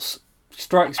is what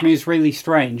strikes me as really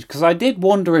strange, because I did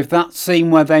wonder if that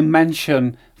scene where they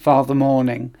mention Father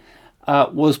Morning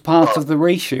was part of the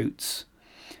reshoots.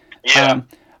 Yeah, I mean,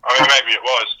 maybe it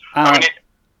was. I mean,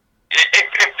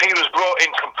 if he was brought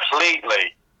in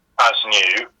completely as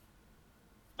new,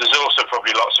 there's also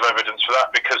probably lots of evidence for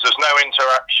that, because there's no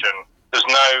interaction, there's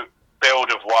no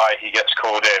build of why he gets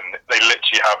called in. They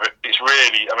literally have it. It's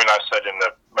really, I mean, I said in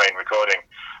the main recording,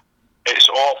 it's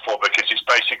awful because it's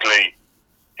basically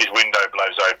his window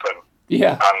blows open.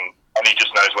 Yeah. And he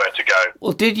just knows where to go.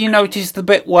 Well, did you notice the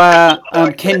bit where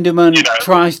Kinderman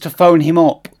tries to phone him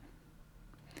up?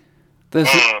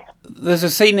 There's a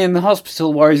scene in the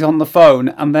hospital where he's on the phone,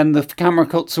 and then the camera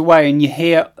cuts away and you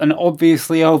hear an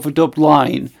obviously overdubbed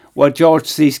line where George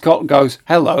C. Scott goes,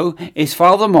 "Hello, is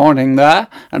Father Morning there?"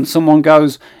 And someone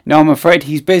goes, "No, I'm afraid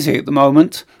he's busy at the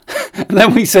moment." And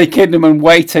then we see Kinderman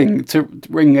waiting to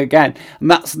ring again. And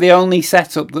that's the only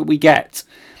setup that we get,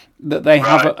 that they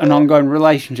have an ongoing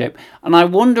relationship. And I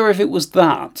wonder if it was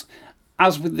that,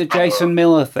 as with the Jason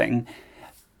Miller thing,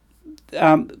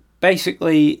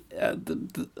 basically,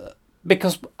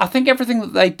 because I think everything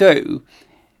that they do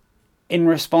in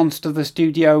response to the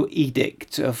studio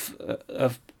edict of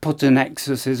put an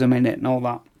exorcism in it and all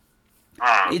that,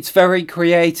 it's very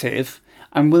creative,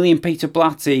 and William Peter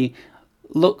Blatty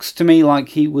looks to me like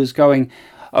he was going,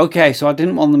 okay, so I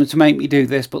didn't want them to make me do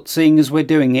this, but seeing as we're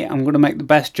doing it, I'm going to make the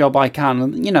best job I can.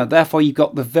 And, therefore you've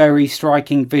got the very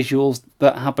striking visuals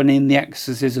that happen in the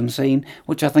exorcism scene,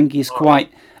 which I think is quite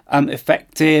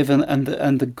effective, and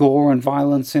the gore and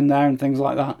violence in there and things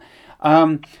like that.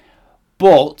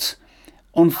 But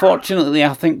unfortunately,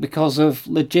 I think because of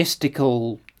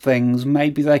logistical things,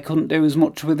 maybe they couldn't do as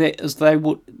much with it as they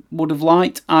would have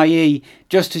liked. I.e.,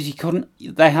 just as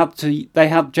they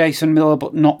had Jason Miller,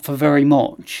 but not for very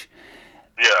much.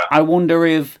 Yeah. I wonder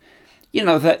if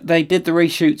that they did the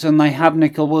reshoots and they had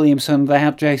Nicol Williamson, they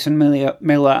had Jason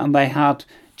Miller, and they had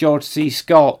George C.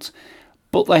 Scott,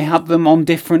 but they had them on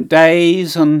different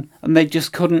days, and they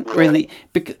just couldn't really.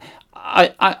 Because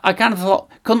I kind of thought,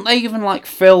 couldn't they even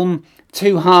film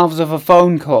two halves of a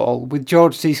phone call with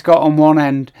George C. Scott on one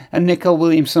end and Nicol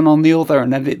Williamson on the other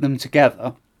and edit them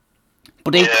together?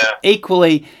 But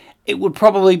equally, it would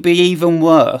probably be even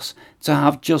worse to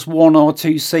have just one or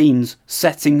two scenes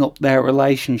setting up their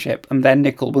relationship, and then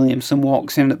Nicol Williamson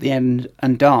walks in at the end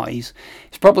and dies.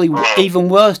 It's probably even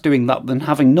worse doing that than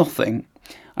having nothing.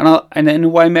 And in a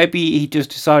way, maybe he just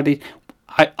decided,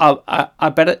 I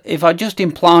better, if I just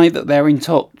imply that they're in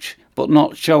touch but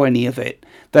not show any of it,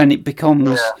 then it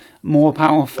becomes more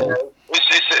powerful. Yeah.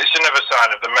 It's another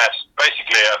sign of the mess.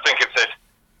 Basically, I think if they'd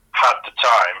had the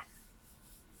time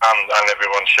and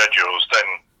everyone's schedules, then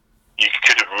you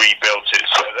could have rebuilt it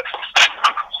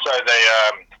so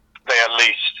they at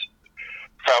least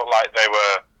felt like they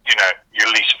were, you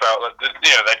at least felt that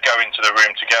they'd go into the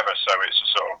room together. So it's a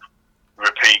sort of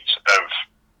repeat of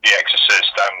The Exorcist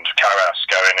and Karras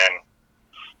going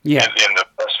in the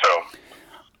first film.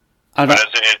 But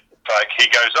as it is, he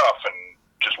goes off and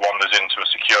just wanders into a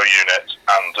secure unit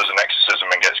and does an exorcism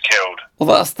and gets killed. Well,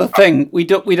 that's the thing. We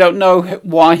don't know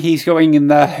why he's going in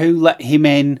there, who let him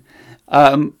in.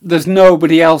 There's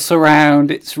nobody else around.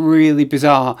 It's really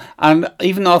bizarre. And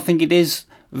even though I think it is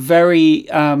very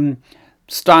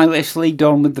stylishly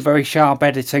done with the very sharp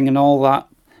editing and all that,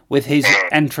 with his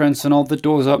entrance and all the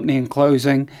doors opening and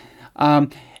closing,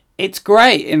 it's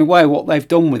great in a way what they've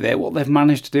done with it, what they've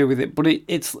managed to do with it, but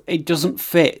it doesn't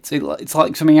fit. It's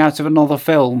like something out of another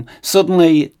film.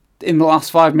 Suddenly in the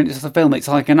last 5 minutes of the film, it's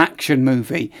like an action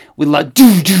movie with like do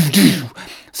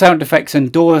sound effects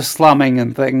and doors slamming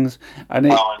and things. And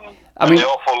it, I mean, the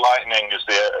awful lightning as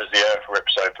the earth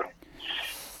rips open.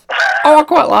 Oh, I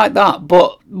quite like that,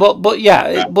 but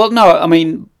yeah, but no, I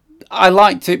mean, I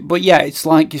liked it, but yeah, it's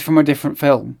like it's from a different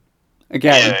film.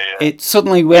 Again, it's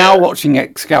suddenly we are watching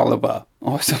Excalibur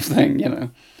or something, you know.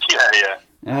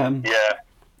 Yeah. No,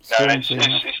 it's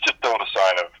just all a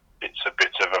sign of it's a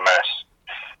bit of a mess,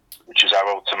 which is our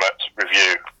ultimate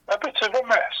review. A bit of a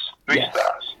mess. 3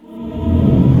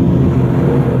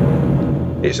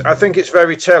 stars. I think it's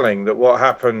very telling that what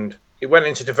happened. It went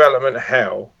into development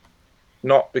hell,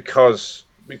 not because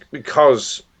I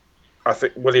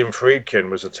think William Friedkin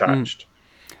was attached.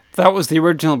 That was the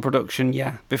original production,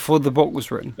 before the book was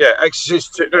written. Yeah,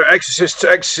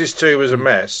 Exorcist 2 was a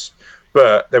mess,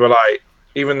 but they were like,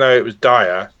 even though it was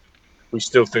dire, we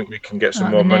still think we can get some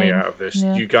more money out of this.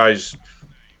 Yeah. You guys,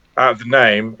 out of the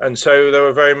name, and so they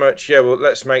were very much, well,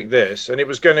 let's make this, and it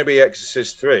was going to be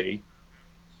Exorcist 3,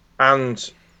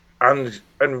 and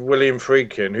William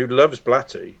Friedkin, who loves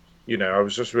Blatty. You know, I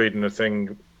was just reading a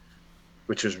thing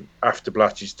which was after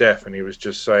Blatty's death, and he was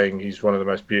just saying he's one of the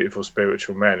most beautiful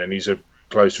spiritual men, and he's a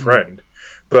close friend.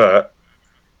 But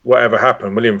whatever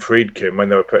happened, William Friedkin, when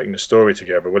they were putting the story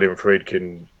together, William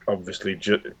Friedkin, obviously,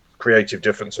 creative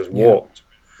differences warped.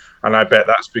 And I bet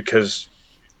that's because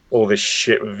all this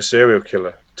shit with the serial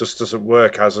killer just doesn't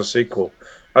work as a sequel.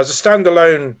 As a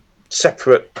standalone,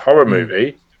 separate horror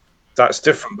movie, that's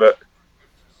different, but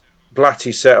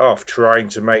Blatty set off trying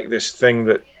to make this thing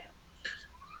that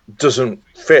doesn't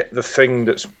fit the thing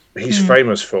that he's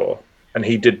famous for, and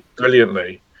he did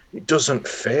brilliantly. It doesn't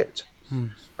fit.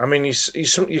 I mean,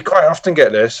 you quite often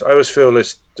get this. I always feel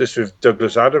this with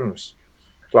Douglas Adams.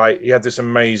 Like, he had this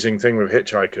amazing thing with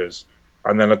Hitchhikers,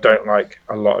 and then I don't like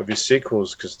a lot of his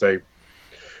sequels because they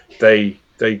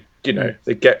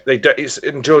it's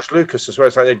in George Lucas as well.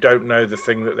 It's like they don't know the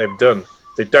thing that they've done.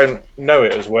 They don't know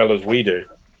it as well as we do.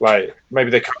 Like,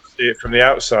 maybe they can't see it from the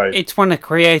outside. It's when a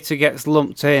creator gets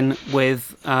lumped in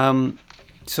with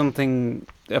something,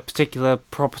 a particular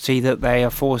property that they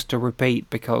are forced to repeat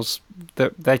because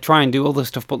they try and do other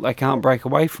stuff, but they can't break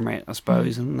away from it, I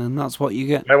suppose, and then that's what you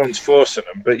get. No one's forcing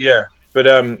them, but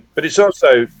but it's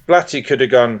also Blatty could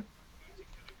have gone,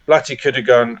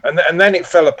 and then it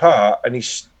fell apart, and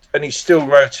he still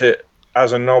wrote it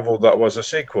as a novel that was a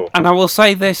sequel. And I will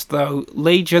say this though,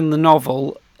 Legion, the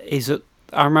novel,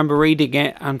 I remember reading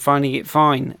it and finding it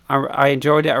fine. I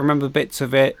enjoyed it. I remember bits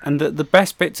of it, and the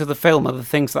best bits of the film are the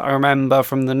things that I remember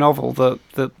from the novel,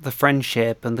 the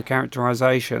friendship and the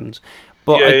characterizations.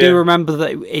 But I do remember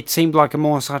that it seemed like a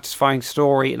more satisfying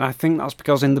story, and I think that's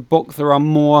because in the book there are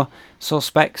more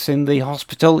suspects in the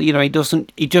hospital. You know, he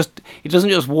doesn't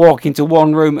just walk into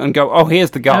one room and go, "Oh,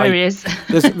 here's the guy." There he is.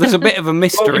 There's a bit of a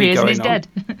mystery going he's on. Dead.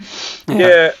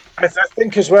 Yeah, I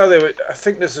think as well. I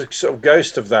think there's a sort of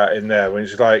ghost of that in there when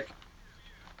he's like,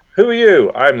 "Who are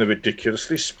you? I'm the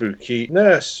ridiculously spooky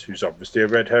nurse who's obviously a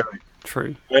red herring."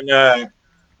 True. And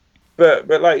but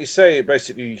like you say, it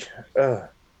basically.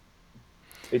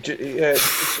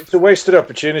 It's a wasted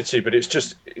opportunity, but it's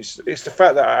the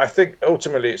fact that I think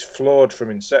ultimately it's flawed from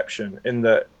inception in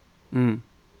that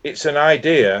it's an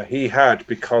idea he had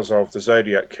because of the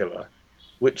Zodiac Killer,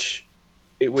 which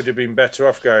it would have been better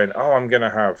off going, I'm going to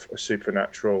have a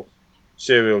supernatural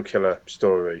serial killer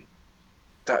story.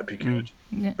 That'd be good.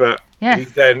 But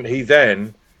he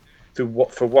then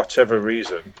for whatever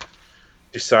reason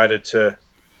decided to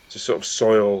sort of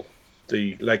soil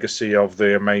the legacy of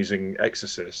the amazing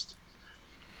Exorcist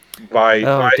by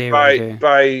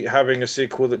having a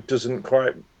sequel that doesn't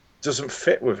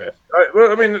fit with it.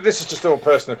 Well, I mean, this is just all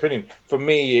personal opinion. For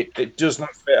me, it does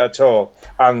not fit at all,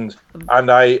 and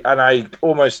I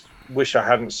almost wish I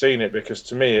hadn't seen it, because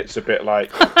to me it's a bit like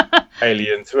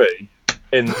Alien 3.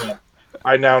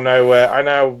 I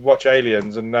now watch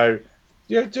Aliens and know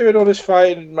you're doing all this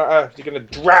fighting, you're going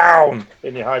to drown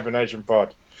in your hibernation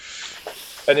pod.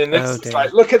 And in this, it's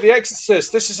like, look at The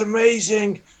Exorcist. This is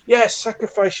amazing. Yes,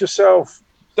 sacrifice yourself.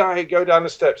 Die, go down the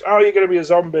steps. Oh, you're going to be a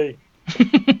zombie.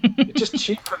 It just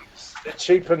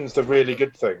cheapens the really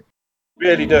good thing. It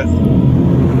really does.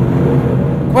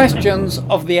 Questions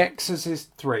of The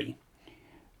Exorcist 3.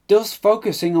 Does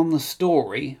focusing on the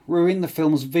story ruin the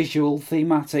film's visual,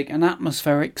 thematic and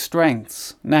atmospheric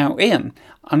strengths? Now, Ian,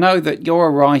 I know that you're a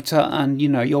writer and,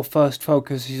 your first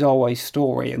focus is always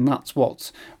story, and that's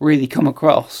what's really come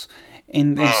across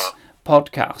in this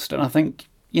podcast. And I think,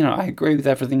 I agree with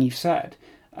everything you've said.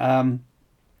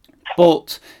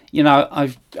 But,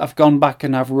 I've gone back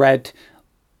and I've read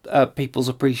people's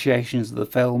appreciations of the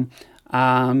film,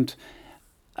 and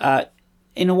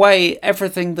in a way,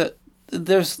 everything that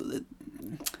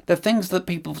the things that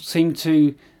people seem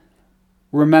to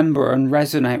remember and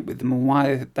resonate with them and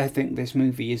why they think this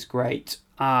movie is great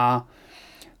are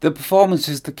the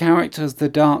performances, the characters, the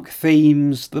dark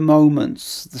themes, the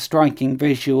moments, the striking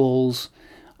visuals,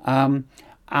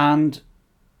 and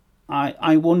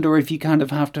I wonder if you kind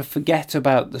of have to forget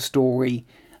about the story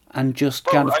and just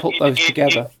kind of put those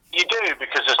together. You do,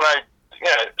 because there's no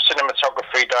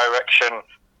cinematography, direction.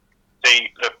 The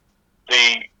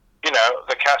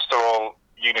cast are all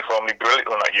uniformly brilliant.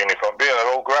 Well, not uniform, but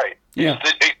they're all great. Yeah.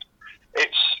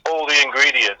 It's all the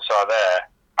ingredients are there,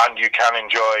 and you can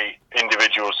enjoy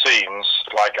individual scenes.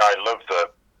 Like I love the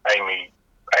Amy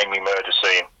murder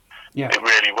scene. Yeah. It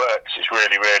really works. It's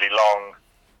really, really long,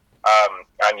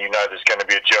 and you know there's going to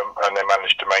be a jump, and they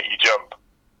managed to make you jump.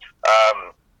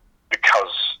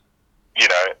 Because,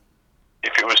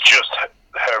 if it was just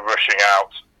her rushing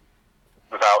out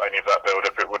without any of that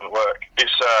build-up, it wouldn't work.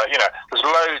 It's, there's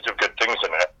loads of good things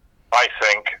in it. I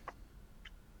think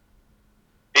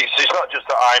it's not just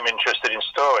that I'm interested in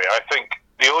story. I think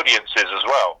the audience is as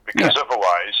well, because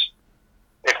otherwise,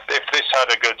 if this had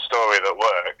a good story that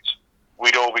worked,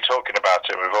 we'd all be talking about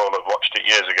it. We've all have watched it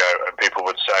years ago, and people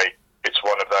would say it's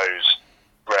one of those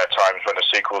rare times when a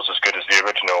sequel's as good as the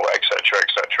original, etc.,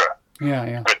 etc.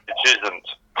 Yeah. But it isn't.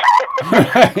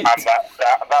 Right. And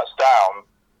that's down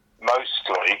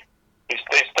mostly.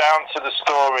 It's down to the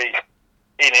story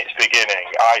in its beginning.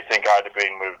 I think I'd have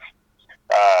been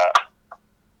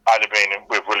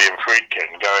with William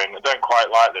Friedkin going, I don't quite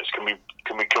like this. Can we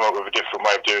come up with a different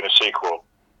way of doing a sequel?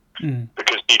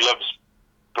 Because he loves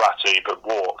Blatty but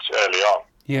walked early on.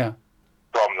 Yeah.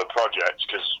 From the project,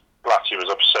 because Blatty was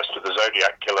obsessed with the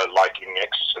Zodiac Killer liking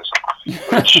Exorcism,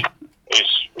 which is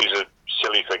a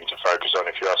silly thing to focus on,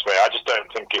 if you ask me. I just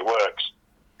don't think it works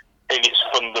in its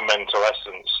fundamental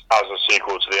essence as a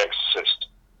sequel to The Exorcist.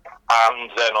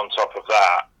 And then on top of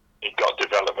that, it got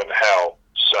development hell.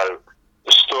 So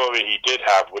the story he did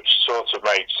have, which sort of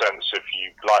made sense if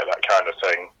you like that kind of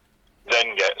thing,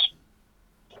 then gets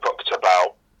fucked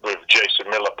about with Jason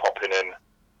Miller popping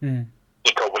in,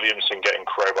 Nicole Williamson getting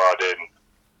crowbarred in,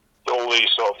 all these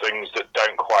sort of things that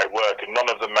don't quite work, and none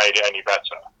of them made it any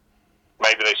better.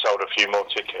 Maybe they sold a few more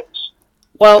tickets.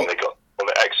 Well, and they got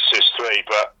The Exorcist 3,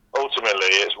 but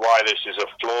ultimately it's why this is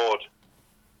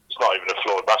it's not even a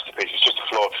flawed masterpiece, it's just a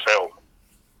flawed film.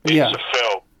 It's a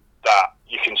film that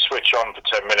you can switch on for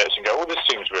 10 minutes and go, oh, this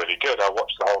seems really good, I'll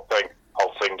watch the whole thing.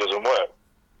 Whole thing doesn't work.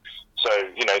 So,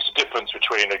 it's a difference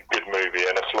between a good movie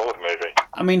and a flawed movie.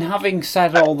 I mean, having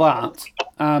said all that,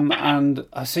 and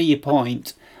I see your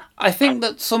point, I think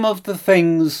that some of the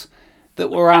things that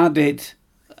were added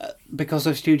because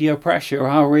of studio pressure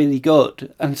are really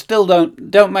good, and still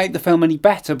don't make the film any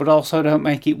better, but also don't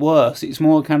make it worse. It's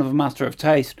more kind of a matter of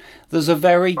taste. There's a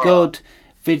very good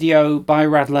video by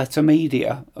Red Letter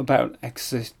Media about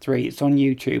Exorcist 3. It's on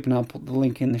YouTube, and I'll put the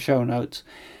link in the show notes.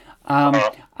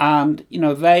 And,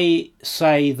 they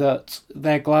say that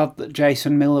they're glad that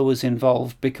Jason Miller was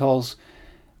involved because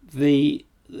the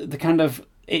kind of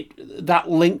that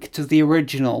link to the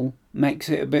original makes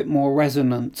it a bit more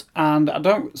resonant. And I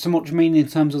don't so much mean in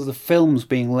terms of the films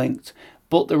being linked,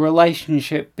 but the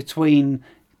relationship between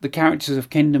the characters of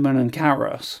Kinderman and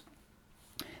Karras.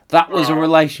 That was a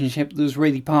relationship that was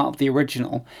really part of the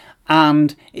original,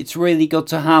 and it's really good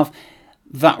to have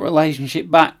that relationship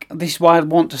back. This is why I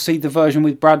want to see the version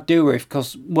with Brad Dourif,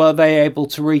 because were they able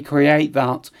to recreate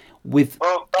that with...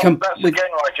 Well, that's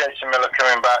again why Jason Miller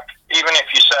coming back. Even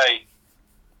if you say,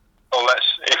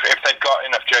 if they'd got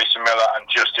enough Jason Miller and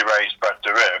just erased Brad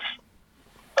Dourif,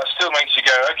 that still makes you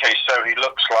go, okay, so he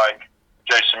looks like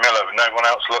Jason Miller, but no one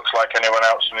else looks like anyone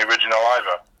else in the original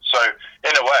either. So,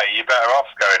 in a way, you're better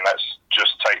off going, let's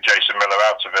just take Jason Miller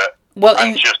out of it,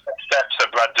 and just accept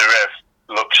that Brad Dourif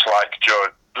looks like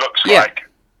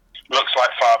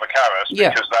Father Karras,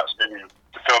 because that's the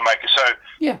filmmaker. So,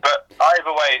 but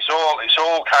either way, it's all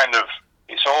kind of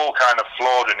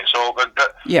flawed, and it's all. But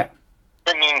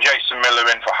bringing Jason Miller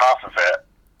in for half of it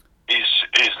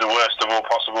is the worst of all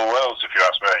possible worlds, if you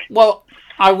ask me. Well,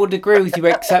 I would agree with you,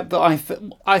 except that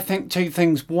I think two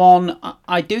things. One,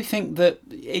 I do think that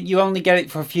you only get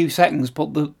it for a few seconds,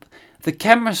 but the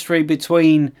chemistry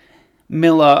between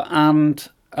Miller and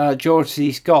George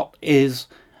C. Scott is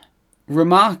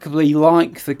remarkably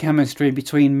like the chemistry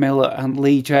between Miller and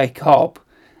Lee J. Cobb.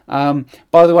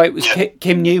 By the way, it was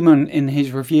Kim Newman in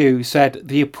his review said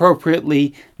the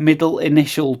appropriately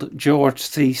middle-initialed George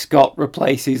C. Scott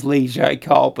replaces Lee J.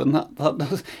 Cobb, and that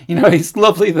does, it's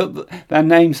lovely that their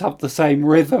names have the same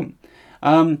rhythm.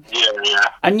 And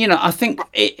I think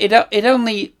it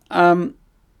only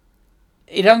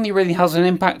it only really has an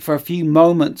impact for a few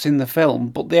moments in the film,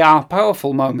 but they are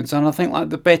powerful moments. And I think like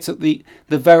the bit at the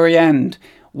very end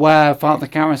where Father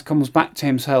Karras comes back to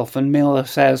himself and Miller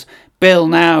says, "Bill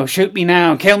now, shoot me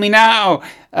now, kill me now."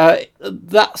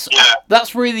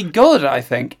 That's really good, I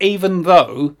think. Even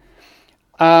though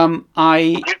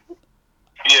I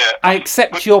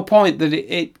accept your point that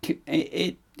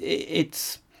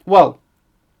it's well.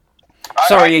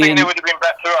 Sorry, I think Ian. they would have been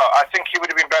better off. I think he would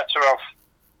have been better off.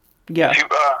 Yeah. If you,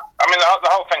 I mean, the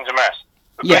whole thing's a mess.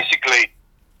 But basically,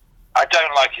 I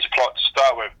don't like his plot to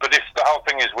start with. But if the whole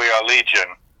thing is We Are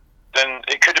Legion, then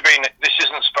it could have been. This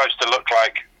isn't supposed to look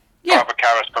like Father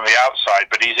Karras from the outside,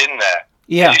 but he's in there.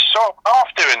 Yeah. He's sort of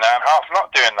half doing that and half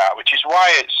not doing that, which is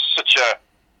why it's such a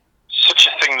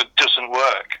thing that doesn't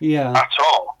work at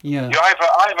all. Yeah. You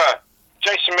either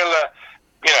Jason Miller,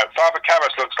 Father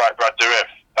Karras looks like Brad Dourif.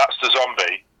 That's the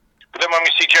zombie. But then when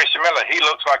we see Jason Miller, he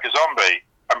looks like a zombie,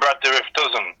 and Brad Dourif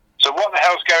doesn't. So what the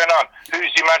hell's going on?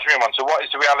 Who's the imaginary one? So what is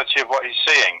the reality of what he's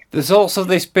seeing? There's also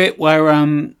this bit where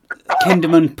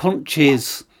Kinderman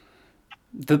punches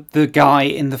the guy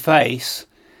in the face,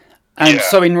 and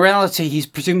so in reality he's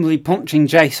presumably punching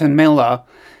Jason Miller,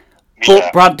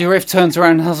 but Brad Dourif turns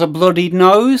around and has a bloodied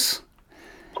nose,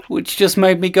 which just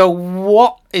made me go,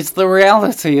 what is the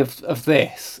reality of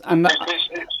this? And the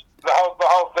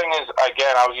whole thing is,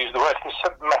 again, I'll use the word,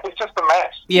 it's just a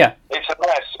mess. Yeah. It's a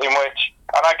mess in which,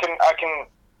 and I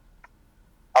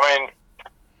mean,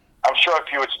 I'm sure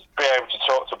if you were to be able to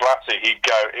talk to Blatty, he'd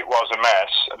go, it was a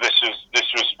mess. This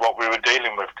was what we were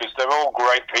dealing with, because they're all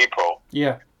great people.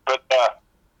 Yeah. But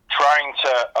trying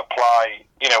to apply,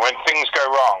 when things go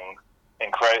wrong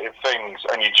in creative things,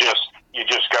 and you're just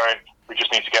going, we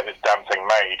just need to get this damn thing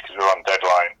made because we're on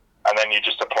deadline, and then you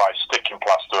just apply sticking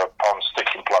plaster upon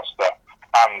sticking plaster,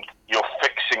 and you're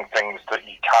fixing things that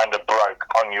you kind of broke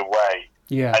on your way.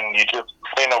 Yeah. And you just,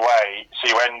 in a way, so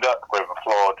you end up with a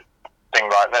flawed thing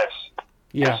like this.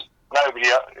 Yeah. Nobody,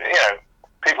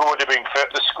 people would have been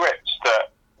the scripts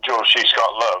that George C.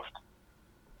 Scott loved.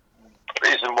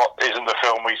 Isn't the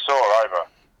film we saw either?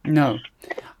 No.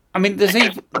 I mean, there's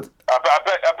even. I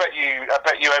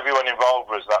bet you, everyone involved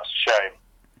was. That's a shame.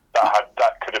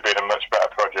 That could have been a much better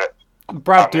project.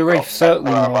 Brad Dourif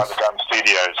certainly was. The damn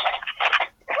studios.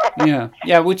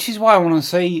 Yeah, which is why I want to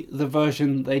see the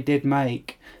version they did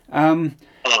make.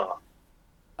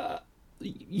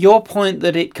 Your point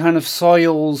that it kind of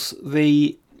soils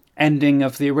the ending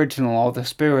of the original, or the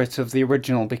spirit of the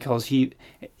original, because you,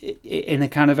 in a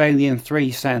kind of Alien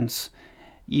 3 sense,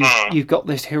 you've got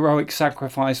this heroic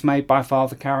sacrifice made by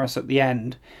Father Karras at the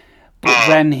end, but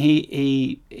then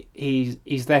he's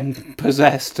then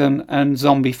possessed and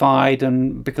zombified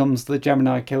and becomes the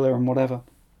Gemini killer and whatever.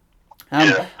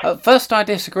 At first I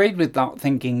disagreed with that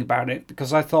thinking about it,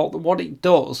 because I thought that what it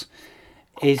does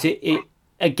is it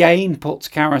again puts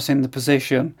Karras in the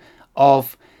position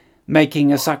of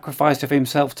making a sacrifice of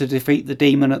himself to defeat the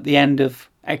demon at the end of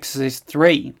Exorcist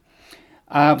 3.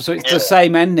 So it's the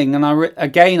same ending, and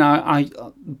I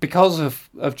because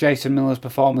of Jason Miller's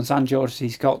performance and George C.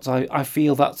 Scott's, I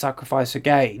feel that sacrifice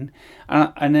again,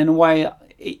 and in a way,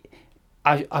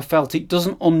 I felt it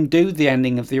doesn't undo the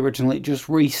ending of the original; it just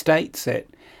restates it.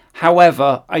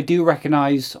 However, I do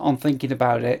recognise, on thinking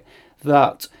about it,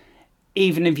 that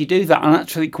even if you do that, and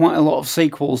actually quite a lot of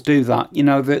sequels do that,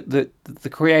 that the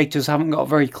creators haven't got a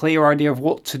very clear idea of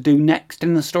what to do next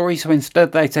in the story, so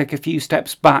instead they take a few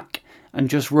steps back and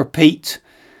just repeat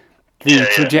the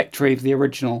trajectory of the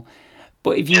original.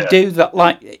 But if you do that,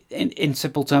 like in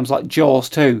simple terms, like Jaws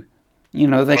 2,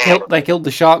 they killed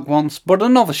the shark once, but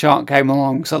another shark came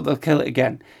along, so they'll kill it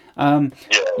again. If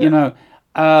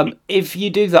you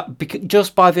do that,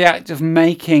 just by the act of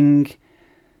making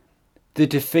the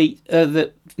defeat,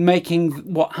 making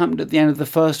what happened at the end of the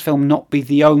first film not be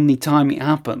the only time it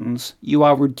happens, you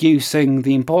are reducing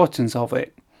the importance of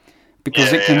it,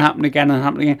 because it can happen again and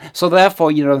happen again. So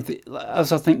therefore,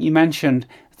 as I think you mentioned,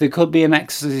 there could be an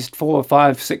Exorcist 4,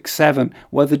 5, 6, 7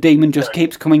 where the demon just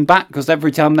keeps coming back, because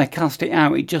every time they cast it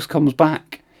out, it just comes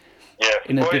back. Yeah.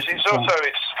 It's also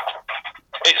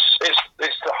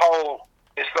it's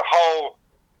the whole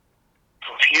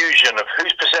confusion of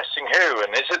who's possessing who,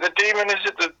 and is it the demon, is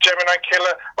it the Gemini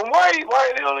killer, and why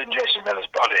are they all in Jason Miller's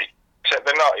body? Except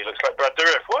they're not. He looks like Brad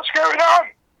Dourif. What's going on?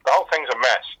 The whole thing's a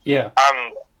mess. Yeah.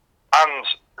 And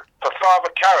for Father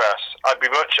Karras, I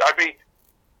mean,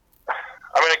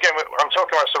 again, I'm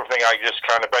talking about something I just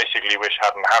kind of basically wish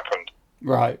hadn't happened.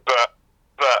 Right. But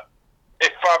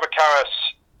if Father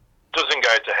Karras doesn't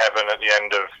go to heaven at the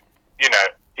end of, he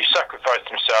sacrificed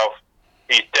himself,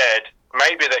 he's dead,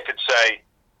 maybe they could say,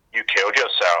 you killed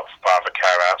yourself, Father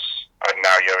Karras. and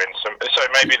now you're in some. So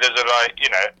maybe there's a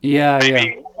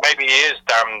maybe he is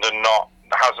damned and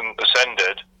hasn't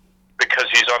ascended because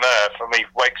he's on Earth, and he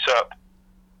wakes up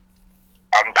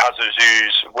and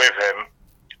Pazuzu's with him,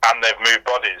 and they've moved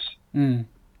bodies.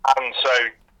 And so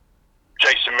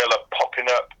Jason Miller popping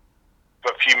up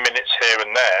for a few minutes here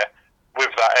and there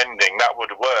with that ending, that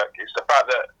would work. It's the fact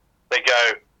that they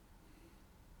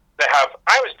have,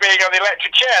 I was being on the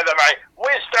electric chair, then I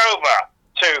whizzed over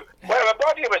to where a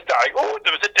body was dying. Oh,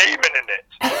 there was a demon in it.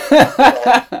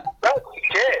 That's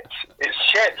shit. It's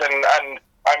shit. And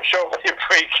I'm sure William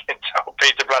Friedkin told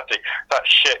Peter Blatty, that's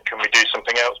shit, can we do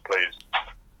something else, please?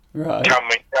 Right. Can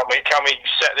we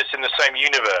set this in the same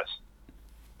universe?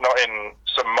 Not in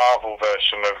some Marvel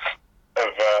version of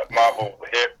Marvel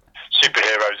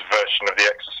superheroes version of The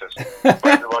Exorcist.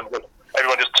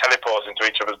 Everyone just teleports into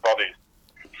each other's bodies.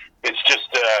 It's just,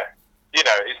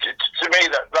 to me,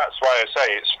 that's why I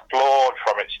say it's flawed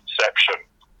from its inception.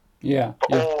 Yeah.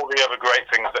 But all the other great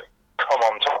things that come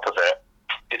on top of it,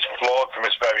 it's flawed from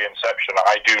its very inception.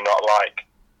 I do not like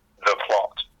the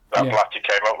plot that Blatty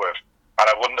came up with, and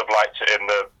I wouldn't have liked it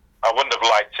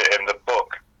in the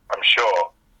book. I'm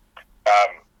sure.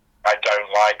 I don't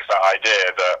like that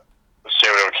idea that the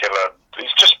serial killer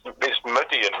it's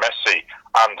muddy and messy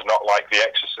and not like The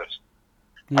Exorcist.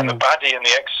 And the baddie in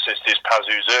The Exorcist is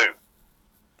Pazuzu.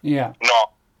 Yeah.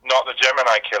 Not the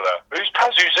Gemini killer. Who's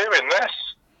Pazuzu in this?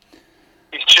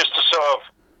 He's just a sort of,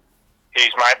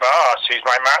 he's my boss, he's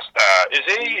my master. Is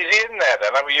he in there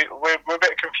then? We're a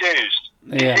bit confused.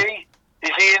 Yeah.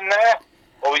 Is he in there?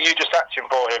 Or were you just acting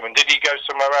for him, and did he go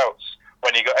somewhere else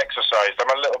when he got exorcised?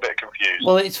 I'm a little bit confused.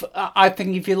 Well, I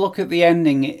think if you look at the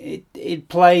ending, it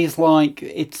plays like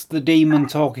it's the demon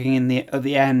talking at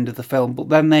the end of the film, but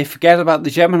then they forget about the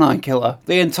Gemini killer.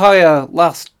 The entire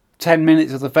last 10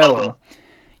 minutes of the film,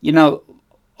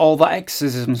 all that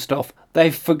exorcism stuff,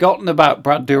 they've forgotten about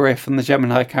Brad Dourif and the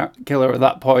Gemini killer at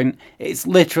that point. It's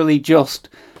literally just,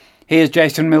 here's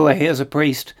Jason Miller, here's a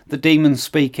priest, the demon's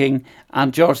speaking,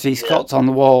 and George C. Scott's on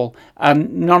the wall,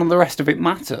 and none of the rest of it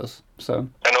matters. So.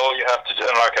 And all you have to do,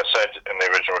 and like I said in the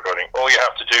original recording, all you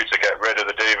have to do to get rid of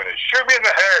the demon is shoot me in the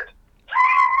head.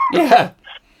 Yeah.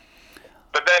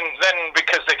 But then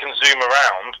because they can zoom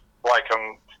around,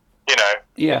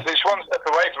 it's one step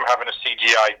away from having a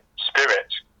CGI spirit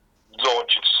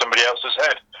launch into somebody else's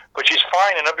head, which is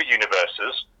fine in other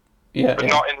universes, but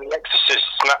not in the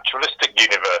Exorcist's naturalistic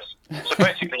universe. So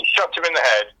basically, he shot him in the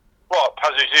head. What?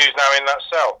 Pazuzu's now in that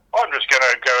cell. I'm just going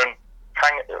to go and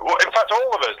hang. Well, in fact,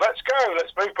 all of us. Let's go.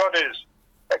 Let's move bodies.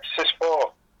 Exorcist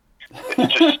 4.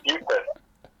 It's just stupid.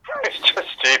 It's just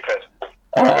stupid.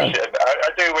 I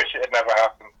do wish it had never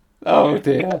happened. Oh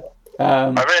dear.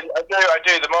 I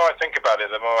do. The more I think about it,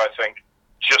 the more I think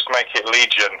just make it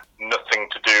Legion. Nothing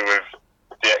to do with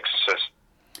The Exorcist.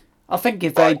 I think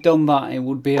if they'd done that, it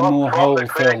would be a more whole the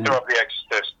creator film. of The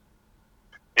Exorcist,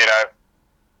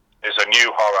 is a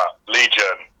new horror,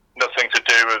 Legion. Nothing to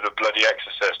do with the bloody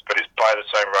Exorcist, but it's by the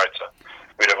same writer.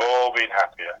 We'd have all been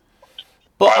happier.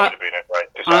 But I would have been anyway.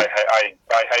 Because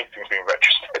I hate things being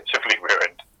retrospectively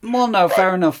ruined. Well, no,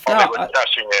 fair enough. No,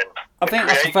 cashing in. I think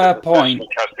that's a fair point.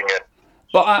 Cashing in.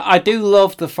 But I do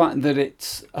love the fact that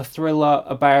it's a thriller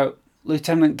about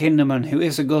Lieutenant Kinderman, who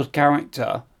is a good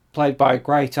character, played by a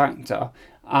great actor,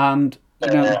 and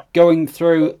going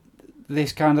through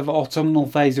this kind of autumnal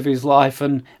phase of his life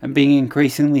and being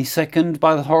increasingly sickened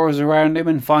by the horrors around him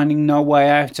and finding no way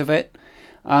out of it.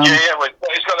 Well,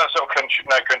 it's got that sort of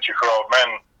No Country for Old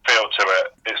Men feel to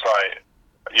it. It's like,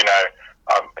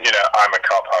 I'm a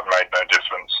cop, I've made no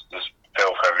difference. There's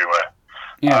filth everywhere.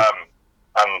 Yeah.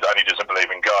 And he doesn't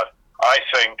believe in God. I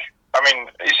think,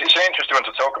 it's an interesting one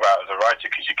to talk about as a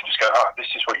writer because you can just go, this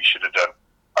is what you should have done.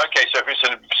 Okay, so if it's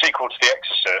a sequel to The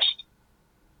Exorcist,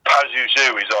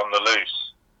 Pazuzu is on the loose.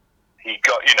 He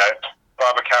got,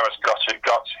 Barbara Karras got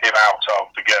him out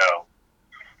of the girl,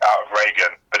 out of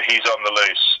Reagan, but he's on the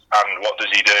loose. And what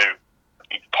does he do?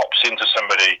 He pops into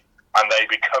somebody, and they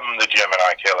become the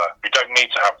Gemini killer. We don't need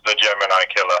to have the Gemini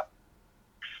killer,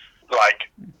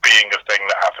 being a thing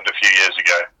that happened a few years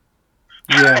ago.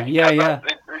 Yeah.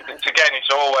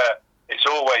 It's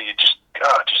all where you just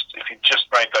if you just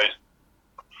made those.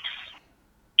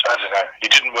 I don't know. He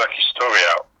didn't work his story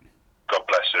out. God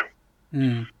bless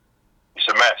him. It's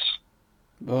a mess.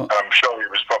 And I'm sure he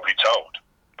was probably told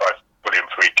by William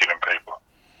Friedkin and people.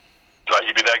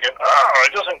 You'd be there going,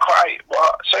 it doesn't quite.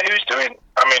 What? So who's doing?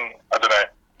 I don't know.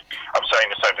 I'm saying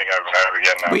the same thing over and over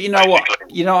again now. But you know what?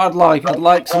 I'd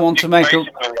like someone to make a.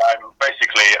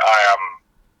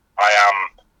 I am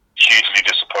hugely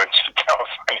disappointed how I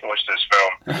finally watched this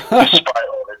film,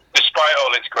 despite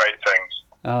all its great things.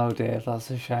 Oh dear, that's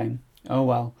a shame. Oh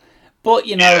well. But,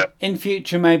 you know, in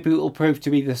future maybe it will prove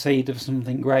to be the seed of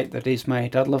something great that is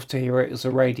made. I'd love to hear it as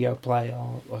a radio play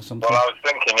or something. Well, I was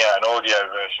thinking, an audio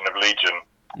version of Legion,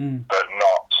 but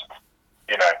not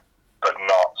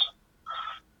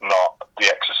The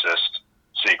Exorcist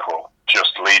sequel,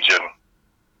 just Legion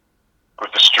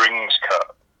with the strings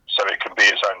cut, so it can be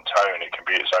its own tone, it can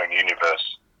be its own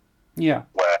universe. Yeah.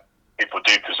 Where people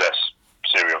do possess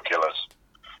serial killers,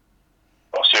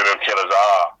 or serial killers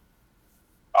are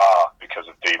because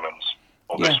of demons.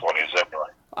 Well, this one is anyway.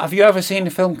 Have you ever seen a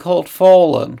film called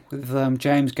Fallen with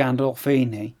James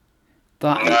Gandolfini?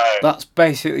 That's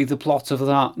basically the plot of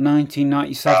that.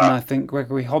 1997, I think.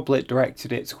 Gregory Hoblit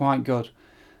directed it. It's quite good.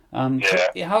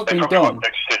 It has been done.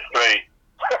 Exorcist 3.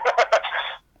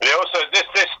 But it also,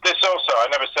 this also, I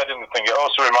never said anything. It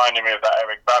also reminded me of that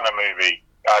Eric Bana movie,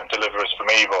 Deliver Us from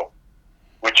Evil,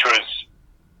 which was,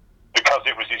 because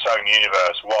it was its own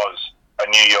universe, was a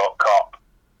New York cop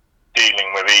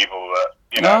dealing with evil that,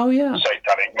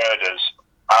 satanic murders,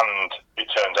 and it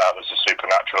turns out there's a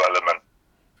supernatural element.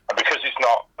 And because it's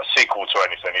not a sequel to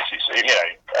anything, it's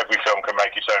every film can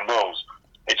make its own rules.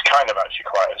 It's kind of actually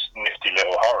quite a nifty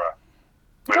little horror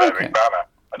with Eric Bana.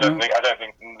 I don't think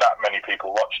that many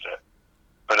people watched it,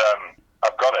 but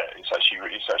I've got it. It's actually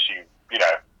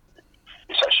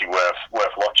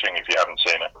worth watching if you haven't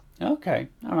seen it. Okay,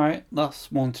 all right,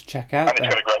 that's one to check out. And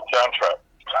it's got a great soundtrack.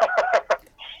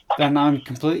 Then I'm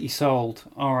completely sold.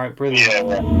 All right, brilliant.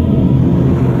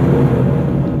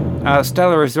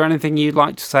 Stella, is there anything you'd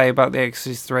like to say about The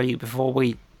Exorcist 3 before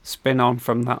we spin on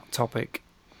from that topic?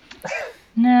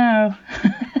 No.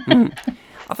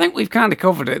 I think we've kind of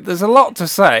covered it. There's a lot to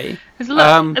say. There's a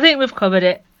lot. I think we've covered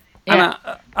it. Yeah.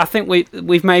 And I think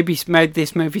we've maybe made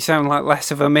this movie sound like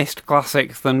less of a missed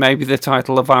classic than maybe the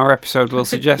title of our episode will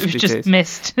suggest it just is.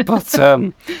 Missed. But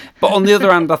on the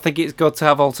other hand, I think it's good to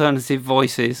have alternative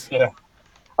voices. Yeah.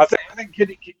 I think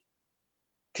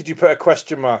could you put a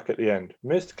question mark at the end?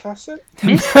 Missed classic?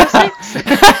 Missed classics?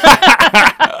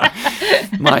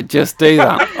 Might just do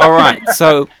that. All right,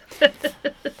 so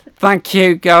thank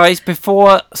you, guys.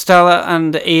 Before Stella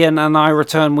and Ian and I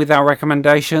return with our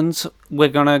recommendations, we're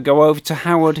going to go over to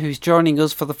Howard, who's joining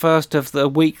us for the first of the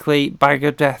weekly Bag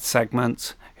of Death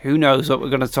segments. Who knows what we're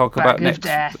going to talk about next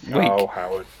week? Oh,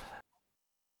 Howard.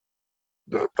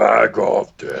 The Bag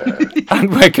of Death.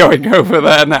 And we're going over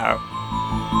there now.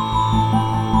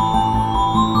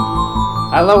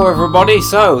 Hello, everybody.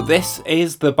 So, this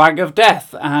is the Bag of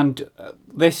Death, and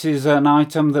this is an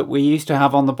item that we used to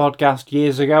have on the podcast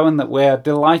years ago and that we're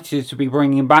delighted to be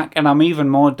bringing back, and I'm even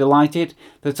more delighted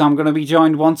that I'm going to be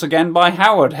joined once again by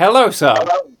Howard. Hello, sir.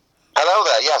 Hello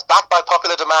there, yes, back by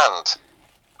popular demand.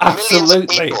 Absolutely. Millions of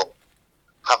people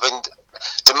have been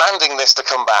demanding this to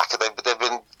come back. They've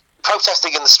been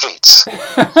protesting in the streets.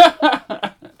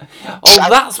 Oh,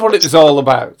 that's what it was all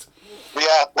about.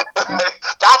 Yeah, that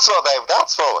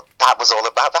was all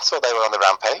about. That's what they were on the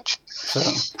rampage. So,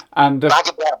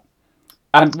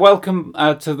 and welcome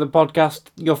to the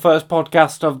podcast, your first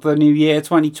podcast of the new year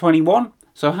 2021.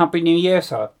 So happy New Year,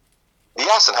 sir.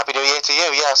 Yes, and happy New Year to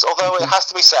you. Yes, although it has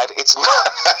to be said, it's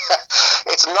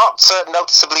not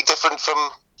noticeably different from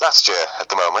last year at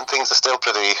the moment. Things are still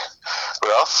pretty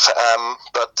rough,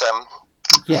 but.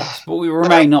 Yes, but we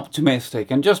remain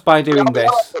optimistic, and just by doing this...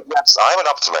 Yes, I'm an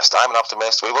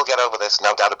optimist. We will get over this,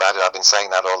 no doubt about it. I've been saying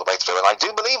that all the way through, and I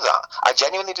do believe that. I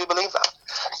genuinely do believe that.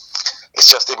 It's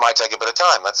just, it might take a bit of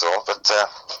time, that's all, but...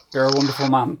 You're a wonderful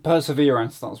man.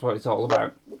 Perseverance, that's what it's all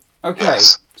about. Okay,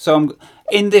 yes. So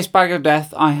in this Bag of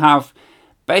Death, I have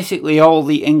basically all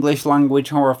the English language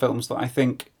horror films that I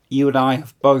think you and I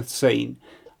have both seen.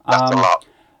 That's a lot.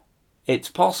 It's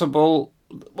possible...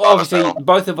 Well, obviously,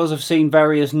 both of us have seen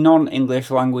various non-English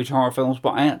language horror films, but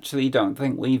I actually don't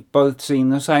think we've both seen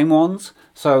the same ones.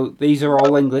 So these are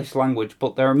all English language,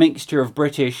 but they're a mixture of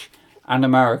British and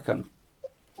American.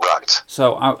 Right.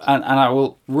 So I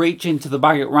will reach into the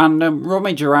bag at random,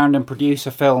 rummage around and produce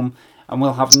a film, and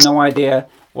we'll have no idea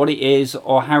what it is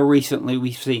or how recently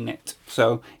we've seen it.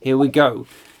 So here we go.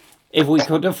 If we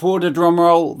could afford a drum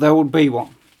roll, there would be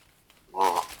one.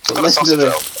 But listen to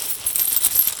this.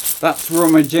 That's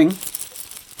rummaging.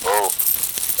 Oh,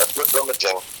 that's good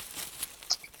rummaging.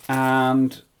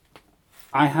 And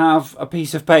I have a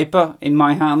piece of paper in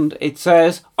my hand. It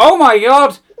says, oh my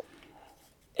God!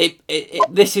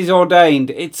 This is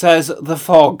ordained. It says The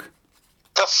Fog.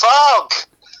 The Fog!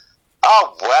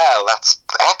 Oh, well, that's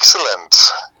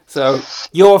excellent. So,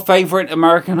 your favourite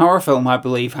American horror film, I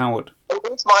believe, Howard.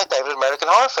 It's my favourite American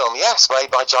horror film, yes,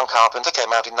 made by John Carpenter,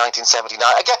 came out in 1979.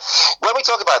 Again, when we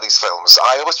talk about these films,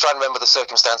 I always try and remember the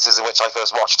circumstances in which I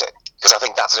first watched it, because I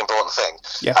think that's an important thing.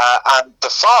 Yeah. And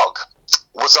The Fog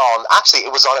was on, actually,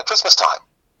 it was on at Christmas time,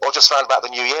 or just around about the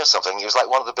New Year or something. It was like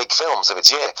one of the big films of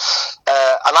its year.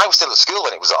 And I was still at school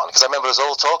when it was on, because I remember us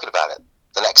all talking about it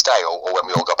the next day, or when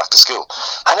we all got back to school.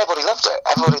 And everybody loved it.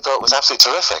 Everybody thought it was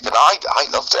absolutely terrific. And I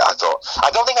loved it, I thought.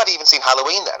 I don't think I'd even seen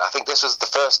Halloween then. I think this was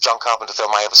the first John Carpenter film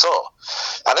I ever saw.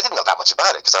 And I didn't know that much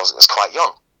about it, because I was quite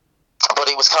young. But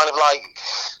it was kind of like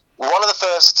one of the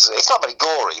first, it's not very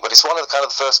gory, but it's one of the kind of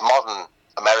the first modern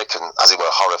American, as it were,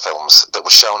 horror films that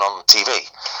was shown on TV.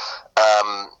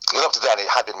 Up to then, it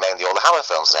had been mainly all the Hammer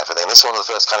films and everything. This is one of the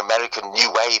first kind of American,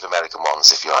 new wave American ones,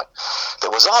 if you like,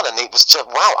 that was on, and it was just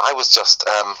wow. I was just,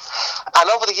 and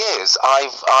over the years,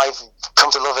 I've come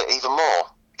to love it even more.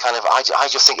 Kind of, I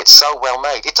just think it's so well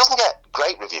made. It doesn't get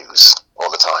great reviews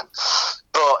all the time,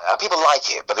 but people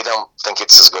like it, but they don't think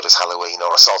it's as good as Halloween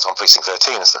or Assault on Precinct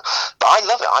 13 and stuff. But I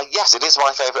love it. Yes, it is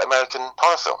my favourite American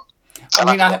horror film.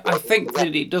 I think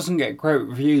that it doesn't get great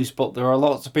reviews, but there are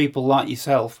lots of people like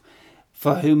yourself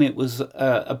for whom it was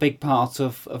a big part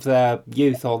of their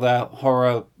youth or their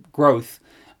horror growth.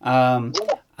 And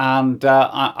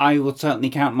I would certainly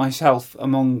count myself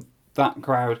among that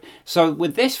crowd. So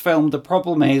with this film, the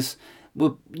problem is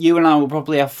you and I will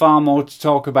probably have far more to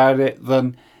talk about it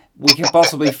than we can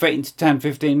possibly fit into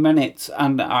 10-15 minutes.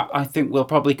 And I think we'll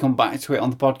probably come back to it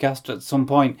on the podcast at some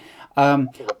point.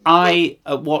 I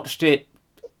watched it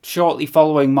shortly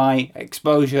following my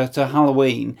exposure to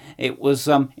Halloween. It was,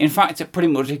 in fact, pretty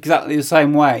much exactly the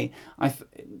same way.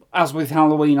 As with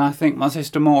Halloween, I think my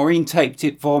sister Maureen taped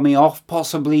it for me off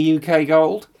possibly UK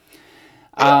Gold.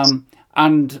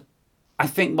 And I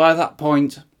think by that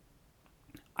point,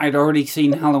 I'd already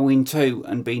seen Halloween 2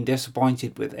 and been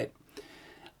disappointed with it.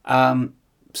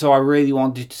 So I really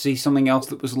wanted to see something else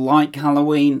that was like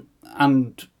Halloween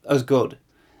and as good.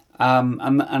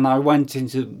 And I went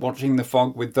into watching The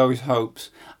Fog with those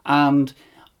hopes, and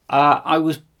I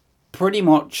was pretty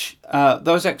much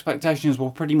those expectations were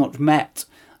pretty much met.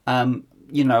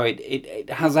 It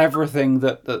has everything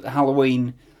that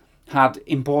Halloween had.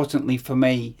 Importantly for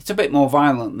me, it's a bit more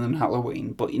violent than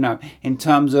Halloween, but in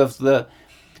terms of the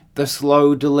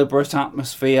slow, deliberate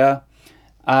atmosphere,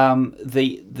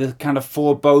 the kind of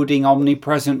foreboding,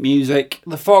 omnipresent music.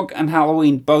 The Fog and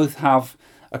Halloween both have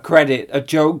a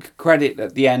joke credit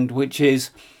at the end, which is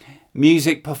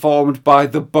music performed by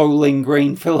the Bowling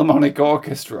Green Philharmonic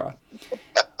Orchestra.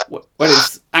 But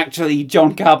it's actually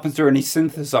John Carpenter and his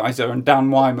synthesizer and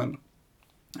Dan Wyman.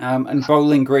 And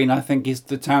Bowling Green, I think, is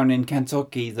the town in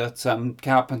Kentucky that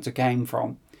Carpenter came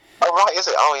from. Oh, right, is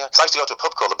it? Oh, yeah. Because I used to go to a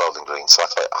pub called the Bowling Green, so I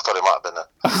thought it might have been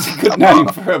That's a good name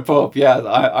for a pub, yeah.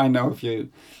 I know a few.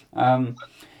 And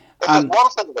one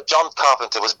thing that John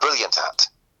Carpenter was brilliant at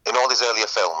in all his earlier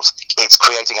films, it's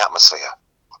creating atmosphere.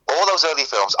 All those early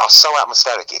films are so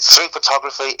atmospheric. It's through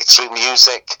photography, it's through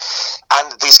music,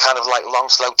 and these kind of like long,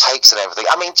 slow takes and everything.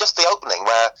 I mean, just the opening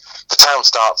where the town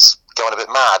starts going a bit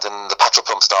mad and the petrol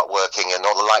pumps start working and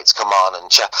all the lights come on and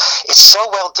it's so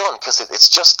well done because it's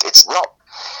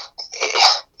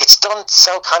done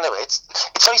so kind of, it's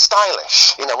very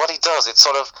stylish. What he does, it's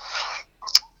sort of,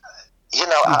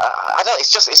 I don't,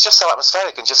 it's just so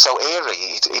atmospheric and just so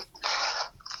eerie.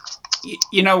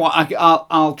 You know what?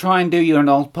 I'll try and do you an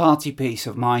old party piece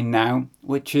of mine now,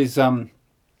 which is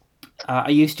I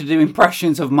used to do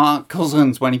impressions of Mark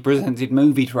Cousins when he presented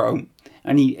Moviedrome,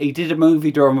 and he did a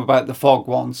Moviedrome about The Fog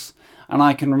once, and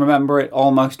I can remember it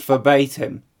almost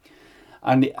verbatim.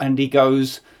 And he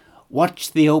goes,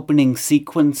 "Watch the opening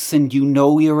sequence, and you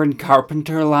know you're in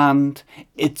Carpenter land.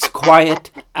 It's quiet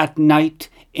at night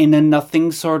in a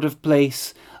nothing sort of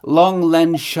place. Long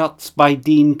lens shots by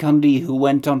Dean Cundy, who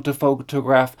went on to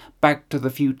photograph Back to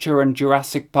the Future and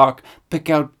Jurassic Park.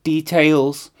 Pick out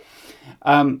details."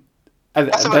 Thank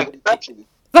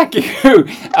you.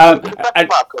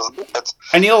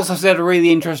 And he also said a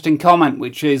really interesting comment,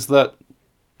 which is that,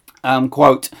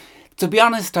 quote, "To be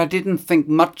honest, I didn't think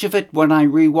much of it when I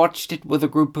rewatched it with a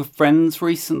group of friends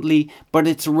recently, but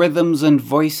its rhythms and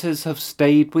voices have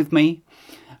stayed with me."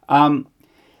 I'll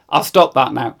stop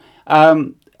that now.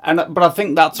 But I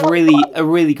think that's a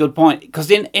really good point,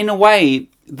 because in a way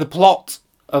the plot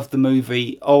of the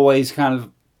movie always kind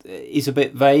of is a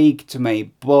bit vague to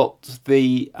me, but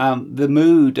the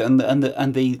mood and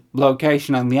the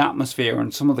location and the atmosphere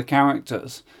and some of the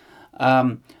characters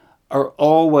are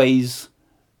always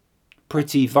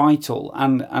pretty vital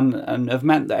and have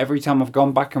meant that every time I've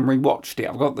gone back and rewatched it,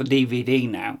 I've got the DVD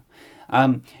now.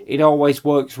 It always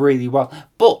works really well.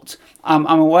 But I'm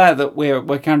aware that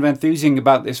we're kind of enthusing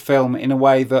about this film in a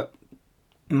way that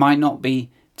might not be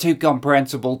too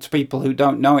comprehensible to people who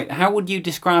don't know it. How would you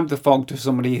describe The Fog to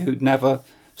somebody who'd never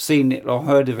seen it or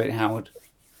heard of it, Howard?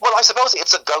 Well, I suppose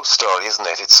it's a ghost story, isn't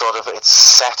it? It's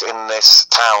set in this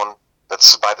town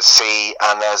that's by the sea,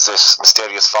 and there's this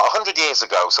mysterious fog. 100 years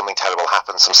ago, something terrible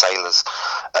happened. Some sailors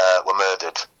were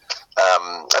murdered.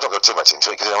 I don't go too much into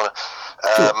it because I don't want to.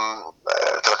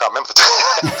 Because I can't remember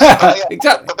the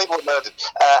Exactly. But people were murdered,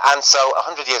 and so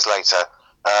 100 years later,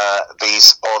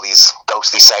 all these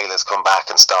ghostly sailors come back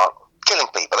and start killing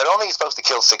people. They're only supposed to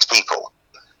kill 6 people,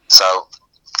 so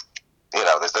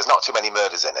there's not too many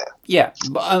murders in it. Yeah,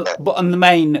 but the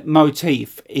main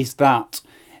motif is that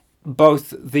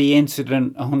both the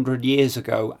incident 100 years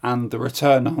ago and the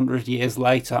return 100 years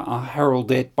later are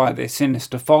heralded by this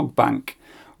sinister fog bank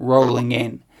rolling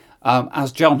in.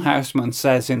 As John Houseman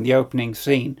says in the opening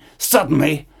scene,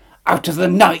 suddenly, out of the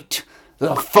night,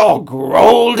 the fog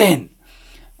rolled in.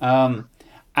 And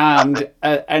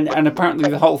apparently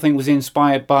the whole thing was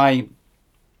inspired by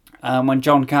when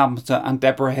John Carpenter and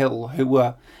Deborah Hill, who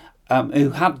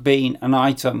had been an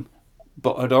item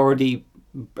but had already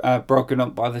broken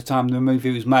up by the time the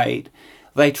movie was made,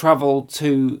 they travelled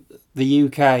to the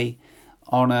UK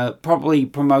on probably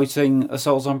promoting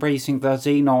Assault on Precinct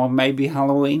 13 or maybe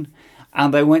Halloween,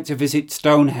 and they went to visit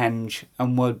Stonehenge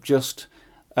and were just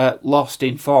lost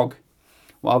in fog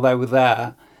while they were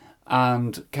there.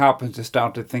 And Carpenter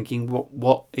started thinking,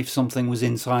 what if something was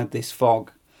inside this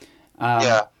fog?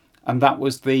 And that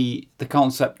was the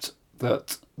concept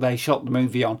that they shot the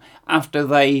movie on. After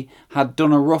they had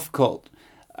done a rough cut,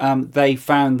 they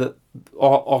found that,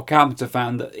 or Carpenter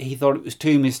found that he thought it was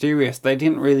too mysterious. They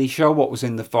didn't really show what was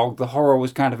in the fog. The horror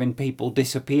was kind of in people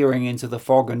disappearing into the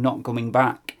fog and not coming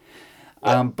back.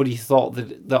 But he thought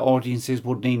that the audiences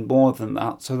would need more than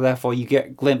that. So therefore you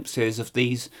get glimpses of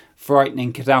these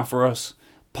frightening, cadaverous,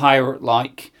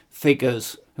 pirate-like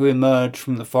figures who emerge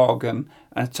from the fog and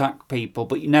attack people.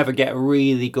 But you never get a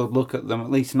really good look at them, at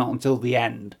least not until the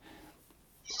end.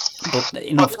 But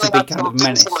enough to be kind of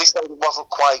menaced. Somebody said it wasn't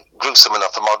quite gruesome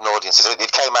enough for modern audiences.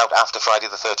 It came out after Friday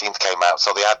the 13th came out,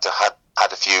 so they had to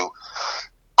add a few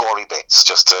gory bits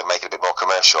just to make it a bit more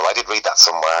commercial. I did read that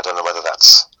somewhere. I don't know whether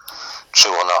that's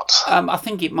true or not. I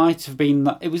think it might have been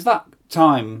that it was that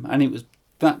time, and it was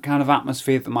that kind of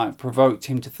atmosphere that might have provoked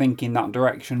him to think in that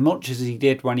direction, much as he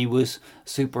did when he was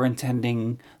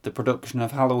superintending the production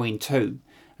of Halloween 2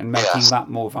 and making that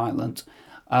more violent.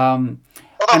 And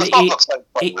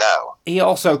he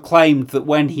also claimed that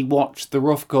when he watched the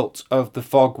rough cut of The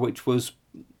Fog, which was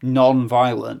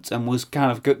non-violent and was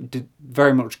kind of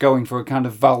very much going for a kind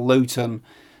of Val Lewton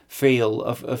feel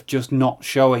of just not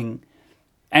showing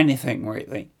anything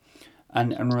really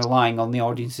and relying on the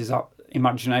audience's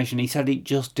imagination, he said it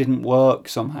just didn't work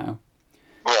somehow.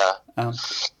 No,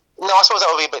 I suppose that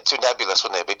would be a bit too nebulous,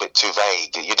 wouldn't it? It'd be a bit too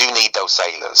vague. You do need those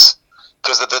sailors,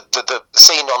 because the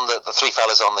scene on the 3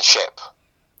 fellas on the ship,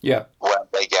 where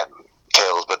they get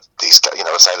killed with these,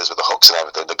 the sailors with the hooks and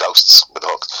everything, the ghosts with the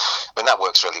hooks. I mean, that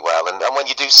works really well. And when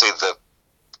you do see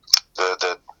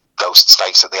the ghost's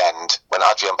face at the end, when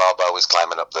Adrian Barbeau is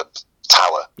climbing up the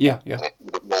tower,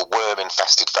 with more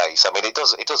worm-infested face. I mean, it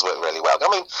does work really well. I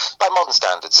mean, by modern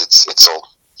standards, it's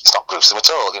not gruesome at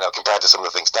all, compared to some of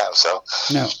the things now. So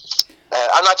no,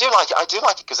 and I do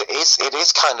like it because it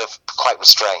is kind of quite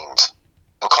restrained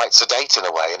and quite sedate in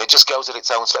a way, and it just goes at its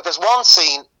own speed. There's one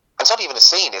scene. It's not even a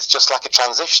scene, it's just like a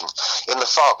transition in The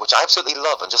Fog, which I absolutely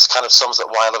love and just kind of sums up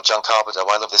why I love John Carpenter,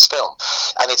 why I love this film.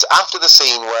 And it's after the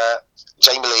scene where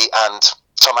Jamie Lee and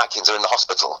Tom Atkins are in the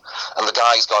hospital, and the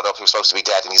guy's got up, who's supposed to be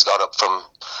dead, and he's got up from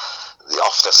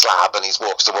off the slab, and he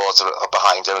walks towards her,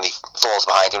 behind her, and he falls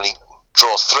behind her, and he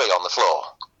draws 3 on the floor.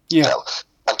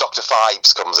 And Dr.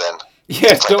 Phibes comes in.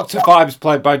 Yes, Dr. Phibes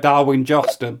played by Darwin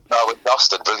Joston.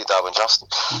 Brilliant Darwin Joston.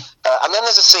 And then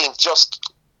there's a scene just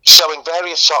showing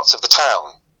various shots of the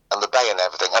town and the bay and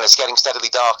everything, and it's getting steadily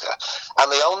darker.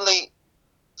 And the only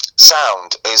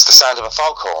sound is the sound of a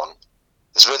foghorn,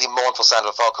 this really mournful sound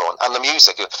of a foghorn, and the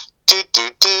music,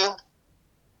 do-do-do.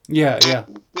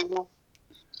 Do-do-do.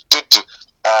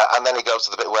 And then it goes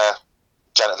to the bit where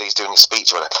Janet Leigh's doing a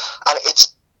speech, and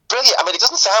it's brilliant. I mean, it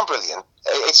doesn't sound brilliant.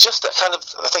 It's just a kind of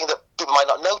a thing that people might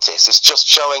not notice. It's just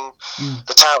showing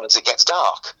the town as it gets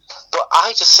dark. But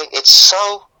I just think it's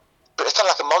kind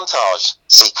of like a montage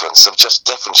sequence of just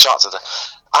different shots of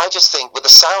I just think with the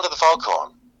sound of the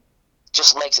foghorn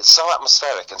just makes it so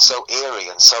atmospheric and so eerie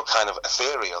and so kind of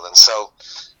ethereal and so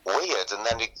weird. And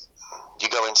then you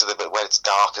go into the bit where it's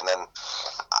dark, and then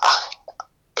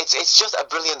it's just a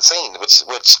brilliant scene, which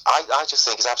I just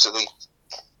think is absolutely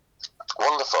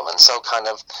wonderful, and so kind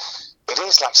of. It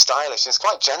is like stylish. It's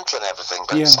quite gentle and everything,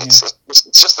 but it's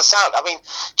just the sound. I mean,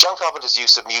 John Carpenter's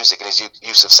use of music and his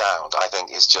use of sound, I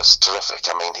think, is just terrific.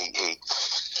 I mean, he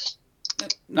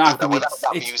I think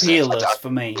it's peerless for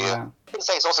me. Yeah. I can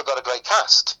say it's also got a great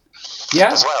cast.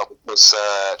 Yeah. As well, because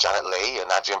Janet Leigh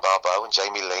and Adrienne Barbeau and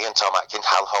Jamie Lee and Tom Atkins,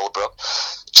 Hal Holbrook,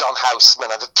 John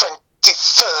Houseman, and the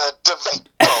 23rd of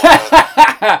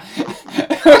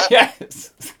April.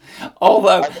 Yes.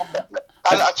 Although.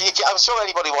 I'm sure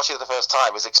anybody watching it the first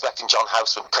time is expecting John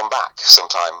Houseman to come back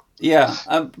sometime. Yeah,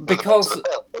 because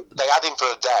they had him for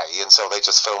a day, and so they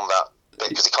just filmed that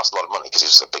because he cost a lot of money because he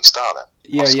was a big star then.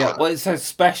 Yeah. Well, it says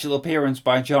special appearance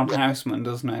by John Houseman,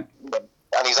 doesn't it?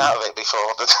 And he's out of it before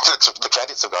the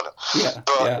credits have gone up. Yeah,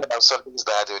 but so he's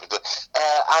there doing it.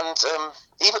 And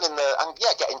even in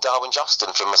getting Darwin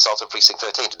Joston from Assault on Precinct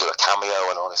 13 to do a cameo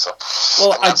and all this stuff.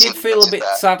 Well, I did feel a bit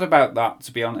sad about that,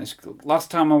 to be honest.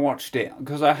 Last time I watched it,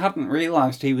 because I hadn't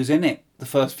realised he was in it the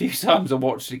first few times I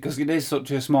watched it, because it is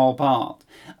such a small part.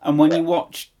 And when you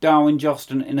watch Darwin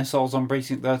Joston in Assault on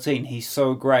Precinct 13, he's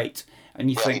so great. And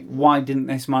you think, why didn't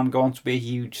this man go on to be a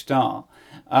huge star?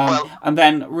 And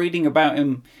then reading about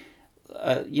him,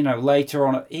 later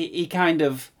on, he kind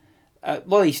of,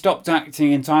 he stopped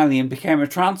acting entirely and became a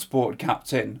transport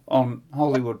captain on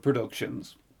Hollywood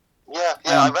productions. Yeah,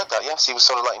 I read that. Yes, he was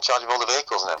sort of like in charge of all the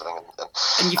vehicles and everything.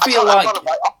 And you feel like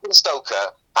Austin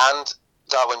Stoker and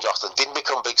Darwin Joston didn't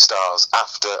become big stars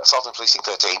after Assault on Precinct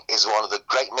 13 is one of the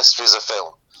great mysteries of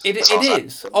film. It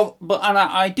is. And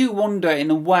I do wonder, in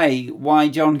a way, why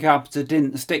John Carpenter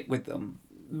didn't stick with them.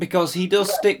 Because he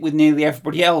does stick with nearly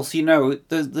everybody else,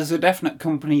 there's a definite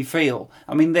company feel.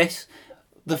 I mean,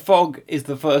 The Fog is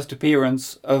the first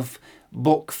appearance of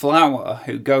Buck Flower,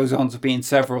 who goes on to be in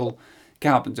several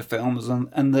Carpenter films,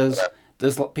 and there's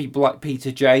people like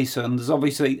Peter Jason. There's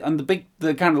obviously, and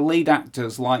the kind of lead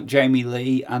actors like Jamie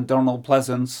Lee and Donald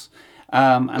Pleasance,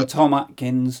 and Tom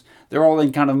Atkins. They're all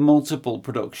in kind of multiple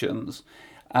productions.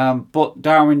 But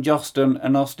Darwin Joston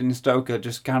and Austin Stoker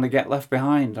just kind of get left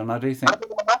behind, and I do think... I don't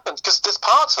know what happens, because there's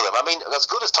parts of them. I mean, as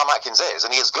good as Tom Atkins is,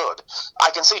 and he is good, I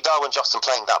can see Darwin Joston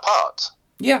playing that part.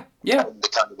 Yeah. The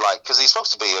kind of like, because he's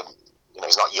supposed to be,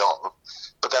 he's not young,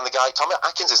 but then the guy, Tom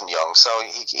Atkins isn't young, so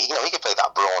he could play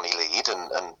that brawny lead,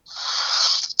 and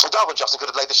Darwin Joston could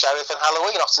have played the sheriff in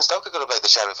Halloween, Austin Stoker could have played the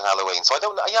sheriff in Halloween, so I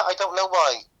don't know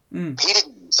why he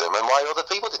didn't use them, and why other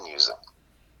people didn't use them.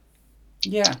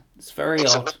 Yeah, it's very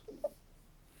odd.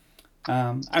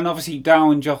 And obviously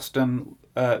Darwin Joston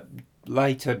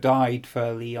later died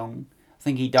fairly young. I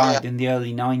think he died in the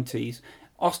early 90s.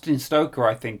 Austin Stoker,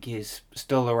 I think, is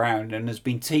still around and has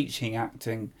been teaching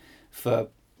acting for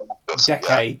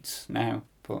decades now.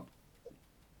 But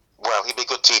well, he'd be a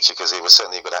good teacher because he was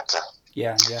certainly a good actor.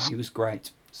 Yeah, he was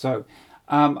great. So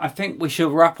I think we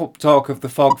should wrap up talk of The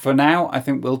Fog for now. I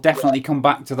think we'll definitely come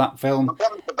back to that film. We'll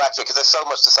definitely come back to it because there's so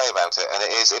much to say about it, and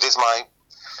it is my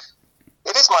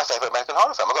favourite American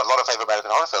horror film. I've got a lot of favourite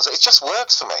American horror films. It just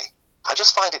works for me. I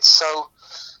just find it so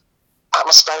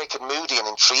atmospheric and moody and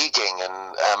intriguing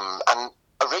and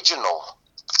original,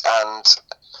 and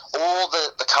all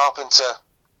the Carpenter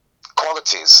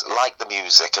qualities, like the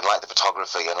music and like the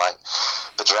photography and like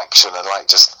the direction and like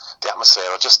just the atmosphere,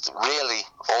 are just really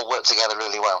all work together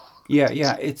really well.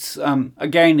 Yeah. It's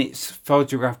again, it's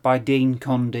photographed by Dean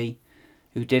Cundey,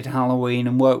 who did Halloween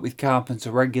and worked with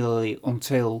Carpenter regularly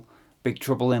until Big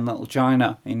Trouble in Little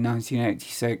China in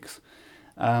 1986.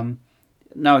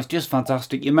 No, it's just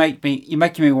fantastic. You're making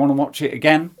me want to watch it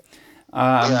again.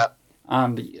 And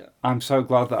I'm so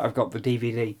glad that I've got the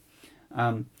DVD.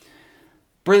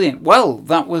 Brilliant. Well,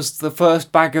 that was the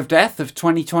first Bag of Death of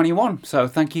 2021. So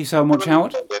thank you so much,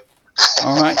 Howard.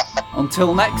 All right.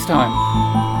 Until next time.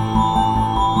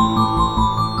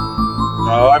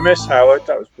 Oh, I miss Howard.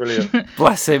 That was brilliant.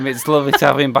 Bless him. It's lovely to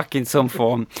have him back in some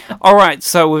form. All right.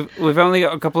 So we've only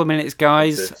got a couple of minutes,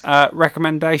 guys.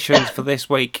 Recommendations for this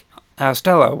week.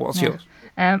 Stella, what's yours?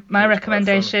 My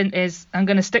recommendation is, I'm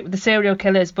going to stick with the serial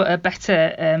killers, but a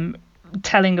better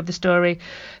telling of the story.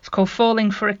 It's called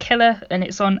Falling for a Killer, and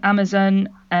it's on Amazon.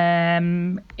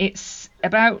 It's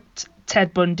about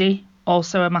Ted Bundy,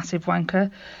 also a massive wanker.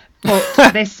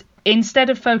 But this, instead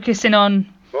of focusing on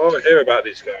I want to hear about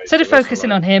these guys. Instead of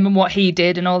focusing on him and what he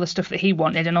did and all the stuff that he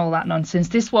wanted and all that nonsense,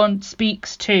 this one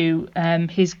speaks to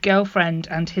his girlfriend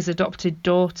and his adopted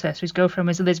daughter. So his girlfriend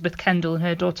was Elizabeth Kendall and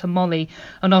her daughter Molly,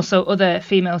 and also other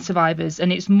female survivors.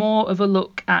 And it's more of a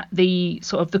look at the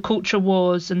sort of the culture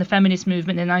wars and the feminist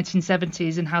movement in the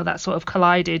 1970s and how that sort of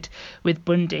collided with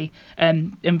Bundy.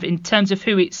 And in terms of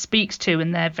who it speaks to,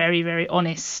 and they're very, very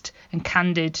honest and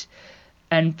candid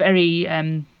and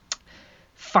very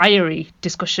fiery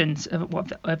discussions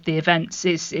of the events.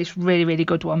 It's really, really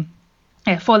good one.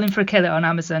 Yeah, Falling for a Killer on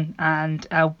Amazon, and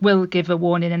I will give a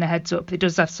warning and a heads up. It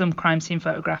does have some crime scene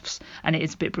photographs and it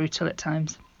is a bit brutal at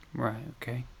times. Right,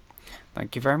 okay.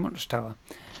 Thank you very much, Stella.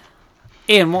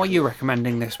 Ian, what are you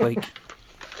recommending this week?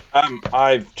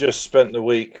 I've just spent the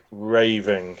week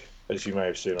raving, as you may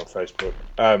have seen on Facebook,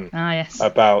 yes,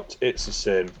 about It's a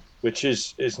Sin, which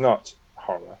is not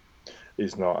horror.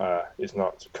 Is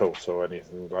not cult or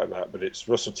anything like that, but it's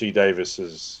Russell T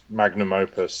Davies's magnum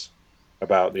opus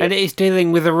about the. And it is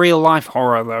dealing with a real life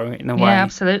horror, though, in a way. Yeah,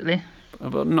 absolutely.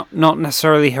 But not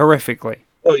necessarily horrifically.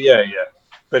 Oh yeah.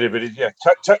 But yeah,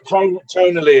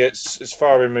 tonally, it's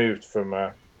far removed from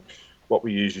what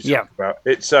we usually talk about.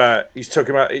 It's he's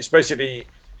talking about. It's basically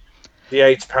the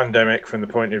AIDS pandemic from the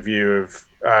point of view of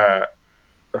a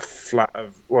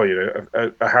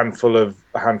handful of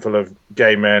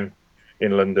gay men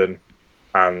in London,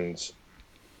 and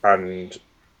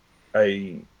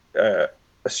a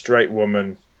straight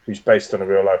woman who's based on a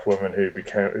real life woman who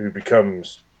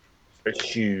becomes a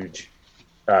huge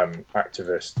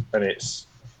activist, and it's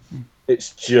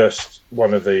just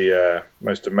one of the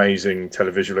most amazing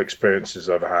televisual experiences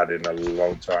I've had in a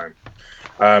long time.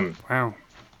 Wow!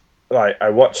 Like, I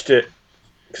watched it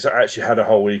because I actually had a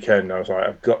whole weekend. I was like,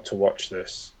 I've got to watch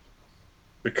this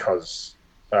because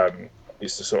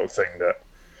it's the sort of thing that,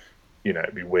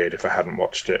 it'd be weird if I hadn't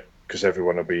watched it, because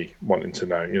everyone will be wanting to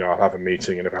know. I'll have a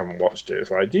meeting, and if I haven't watched it,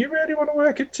 it's like, do you really want to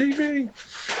work at TV?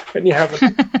 And you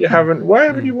haven't. Why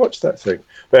haven't you watched that thing?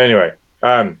 But anyway,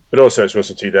 but also it's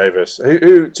Russell T Davies,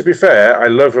 who, to be fair, I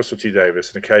love Russell T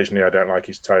Davies, and occasionally I don't like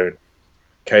his tone.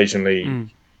 Occasionally,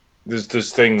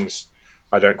 there's things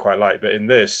I don't quite like, but in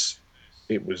this,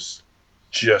 it was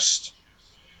just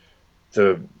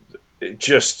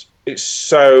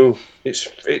it's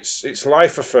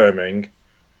life affirming,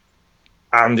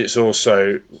 and it's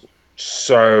also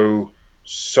so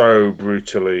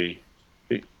brutally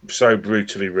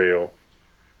real,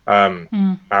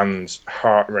 and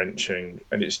heart wrenching,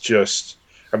 and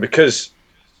because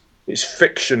it's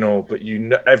fictional, but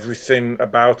everything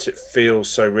about it feels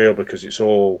so real because it's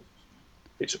all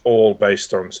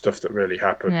based on stuff that really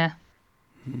happened. Yeah.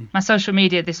 My social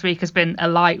media this week has been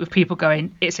alight with people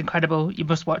going, "It's incredible! You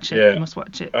must watch it! Yeah. You must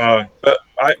watch it!" But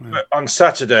on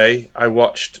Saturday I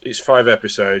watched. It's 5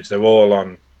 episodes. They're all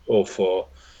on all 4.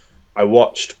 I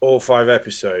watched all 5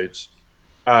 episodes,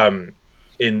 during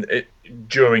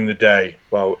the day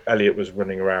while Elliot was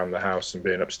running around the house and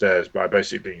being upstairs. But I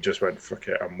basically just went, "Fuck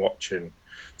it! I'm watching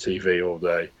TV all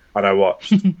day." And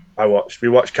we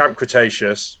watched Camp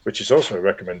Cretaceous, which is also a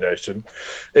recommendation.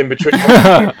 In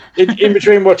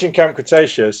between watching Camp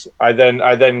Cretaceous, I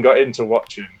then got into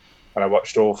watching, and I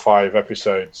watched all 5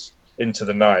 episodes into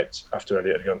the night after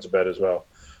Elliot had gone to bed as well.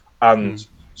 And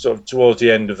sort of towards the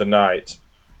end of the night,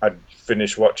 I'd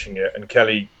finished watching it, and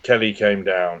Kelly came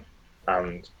down,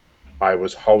 and I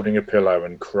was holding a pillow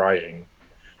and crying.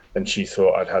 And she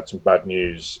thought I'd had some bad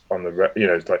news on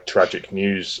like tragic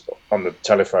news on the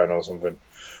telephone or something.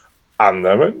 And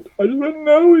I just went,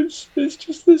 no, it's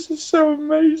just, this is so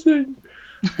amazing.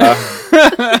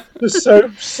 It's so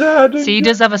sad. So he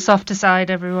does have a softer side,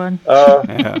 everyone.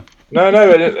 Yeah. No,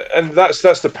 and that's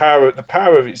the power of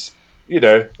it's,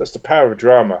 that's the power of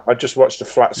drama. I just watched a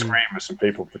flat screen with some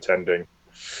people pretending,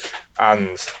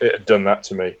 and it had done that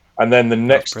to me. And then the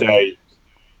next day,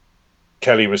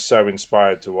 Kelly was so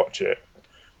inspired to watch it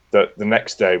that the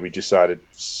next day we decided to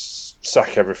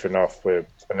sack everything off and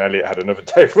Elliot had another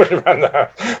day running around the house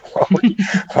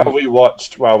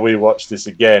while we watched this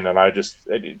again, and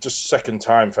it just second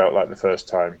time felt like the first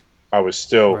time. I was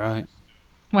still right.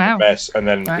 Wow. a mess, and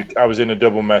then I was in a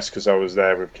double mess because I was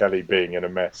there with Kelly being in a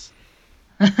mess.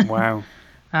 Wow.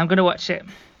 I'm going to watch it.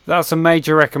 That's a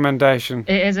major recommendation.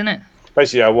 It is, isn't it?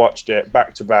 Basically, I watched it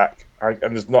back to back, and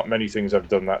there's not many things I've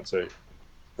done that to.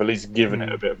 At least given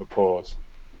it a bit of a pause.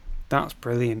 That's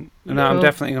brilliant. No, I'm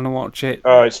definitely going to watch it.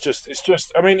 Oh, it's just.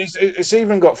 I mean, it's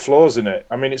even got flaws in it.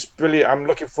 I mean, it's brilliant. I'm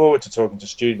looking forward to talking to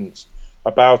students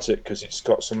about it because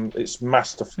it's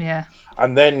masterful. Yeah.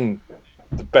 And then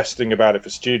the best thing about it for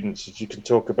students is you can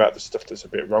talk about the stuff that's a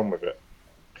bit wrong with it.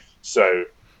 So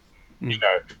you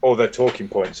know, all their talking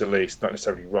points at least, not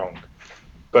necessarily wrong.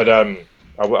 But and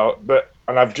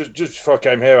I've just before I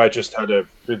came here, I just had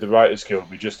with the Writers Guild,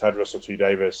 we just had Russell T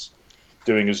Davies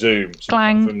doing a Zoom.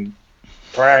 Clang.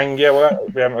 Clang, yeah. Well,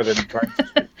 we haven't had any clang.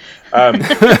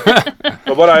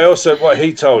 But what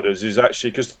he told us is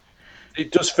actually, because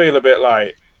it does feel a bit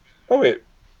like, it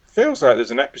feels like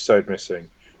there's an episode missing,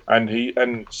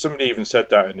 and somebody even said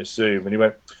that in this Zoom, and he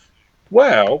went,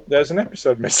 well, there's an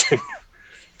episode missing.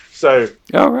 So,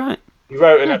 all right, he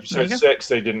wrote in episode 6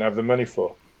 they didn't have the money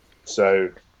for, so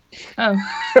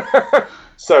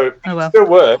so it still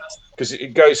works because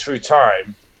it goes through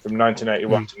time from 1981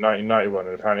 to 1991,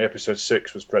 and apparently episode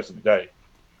 6 was present day.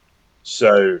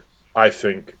 So I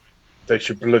think they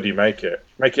should bloody make it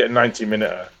a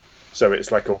 90-minute, so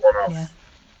it's like a one-off. Yeah.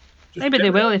 Maybe they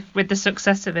will with the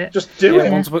success of it. Just do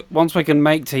it. Once we can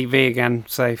make TV again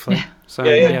safely. Yeah. So,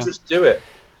 just do it.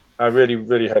 I really,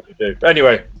 really hope you do.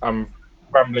 Anyway, I'm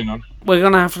rambling on. We're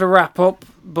going to have to wrap up,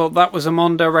 but that was a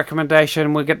Mondo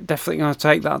recommendation. We're definitely going to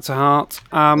take that to heart.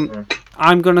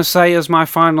 I'm going to say as my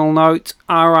final note,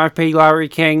 R.I.P. Larry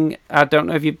King. I don't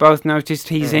know if you both noticed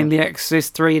he's in The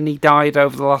Exorcist 3 and he died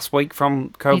over the last week from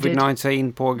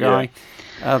COVID-19. Poor guy.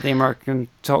 The American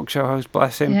talk show host,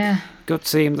 bless him. Yeah. Good to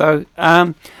see him, though.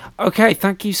 Okay,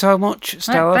 thank you so much,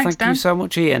 Stella. Right, thanks, thank you so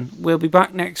much, Ian. We'll be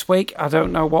back next week. I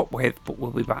don't know what with, but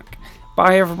we'll be back.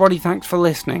 Bye, everybody. Thanks for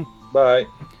listening. Bye.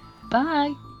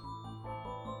 Bye.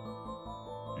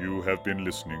 You have been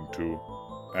listening to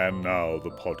And Now the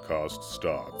Podcast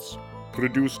Starts.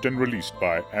 Produced and released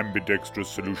by Ambidextrous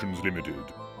Solutions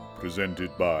Limited.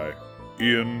 Presented by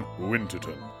Ian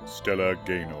Winterton, Stella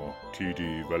Gaynor,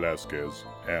 T.D. Velasquez,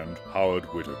 and Howard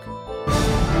Whittaker.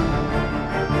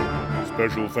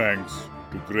 Special thanks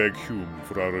to Greg Hume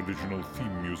for our original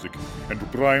theme music, and to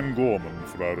Brian Gorman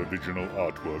for our original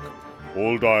artwork.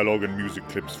 All dialogue and music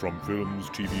clips from films,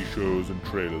 TV shows, and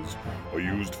trailers are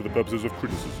used for the purposes of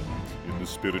criticism, in the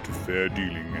spirit of fair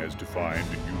dealing as defined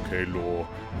in UK law,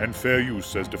 and fair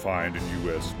use as defined in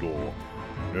US law.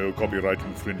 No copyright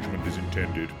infringement is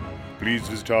intended. Please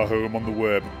visit our home on the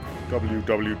web,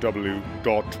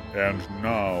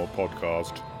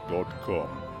 www.andnowpodcast.com,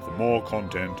 for more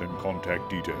content and contact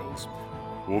details.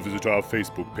 Or visit our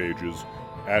Facebook pages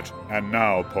at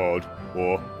AndNowPod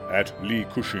or at Lee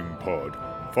Cushing Pod.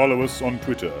 Follow us on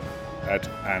Twitter at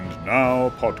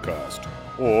AndNowPodcast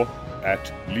or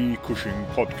at Lee Cushing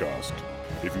Podcast.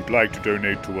 If you'd like to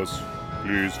donate to us,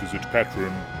 please visit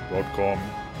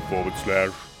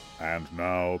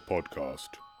patreon.com/AndNowPodcast.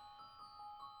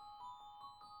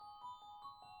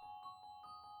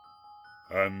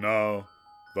 And now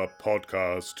the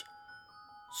podcast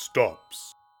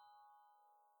stops.